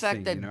love the nicest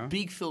fact thing, that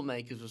big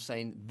filmmakers were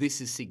saying,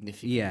 this is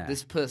significant. Yeah.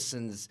 This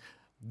person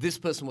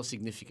was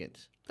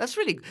significant. That's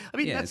really,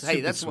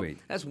 that's sweet.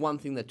 That's one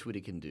thing that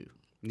Twitter can do.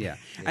 Yeah.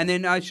 And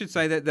then I should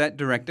say that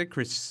director,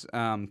 Chris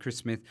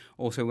Smith,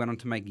 also went on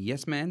to make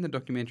Yes Man, the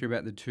documentary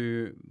about the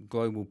two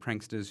global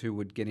pranksters who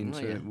would get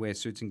into wear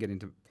suits and get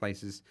into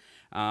places.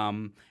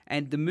 And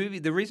the movie,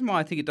 the reason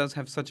why I think it does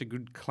have such a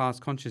good class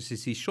consciousness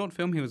is his short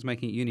film he was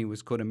making at uni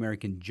was called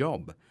American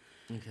Job.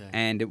 Okay.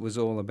 And it was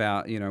all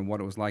about, what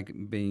it was like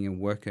being a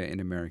worker in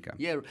America.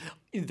 Yeah,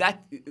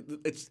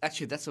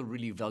 that's a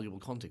really valuable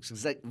context,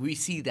 because we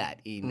see that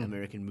in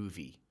American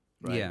movie.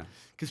 Right? Yeah.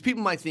 Because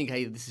people might think,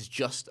 hey, this is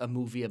just a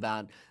movie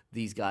about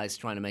these guys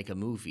trying to make a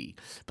movie.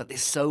 But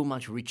there's so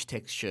much rich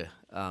texture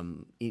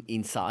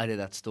inside of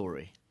that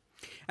story.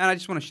 And I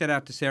just want to shout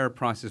out to Sarah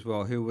Price as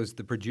well, who was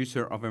the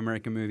producer of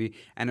American Movie,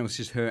 and it was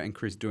just her and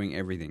Chris doing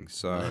everything.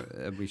 So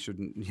we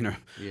shouldn't,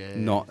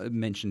 not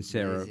mention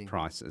Sarah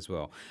Price as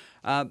well.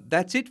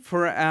 That's it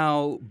for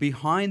our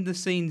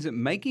behind-the-scenes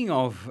making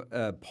of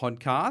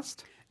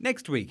podcast.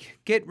 Next week,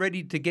 get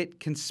ready to get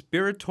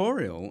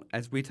conspiratorial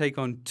as we take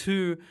on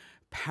two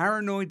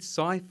paranoid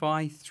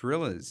sci-fi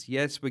thrillers.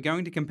 Yes, we're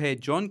going to compare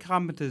John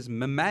Carpenter's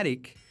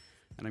Memetic,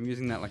 and I'm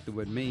using that like the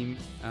word meme.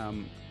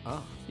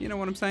 You know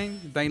what I'm saying?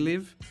 They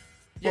Live.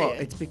 Well,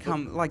 it's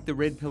become like the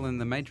red pill in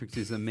the Matrix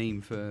is a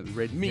meme for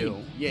red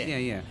pill.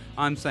 Yeah.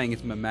 I'm saying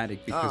it's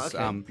Memetic because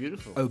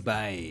beautiful.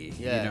 Obey.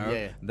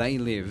 They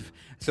Live.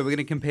 So we're going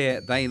to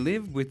compare They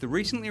Live with the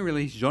recently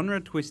released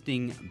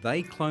genre-twisting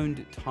They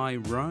Cloned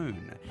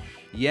Tyrone.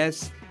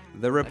 Yes,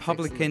 The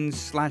Republicans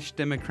slash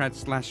Democrats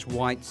slash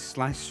white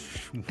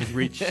slash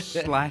rich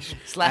slash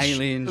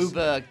aliens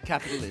uber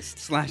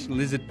capitalists slash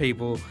lizard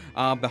people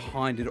are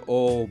behind it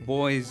all.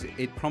 Boys,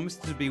 it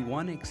promised to be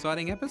one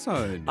exciting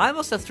episode. I'm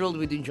also thrilled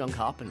we're doing John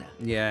Carpenter.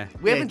 Yeah.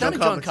 We haven't done a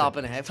John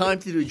Carpenter, have we? Time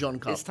to do John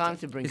Carpenter. It's time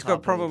to bring He's Carpenter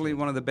got probably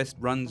one of the best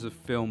runs of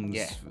films,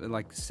 Yeah.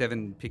 like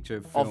 7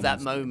 picture films. of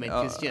that moment,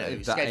 because, the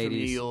Escape from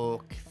New 80s.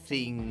 York,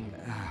 Thing,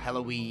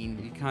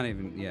 Halloween. You can't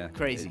even,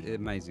 Crazy.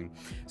 Amazing.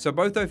 So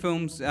both those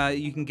films,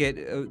 you can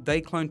get They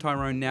Clone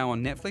Tyrone now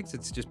on Netflix.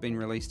 It's just been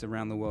released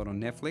around the world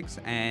on Netflix.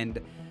 And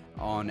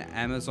on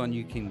Amazon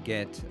you can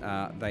get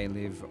They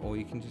Live, or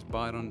you can just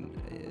buy it on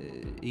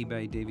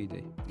eBay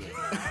DVD.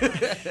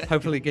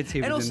 Hopefully it gets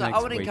here And within also, the next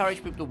I would week. encourage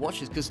people to watch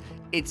this because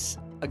it's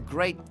a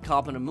great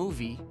Carpenter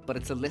movie, but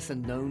it's a lesser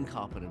known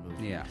Carpenter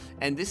movie. Yeah.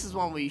 And this is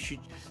one where you should...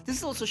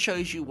 This also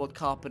shows you what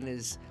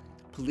Carpenter's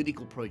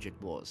political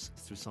project was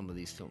through some of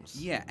these films.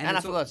 Yeah, And I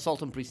forgot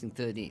Salt on Precinct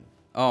 13.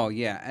 Oh,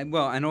 yeah.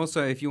 And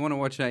also, if you want to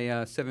watch a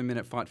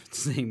 7-minute fight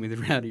scene with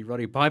Rowdy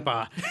Roddy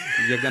Piper,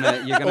 you're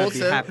gonna be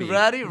Also, happy.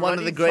 one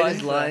of the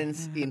greatest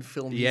lines in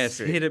film Yes,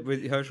 history. hit it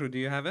with Herschel. Do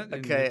you have it?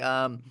 Okay.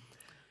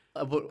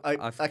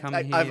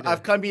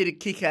 I've come here to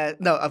kick ass.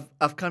 No,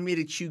 I've come here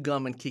to chew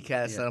gum and kick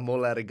ass, and I'm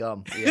all out of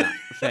gum. Yeah,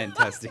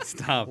 fantastic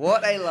stuff.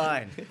 What a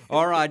line!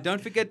 All right,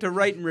 don't forget to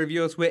rate and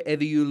review us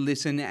wherever you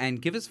listen,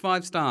 and give us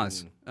 5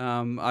 stars.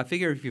 I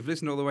figure if you've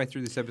listened all the way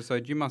through this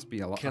episode, you must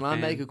be a lot. Can I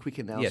make a quick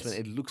announcement? Yes.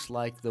 It looks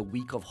like the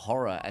week of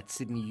horror at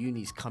Sydney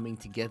Uni is coming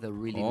together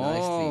really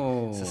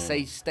Oh. nicely.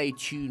 So stay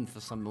tuned for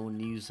some more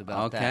news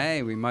about that.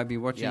 Okay, we might be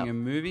watching Yep. a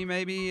movie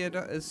maybe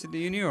at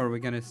Sydney Uni, or are we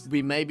going to...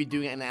 We may be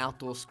doing an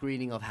outdoor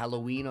screening of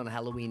Halloween on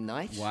Halloween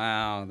night.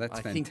 Wow, that's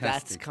I fantastic. think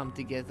that's come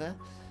together.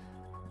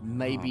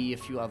 Maybe a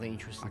few other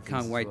interesting I things.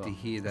 can't as wait well. to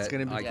hear that. It's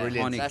gonna be iconic,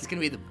 brilliant. That's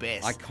going to be the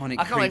best. iconic,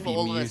 I can't wait for creepy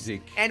all of us.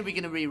 music. And we're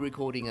going to be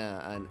recording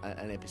an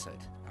episode.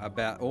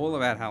 All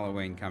about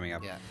Halloween coming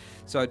up. Yeah.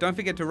 So don't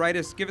forget to rate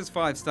us, give us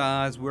 5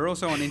 stars. We're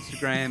also on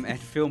Instagram at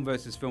Film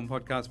vs. Film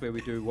Podcast, where we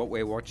do what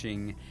we're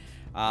watching.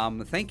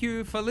 Thank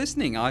you for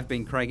listening. I've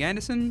been Craig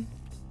Anderson.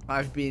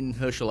 I've been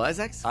Herschel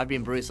Isaacs. I've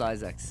been Bruce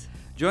Isaacs.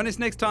 Join us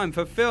next time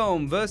for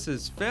Film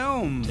vs.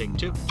 Film. Take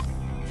 2.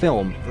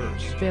 Film.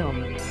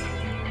 Film.